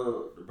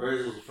the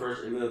Braves was the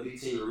first MLB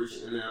team to reach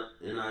an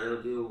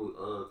NIL deal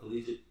with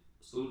collegiate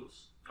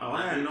students? Oh,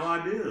 I had no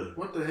idea.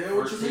 What the hell?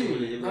 What First you team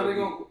in the mean? How they MLB.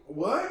 gonna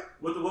what?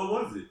 What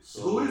was it?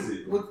 So- Who is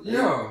it? What?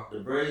 Yeah.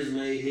 The Braves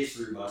made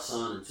history by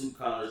signing 2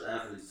 college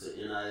athletes to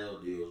NIL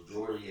deals.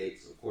 Jordan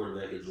Yates, a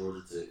quarterback at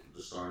Georgia Tech,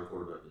 the starting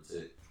quarterback at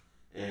Tech,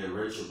 and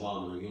Rachel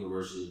Baldwin, the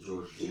University of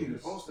Georgia. You need to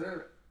post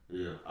that.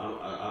 Yeah,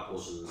 I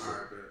posted it. All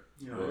right, bet.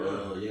 You But,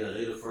 know, yeah,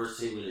 they the first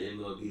team in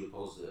the MLB to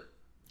post that.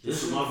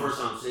 This is my first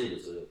time seeing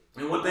it today.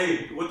 and what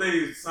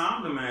they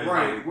signed him as?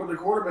 Right. Like, What the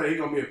quarterback? He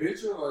gonna be a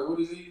pitcher? Like what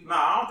is he? no,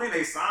 I don't think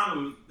they signed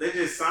him. They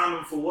just signed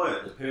him for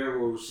what? The pair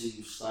will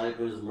receive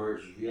stipends,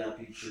 merch,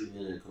 VIP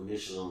treatment, and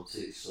commission on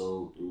tickets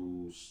sold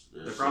through.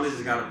 They probably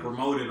just got to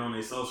promote it on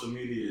their social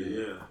media.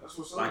 Yeah. That's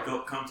what's Like,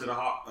 up. come to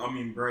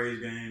the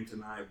Braves game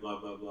tonight, blah,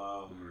 blah,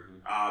 blah. Mhm.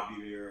 I'll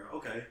be there.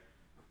 Okay.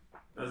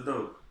 That's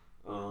dope.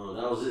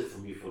 That was it for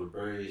me for the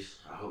Braves.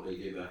 I hope they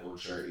get back on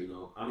track. You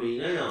know, I mean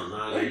they on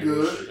 9 They game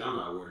good. streak. I'm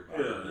not worried about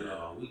Yeah, that at yeah.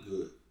 all. We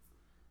good.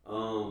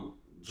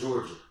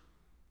 Georgia,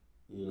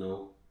 you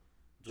know,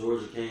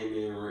 Georgia came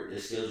in ranked. Their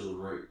schedule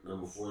was ranked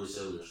number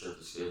 47 in the strength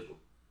of schedule.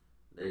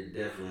 They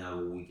definitely have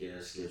a weak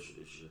ass schedule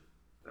this year.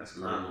 That's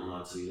I'm not crazy. gonna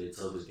lie to you. Their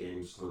toughest game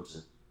is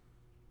Clemson.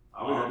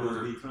 All we got to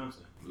do is beat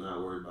Clemson. I'm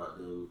not worried about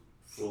them.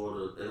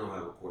 Florida, they don't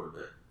have a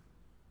quarterback.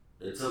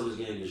 Their toughest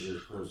game this year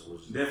is Clemson,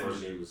 which is the Definitely.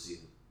 first game of the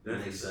season.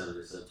 Definitely. Next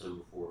Saturday,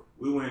 September 4th.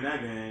 We win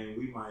that game,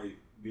 we might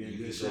be in You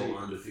good can shape. go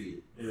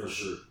undefeated Yeah. for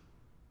sure.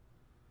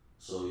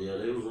 So yeah,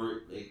 they was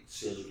ranked. Their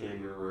schedule came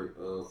in ranked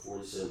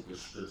 47th in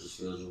strength of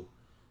schedule.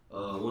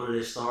 One of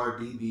their star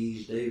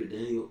DBs, David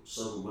Daniel,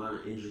 suffered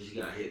minor injuries. He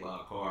got hit by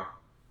a car.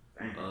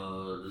 Dang.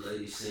 The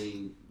lady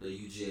seen the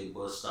UGA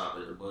bus stop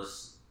at the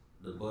bus.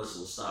 The bus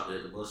was stopped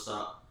at the bus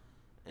stop,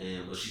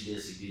 but she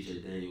did see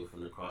DJ Daniel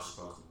from across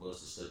the bus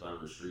to step out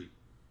of the street,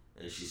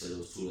 and she said it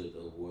was too late to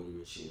avoid him,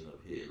 and she ended up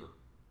hitting him.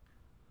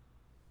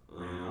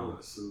 Man, I would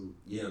have sued.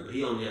 Yeah, but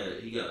he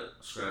got a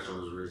scratch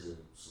on his wrist and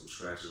some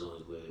scratches on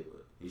his leg,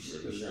 but he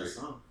said he's straight.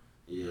 Something.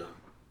 Yeah.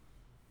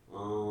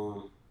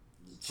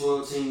 The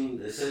 12 team,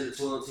 they say the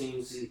 12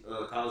 team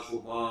college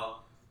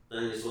football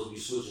thing they're supposed to be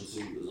switching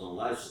to is on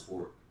life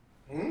support.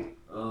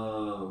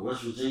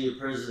 West Virginia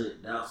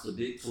president doubts the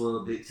Big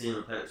 12, Big 10,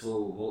 or Pac-12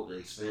 will vote to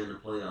expand the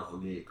playoff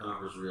amid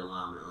conference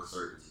realignment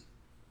uncertainty.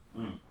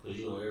 Because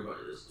you know everybody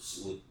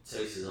with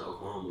Texas and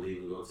Oklahoma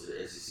leaving to go to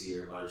the SEC,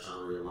 everybody's trying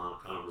to realign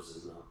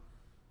conferences now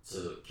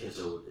to catch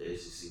up with the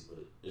SEC, but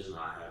it's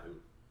not happening.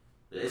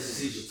 The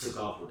SEC just took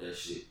off with that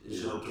shit.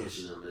 There's no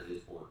catching them at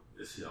this point.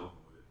 This shit over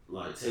with.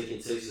 Like taking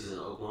Texas and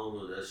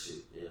Oklahoma, that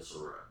shit, yeah, it's a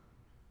wrap.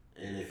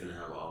 And they finna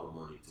have all the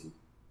money too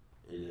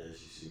in the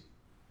SEC.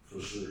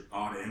 For sure.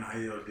 All the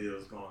NIL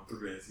deals going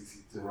through the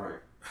SEC too. Right.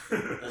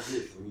 That's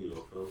it for me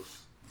though,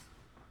 fellas.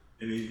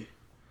 Any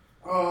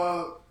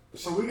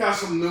So we got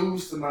some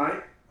news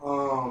tonight.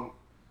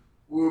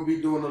 we'll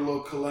be doing a little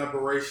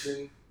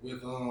collaboration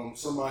with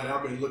somebody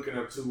I've been looking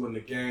up to in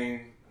the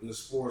game, in the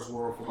sports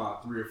world for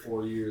about 3 or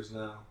 4 years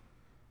now.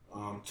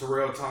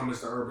 Terrell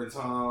Thomas, the Urban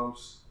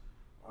Toms.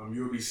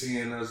 You'll be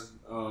seeing us,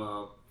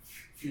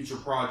 future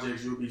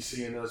projects, you'll be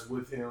seeing us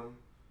with him.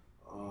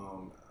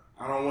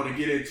 I don't want to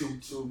get into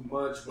too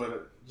much,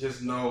 but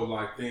just know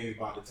like things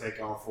about to take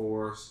off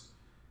for us.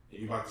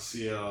 You're about to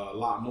see a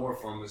lot more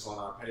from us on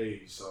our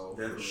page. So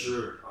for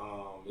sure,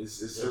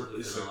 it's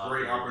a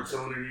great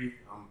opportunity.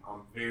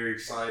 I'm very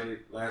excited.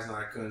 Last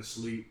night I couldn't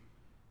sleep.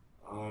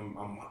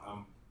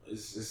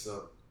 It's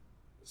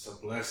a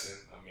blessing.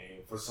 I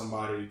mean, for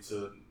somebody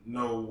to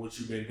know what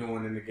you've been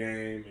doing in the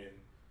game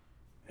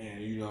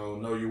and you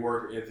know your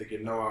work ethic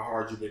and know how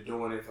hard you've been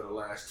doing it for the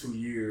last 2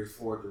 years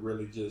for it to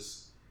really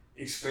just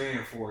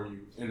expand for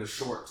you in the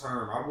short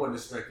term. I wasn't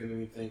expecting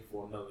anything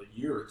for another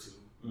year or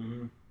two.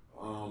 Mm-hmm.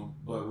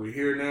 But we're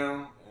here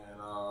now, and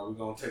we're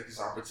going to take this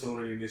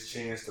opportunity and this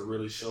chance to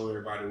really show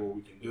everybody what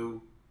we can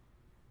do.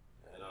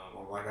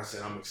 And like I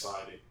said, I'm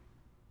excited.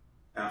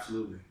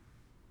 Absolutely.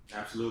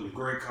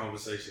 Great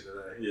conversation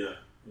today.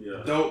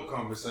 Yeah. Dope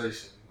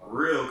conversation.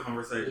 Real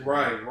conversation.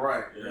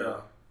 Right.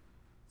 Yeah.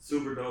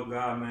 Super dope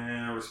guy,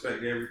 man. I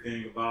respect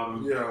everything about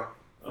him. Yeah.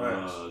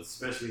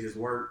 Especially his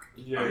work.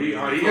 Yeah, he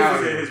out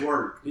here. His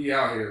work. He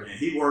out here. And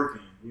he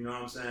working. You know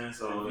what I'm saying?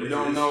 So if you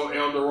don't know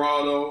El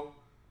Dorado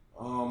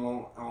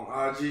on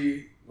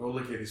IG, go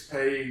look at his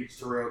page,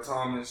 Terrell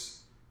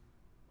Thomas.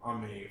 I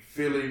mean,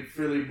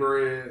 Philly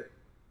bred,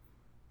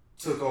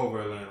 took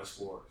over Atlanta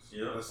sports.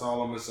 Yeah. That's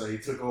all I'm gonna say. He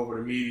took over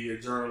the media,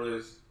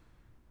 journalists.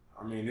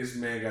 I mean, this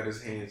man got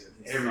his hands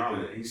in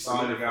everything. He's a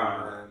solid guy,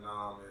 man.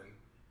 And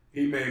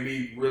he made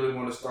me really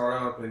want to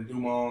start up and do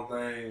my own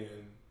thing.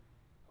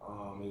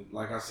 And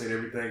like I said,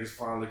 everything is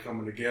finally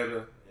coming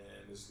together,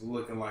 and it's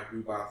looking like we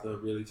about to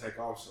really take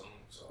off soon.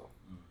 So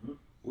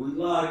we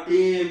locked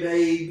in,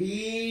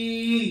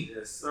 baby.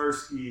 Yes,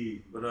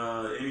 sirski. But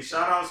any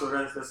shout outs or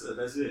that's it?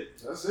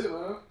 That's it,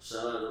 man.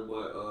 Shout out to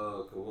boy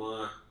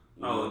Kawan.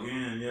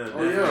 Again, yeah.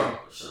 Oh yeah.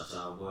 Shout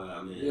out, boy.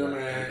 I mean, yeah,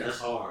 man. That's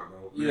hard,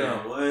 bro. Yeah.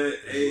 Man, what?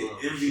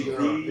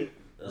 MVP.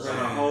 That's a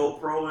whole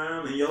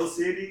pro-am in your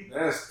city.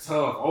 That's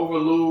tough. Over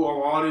Lou,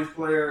 over all these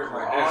players,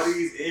 all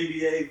these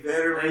NBA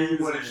veterans, and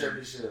you win a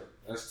championship.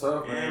 That's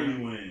tough, man. And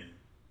you win.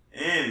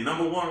 And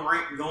number 1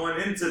 rank going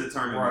into the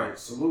tournament. Right.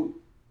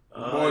 Salute. The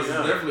boys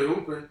are definitely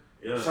hooping.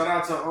 Yeah. Shout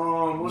out to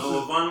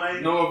Noah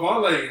Vonleh. Noah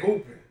Vonleh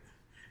hooping.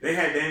 They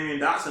had Damian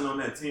Dotson on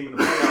that team in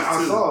the playoffs I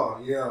too. saw.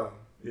 Yeah.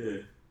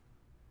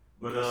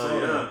 But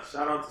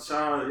shout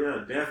out,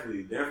 yeah,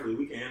 definitely.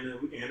 We can end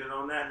it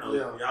on that note.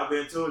 Yeah. Y'all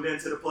been tuned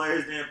into the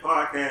Players Den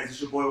podcast. It's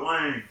your boy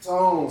Wayne.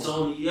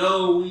 Tony,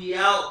 yo, we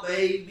out,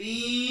 baby.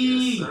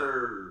 Yes,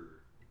 sir.